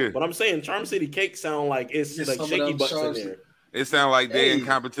know, but I'm saying Charm City Cakes sound like it's just like shaky butts in there. It sounds like they're in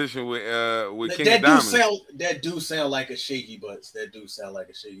competition with King of Diamonds. That do sound like a shaky butts.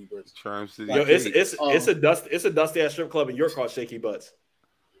 Charm City. Yo, it's a dusty ass strip club in York called Shaky Butts.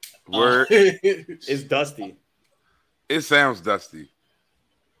 Word. It's dusty. It sounds dusty.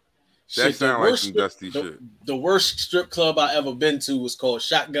 That sounds like some dusty shit. The worst strip club I ever been to was called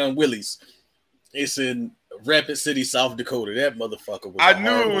Shotgun Willie's. It's in Rapid City, South Dakota. That motherfucker was. I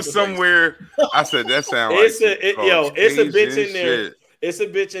knew it was somewhere. I said that sounds like it's a bitch in there. Shit. It's a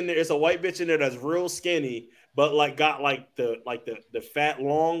bitch in there. It's a white bitch in there that's real skinny, but like got like the fat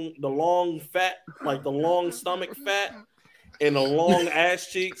long fat, like the long stomach fat and the long ass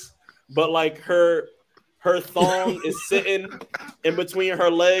cheeks, but like her thong is sitting in between her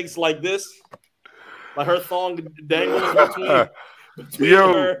legs like this, like her thong dangles between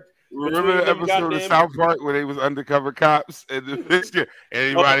her. Remember the episode of South Park where they was undercover cops and the bitch?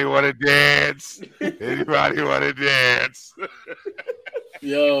 Anybody want to dance? Anybody want to dance?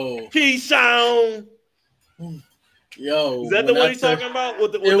 Yo, Keyshawn. Yo, is that the one you're talking about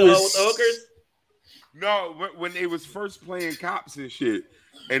with the hookers? No, when they was first playing cops and shit,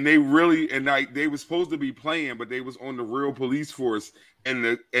 and they was supposed to be playing, but they was on the real police force, and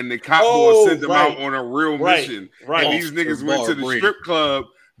the cop boss sent them out on a real mission, and these niggas went to the strip club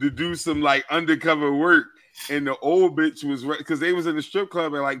to do some like undercover work, and the old bitch was because they was in the strip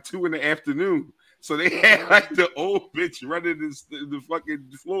club at like 2 PM, so they had like the old bitch running the fucking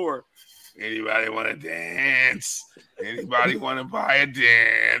floor. Anybody want to dance? Anybody want to buy a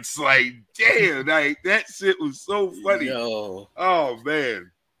dance? Like, damn, like that shit was so funny. Yo. Oh man,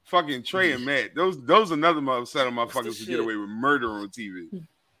 fucking Trey and Matt. Those another set of motherfuckers who get away with murder on TV.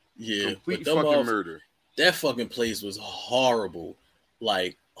 Yeah, complete fucking murder. That fucking place was horrible,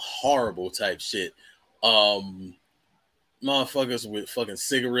 like horrible type shit. Motherfuckers with fucking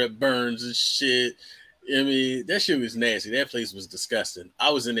cigarette burns and shit. I mean, that shit was nasty. That place was disgusting. I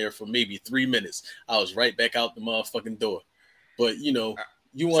was in there for maybe 3 minutes. I was right back out the motherfucking door. But you know,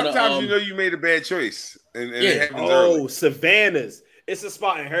 you want to. Sometimes you know you made a bad choice. And it happens early. Savannah's. It's a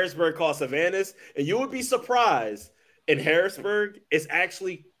spot in Harrisburg called Savannah's, and you would be surprised. In Harrisburg, it's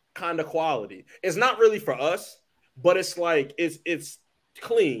actually kind of quality. It's not really for us, but it's like it's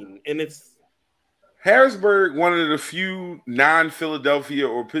clean and it's. Harrisburg, one of the few non-Philadelphia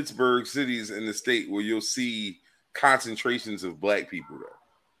or Pittsburgh cities in the state where you'll see concentrations of black people,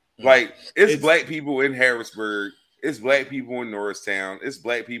 though. Like, it's black people in Harrisburg. It's black people in Norristown. It's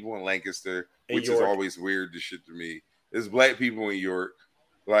black people in Lancaster, which is always weird to shit to me. It's black people in York.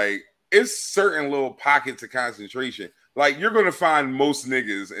 Like, it's certain little pockets of concentration. Like you're gonna find most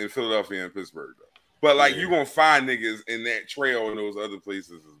niggas in Philadelphia and Pittsburgh, though. But like you're gonna find niggas in that trail in those other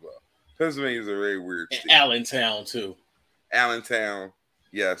places as well. Pennsylvania is a very weird state. Allentown too. Allentown,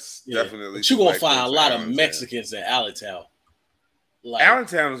 yes, definitely. But you're gonna find a lot of Mexicans in Allentown. Like,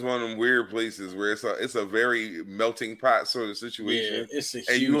 Allentown is one of them weird places where it's a very melting pot sort of situation. Yeah, it's a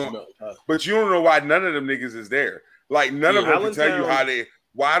huge melting pot. But you don't know why none of them niggas is there. Like none of them can tell you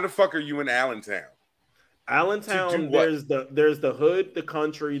why the fuck are you in Allentown? Allentown, there's the hood, the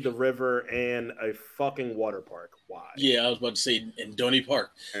country, the river, and a fucking water park. Why? Yeah, I was about to say in Donny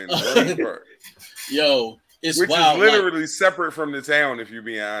Park. Yo, it's which wild. Is literally separate from the town, if you're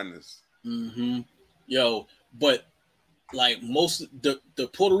being honest. Mm-hmm. Yo, but like most the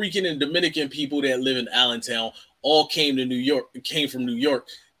Puerto Rican and Dominican people that live in Allentown all came from New York.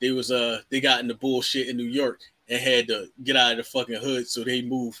 They got into bullshit in New York and had to get out of the fucking hood, so they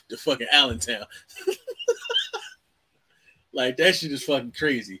moved to fucking Allentown. Like that shit is fucking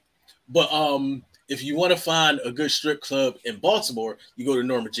crazy. But if you want to find a good strip club in Baltimore, you go to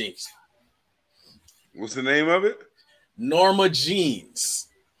Norma Jean's. What's the name of it? Norma Jean's.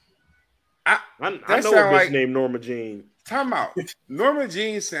 I know a bitch named Norma Jean. Time out. Norma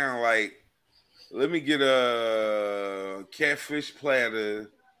Jean sound like, let me get a catfish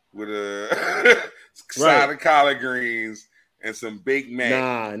platter with a side of collard greens and some baked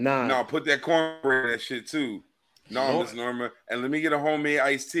mac. Nah. No, put that cornbread in that shit too. No, Miss Norma. And let me get a homemade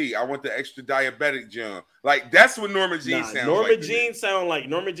iced tea. I want the extra diabetic jam. Like, that's what Norma Jean sounds like. Norma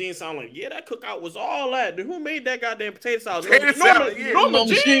Jean sound like, yeah, that cookout was all that. Who made that goddamn potato salad? Potato salad, yeah. Norma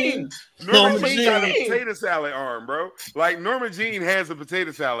Jean. Norma Jean got a potato salad arm, bro. Like, Norma Jean has a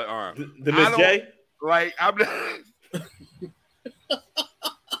potato salad arm. The Miss J? Like,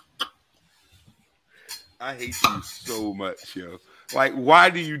 I hate you so much, yo. Like, why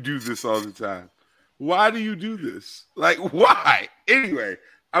do you do this all the time? Why do you do this? Like, why? Anyway,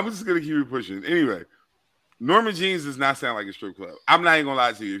 I'm just going to keep it pushing. Anyway, Norma Jean's does not sound like a strip club. I'm not even going to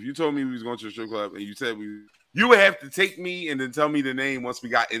lie to you. If you told me we was going to a strip club and you said you would have to take me and then tell me the name once we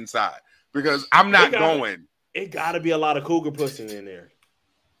got inside. Because I'm not going. It got to be a lot of cougar pussy in there.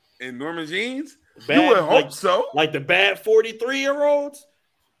 In Norma Jean's? You would hope so. Like the bad 43-year-olds?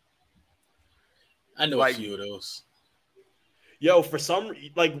 I know a few of those. Yo, for some,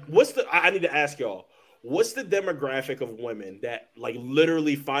 like, I need to ask y'all, what's the demographic of women that, like,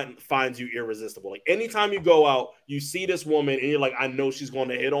 literally finds you irresistible? Like, anytime you go out, you see this woman, and you're like, I know she's going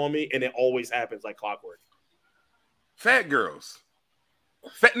to hit on me, and it always happens like clockwork. Fat girls.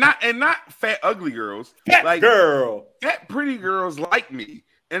 Not fat, ugly girls. Fat pretty girls like me.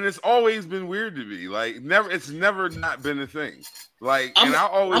 And it's always been weird to me. Like, it's never not been a thing. Like, I'll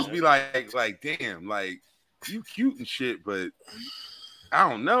always be like, damn, like, you cute and shit, but I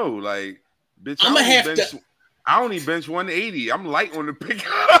don't know. Like, bitch, I only bench 180. I'm light on the pick.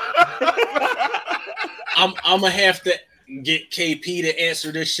 I'm gonna have to get KP to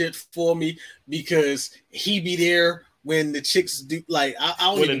answer this shit for me because he be there when the chicks do. Like, I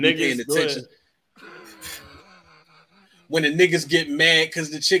don't even be paying attention. When the niggas get mad because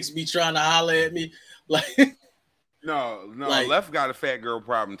the chicks be trying to holler at me, like no, like, Left got a fat girl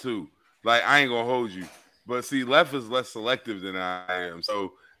problem too. Like, I ain't gonna hold you. But see, Left is less selective than I am.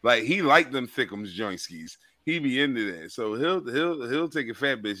 So, like, he like them thickums jointskis. He be into that. So he'll take a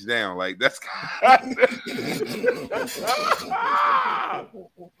fat bitch down. Like, that's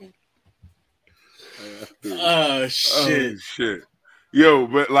oh shit. Yo,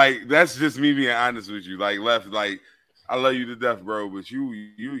 but like, that's just me being honest with you. Like, Left, like, I love you to death, bro, but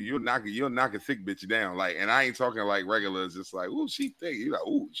you'll knock a thick bitch down. Like, and I ain't talking like regular, just like, ooh, she thick. You like,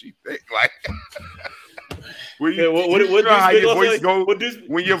 ooh, she thick. Like, when you know how your voice go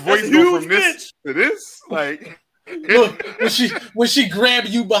when your voice go from this to this, like, look, when she grab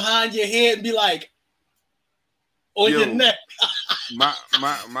you behind your head and be like, on your neck.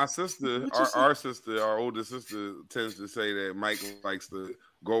 my sister, our older sister, tends to say that Mike likes to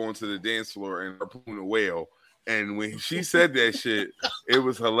go onto the dance floor and harpoon a whale. And when she said that shit, it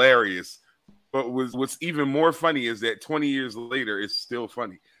was hilarious. But what's even more funny is that 20 years later, it's still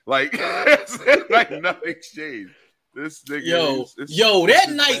funny. Like, like nothing's changed. This nigga,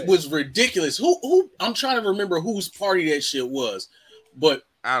 that night was ridiculous. Who? I'm trying to remember whose party that shit was. But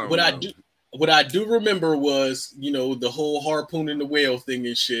what I do remember was, you know, the whole harpooning the whale thing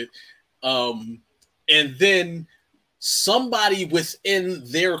and shit. And then somebody within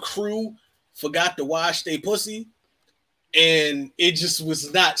their crew forgot to wash their pussy, and it just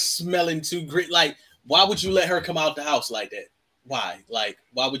was not smelling too great. Like, why would you let her come out the house like that? Why? Like,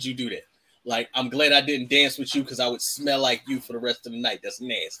 why would you do that? Like, I'm glad I didn't dance with you because I would smell like you for the rest of the night. That's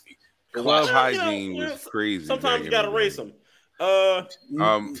nasty. club Well, hygiene was crazy. Sometimes you gotta race them.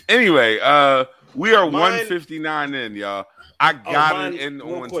 Anyway, we are Mine- 159 in, y'all. I got mine, it in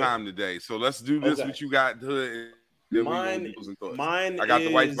real on quick. time today, so let's do this. Okay. What you got, Hood? And then we gonna Mine, do closing thoughts. mine. I got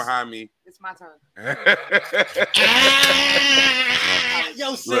the wife is- behind me. It's my turn. Yo,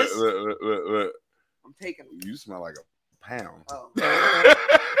 look, sis. look. I'm taking them. You smell like a pound. Oh.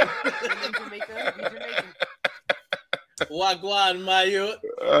 In Jamaica, we Jamaican. Wagwan, my youth.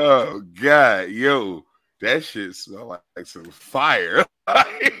 Oh God, yo, that shit smell like some fire.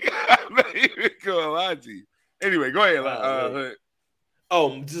 I'm not even gonna lie to you. Anyway, go ahead. Hood.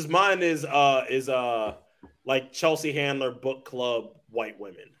 Oh, just mine is like Chelsea Handler book club white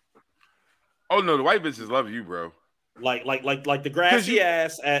women. Oh no, the white bitches love you, bro. Like the grassy you-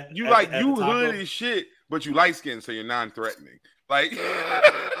 ass at You at- like at you the top hood of- as shit, but you light skinned, so you're non-threatening. Like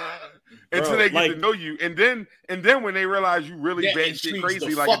until Bro, they get like- to know you, and then when they realize you really That bad shit intrigues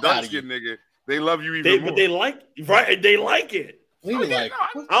crazy the like a fuck outta dark skinned nigga, they love you even more. But they like they like it. We were like,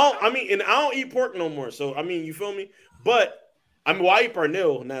 I don't eat pork no more. So I mean, you feel me? But I mean, well, I eat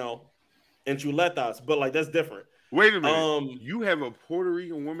pernil now and chuletas, but like that's different. Wait a minute. You have a Puerto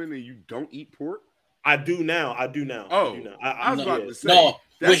Rican woman and you don't eat pork? I do now. Oh, I do now. I was about to say no.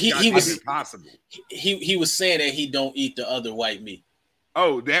 that's Well, he was impossible. he was saying that he don't eat the other white meat.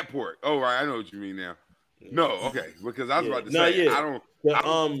 Oh, that pork. Oh, right. I know what you mean now. No, okay. Because I was about to say I don't.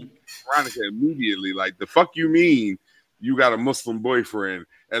 Veronica immediately like the fuck you mean you got a Muslim boyfriend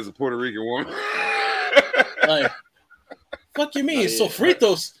as a Puerto Rican woman? Like, fuck you mean?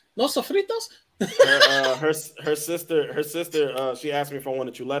 Sofritos? No sofritos? Her sister, she asked me if I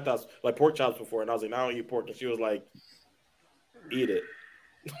wanted chuletas, like pork chops before, and I was like, no, I don't eat pork, and she was like, eat it.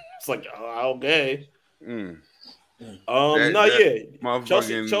 It's like, okay.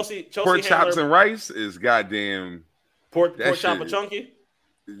 Chelsea pork chops Handler, and rice is goddamn pork that chop shit- a chunky.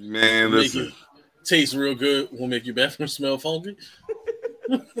 Man, Make listen. you taste real good. Will make your bathroom smell funky.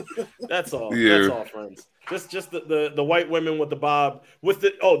 That's all. Yeah. That's all, friends. Just the white women with the bob with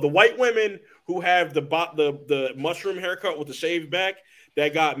the white women who have the mushroom haircut with the shaved back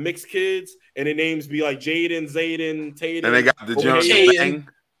that got mixed kids and their names be like Jaden, Zayden, Tatum, And they got the jump, the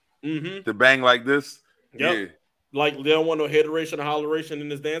bang, the bang like this. Yep. Yeah. Like they don't want no hateration or holleration in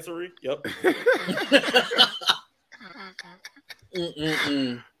this dancery. Yep.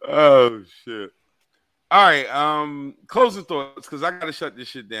 Oh shit. All right. Closing thoughts because I gotta shut this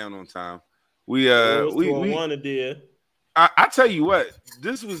shit down on time. We I tell you what,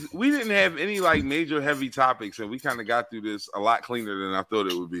 we didn't have any like major heavy topics, and we kind of got through this a lot cleaner than I thought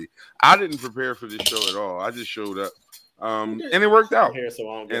it would be. I didn't prepare for this show at all. I just showed up. And it worked out.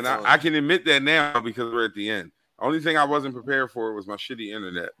 And I can admit that now because we're at the end. Only thing I wasn't prepared for was my shitty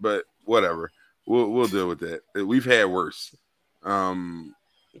internet, but whatever. We'll deal with that. We've had worse. My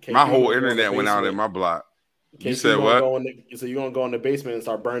whole internet went out in my block. You said what? So you're gonna go in the basement and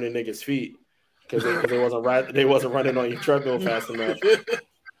start burning niggas' feet because they wasn't running on your treadmill fast enough.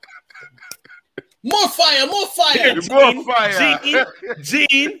 More fire! More fire!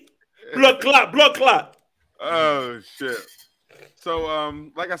 Gene, blood clot. Oh shit.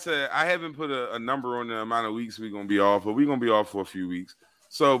 So like I said, I haven't put a number on the amount of weeks we're gonna be off, but we're gonna be off for a few weeks.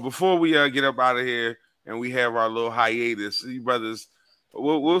 So before we get up out of here and we have our little hiatus, you brothers,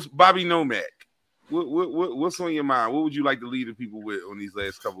 Bobby Nomac, what's on your mind? What would you like to leave the people with on these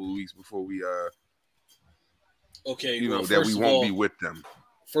last couple of weeks before we okay, that we won't be with them?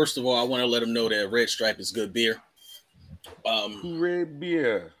 First of all, I want to let them know that Red Stripe is good beer. Red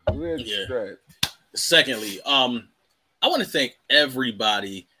beer, Red Stripe. Secondly, I want to thank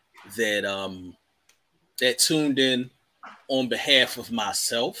everybody that that tuned in on behalf of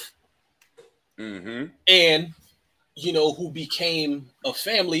myself, and who became a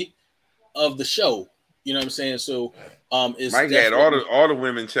family of the show. You know what I'm saying? So, it's Mike had all the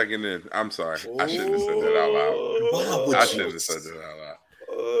women checking in. I'm sorry, I shouldn't have said that out loud. I shouldn't have said that out loud.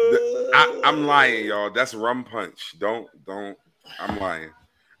 I'm lying, y'all. That's rum punch. Don't. I'm lying.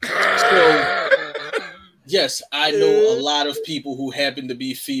 So, yes, I know a lot of people who happen to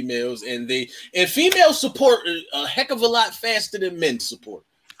be females, and females support a heck of a lot faster than men support.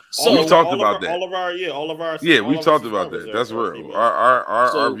 So we've talked about that. All of our we've talked about that. That's real.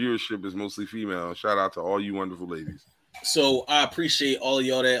 Our viewership is mostly female. Shout out to all you wonderful ladies. So I appreciate all of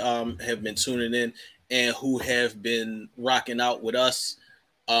y'all that have been tuning in and who have been rocking out with us.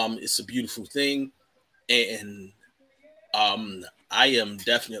 It's a beautiful thing, and I am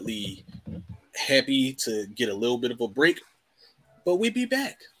definitely happy to get a little bit of a break, but we be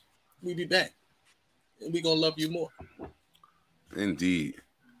back. And we gonna love you more. Indeed.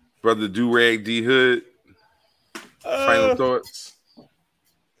 Brother Durag D Hood. Final thoughts.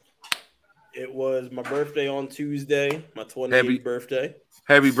 It was my birthday on Tuesday, my 28th birthday.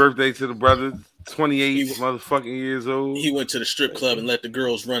 Happy birthday to the brother, 28 motherfucking years old. He went to the strip club and let the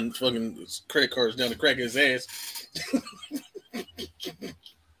girls run fucking credit cards down the crack of his ass.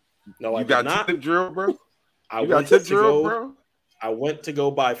 No, I you did got not. tip drill, bro? I you got tip drill, go, bro? I went to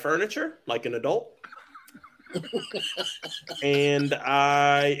go buy furniture like an adult. And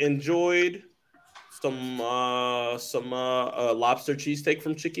I enjoyed some lobster cheesesteak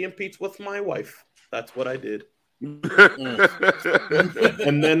from Chicky and Pete's with my wife. That's what I did. And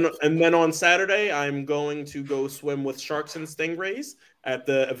then on Saturday, I'm going to go swim with sharks and stingrays at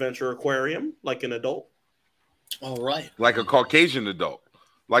the Adventure Aquarium like an adult. All right. Like a Caucasian adult.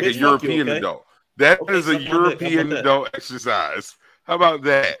 Like Bitch, a European okay? adult. That Okay, is a suck my dick. European How about adult exercise. How about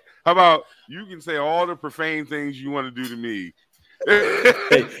that? How about you can say all the profane things you want to do to me?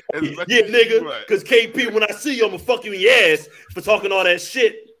 Hey, yeah, nigga. Because KP, when I see you, I'm gonna fuck you in your ass for talking all that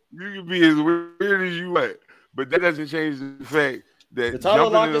shit. You can be as weird as you want, but that doesn't change the fact that Did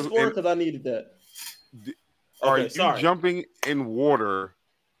Tyler lock his score? Because I needed that. Are you jumping in water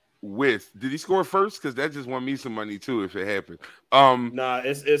with? Did he score first? Because that just won me some money too if it happened. Nah,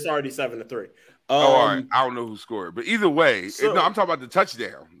 it's already 7-3. All right, I don't know who scored, but either way, no, I'm talking about the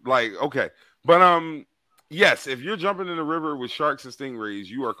touchdown. Like, okay, but yes, if you're jumping in the river with sharks and stingrays,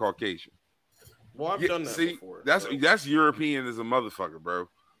 you are Caucasian. Well, I've done that before. That's European as a motherfucker, bro.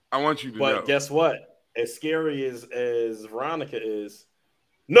 I want you to know. But guess what? As scary as Veronica is,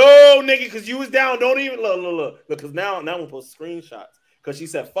 no, nigga, because you was down. Don't even look. Because now we'll post screenshots. Because she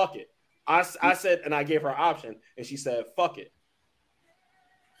said, fuck it. I said, and I gave her an option, and she said, fuck it.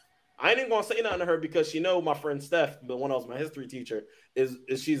 I ain't even gonna say nothing to her because she know my friend Steph, the one that was my history teacher, is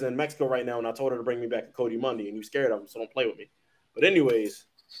she's in Mexico right now, and I told her to bring me back to Cody Monday, and you scared of him, so don't play with me. But anyways,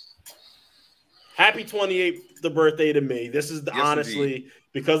 happy 28th the birthday to me. This is honestly indeed.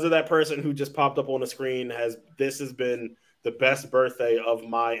 Because of that person who just popped up on the screen. This has been the best birthday of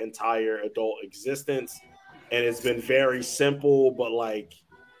my entire adult existence, and it's been very simple, but like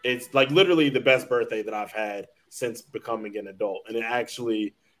it's like literally the best birthday that I've had since becoming an adult, and it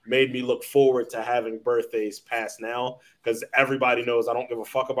actually made me look forward to having birthdays past now because everybody knows I don't give a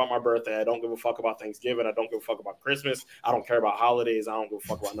fuck about my birthday. I don't give a fuck about Thanksgiving. I don't give a fuck about Christmas. I don't care about holidays. I don't give a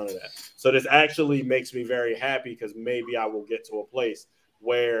fuck about none of that. So this actually makes me very happy because maybe I will get to a place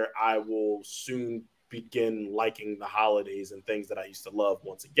where I will soon begin liking the holidays and things that I used to love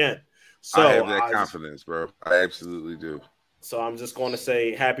once again. So I have that confidence, bro. I absolutely do. So I'm just going to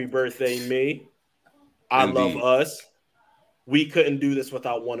say happy birthday, me. I love us. We couldn't do this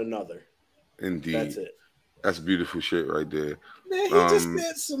without one another. Indeed. That's it. That's beautiful shit right there. Man, he just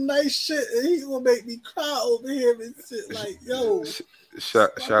said some nice shit, and he's gonna make me cry over him and shit. Like, yo,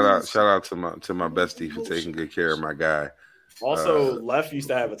 shout out to my bestie for taking good care of my guy. Also, Left used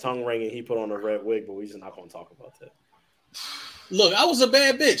to have a tongue ring, and he put on a red wig, but we're just not gonna talk about that. Look, I was a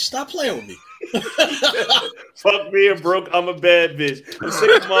bad bitch. Stop playing with me. Fuck me and broke. I'm a bad bitch. I'm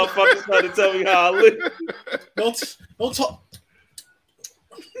sick of motherfuckers trying to tell me how I live. Don't talk.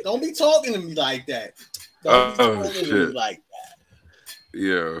 Don't be talking to me like that.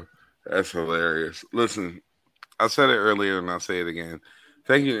 Yeah, that's hilarious. Listen, I said it earlier and I'll say it again.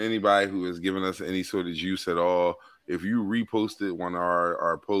 Thank you to anybody who has given us any sort of juice at all. If you reposted one of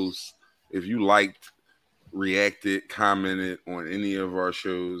our posts, if you liked, reacted, commented on any of our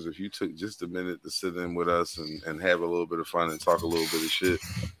shows, if you took just a minute to sit in with us and have a little bit of fun and talk a little bit of shit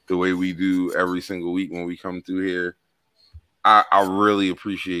the way we do every single week when we come through here, I really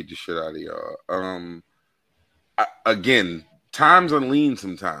appreciate the shit out of y'all. Again, times are lean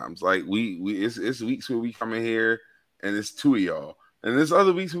sometimes. Like it's weeks where we come in here and it's 2 of y'all, and there's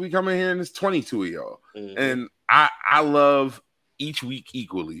other weeks where we come in here and it's 22 of y'all. Mm-hmm. And I love each week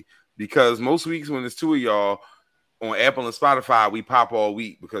equally because most weeks when it's 2 of y'all on Apple and Spotify, we pop all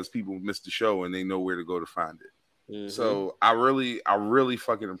week because people miss the show and they know where to go to find it. Mm-hmm. So I really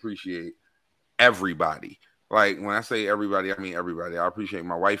fucking appreciate everybody. Like when I say everybody, I mean everybody. I appreciate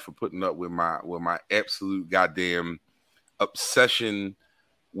my wife for putting up with my absolute goddamn obsession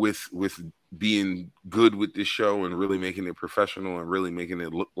with being good with this show and really making it professional and really making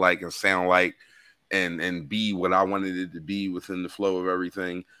it look like and sound like and be what I wanted it to be within the flow of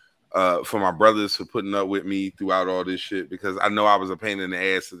everything. For my brothers for putting up with me throughout all this shit because I know I was a pain in the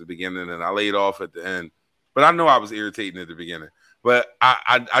ass at the beginning and I laid off at the end, but I know I was irritating at the beginning. But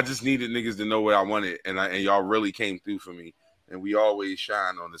I just needed niggas to know what I wanted, and y'all really came through for me, and we always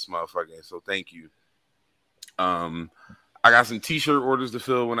shine on this motherfucker. So thank you. I got some t-shirt orders to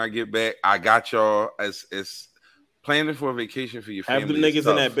fill when I get back. I got y'all as planning for a vacation for your family. Have the niggas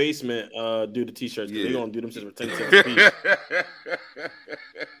in that basement do the t-shirts. Yeah. We're gonna do them just for 10 cents a piece.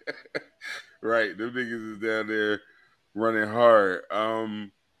 Right, them niggas is down there running hard. I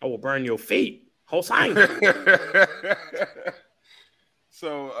will burn your feet. Hossein.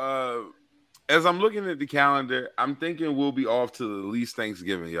 So, as I'm looking at the calendar, I'm thinking we'll be off to at least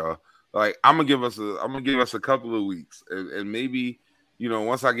Thanksgiving, y'all. Like, I'm gonna give us a couple of weeks, and maybe,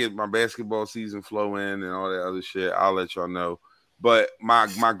 once I get my basketball season flowing and all that other shit, I'll let y'all know. But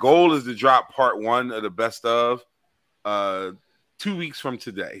my goal is to drop part 1 of the best of 2 weeks from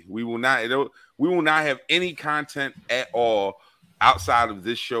today. We will not have any content at all outside of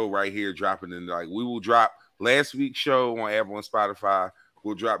this show right here dropping in. Like, we will drop last week's show on Apple and Spotify.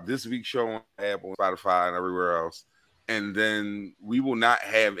 We'll drop this week's show on Apple and Spotify and everywhere else. And then we will not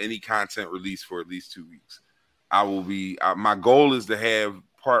have any content released for at least 2 weeks. My goal is to have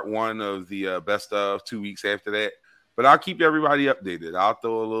part 1 of the best of 2 weeks after that. But I'll keep everybody updated. I'll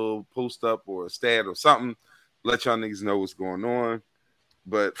throw a little post up or a stat or something, let y'all niggas know what's going on.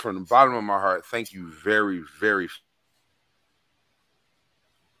 But from the bottom of my heart, thank you very, very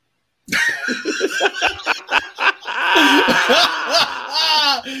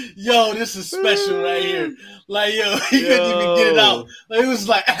Yo, this is special right here. Like, yo, he couldn't even get it out. Like, it was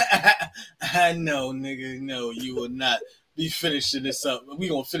like, I know, nigga, no, you will not be finishing this up. We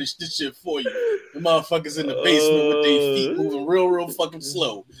gonna finish this shit for you. The motherfuckers in the basement with their feet moving real fucking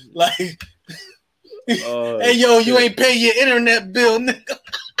slow. Like, hey, yo, you ain't pay your internet bill, nigga.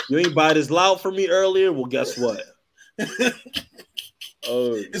 You ain't buy this loud for me earlier? Well, guess what?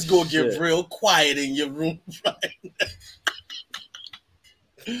 It's gonna get real quiet in your room right now.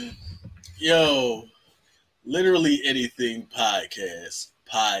 Yo, literally anything podcast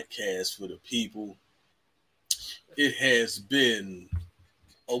for the people. It has been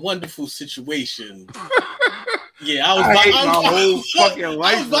a wonderful situation. Yeah, I was about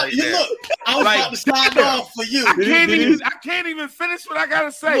to sign off for you. I can't even finish what I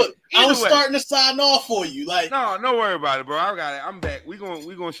gotta say. Look, I was starting to sign off for you. Like, no, don't worry about it, bro. I got it. I'm back. We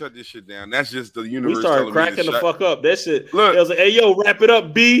gonna shut this shit down. That's just the universe. We started cracking the fuck up. That shit. Look, it was like, hey, yo, wrap it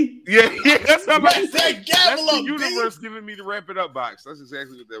up, B. Yeah. That's what that's the universe giving me the wrap it up box. That's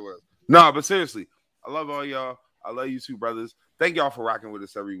exactly what that was. No, but seriously, I love all y'all. I love you too, brothers. Thank y'all for rocking with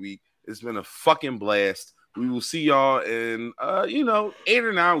us every week. It's been a fucking blast. We will see y'all in 8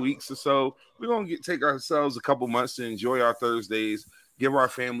 or 9 weeks or so. We're gonna take ourselves a couple months to enjoy our Thursdays, give our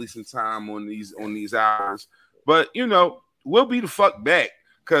family some time on these hours. But we'll be the fuck back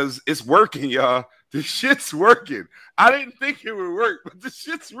because it's working, y'all. The shit's working. I didn't think it would work, but the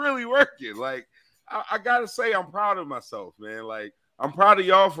shit's really working. Like, I gotta say, I'm proud of myself, man. Like, I'm proud of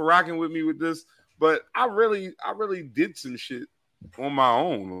y'all for rocking with me with this. But I really did some shit on my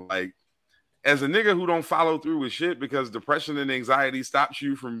own. Like, as a nigga who don't follow through with shit because depression and anxiety stops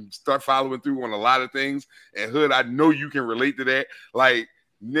you from start following through on a lot of things. And Hood, I know you can relate to that. Like,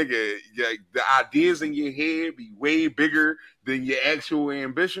 nigga, the ideas in your head be way bigger than your actual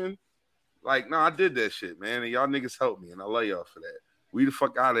ambition. Like, no, I did that shit, man. And y'all niggas helped me. And I love y'all for that. We the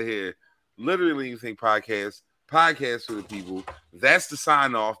fuck out of here. Literally Anything Podcast for the people. That's the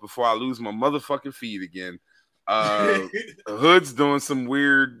sign off before I lose my motherfucking feed again. Hood's doing some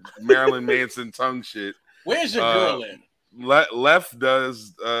weird Marilyn Manson tongue shit. Where's your girl in? Left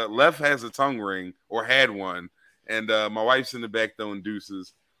has a tongue ring or had one, and my wife's in the back throwing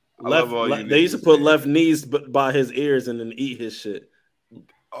deuces. They used to put left knees by his ears and then eat his shit.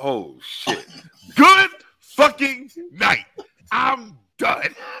 Oh shit! Good fucking night. I'm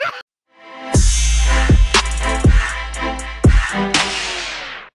done.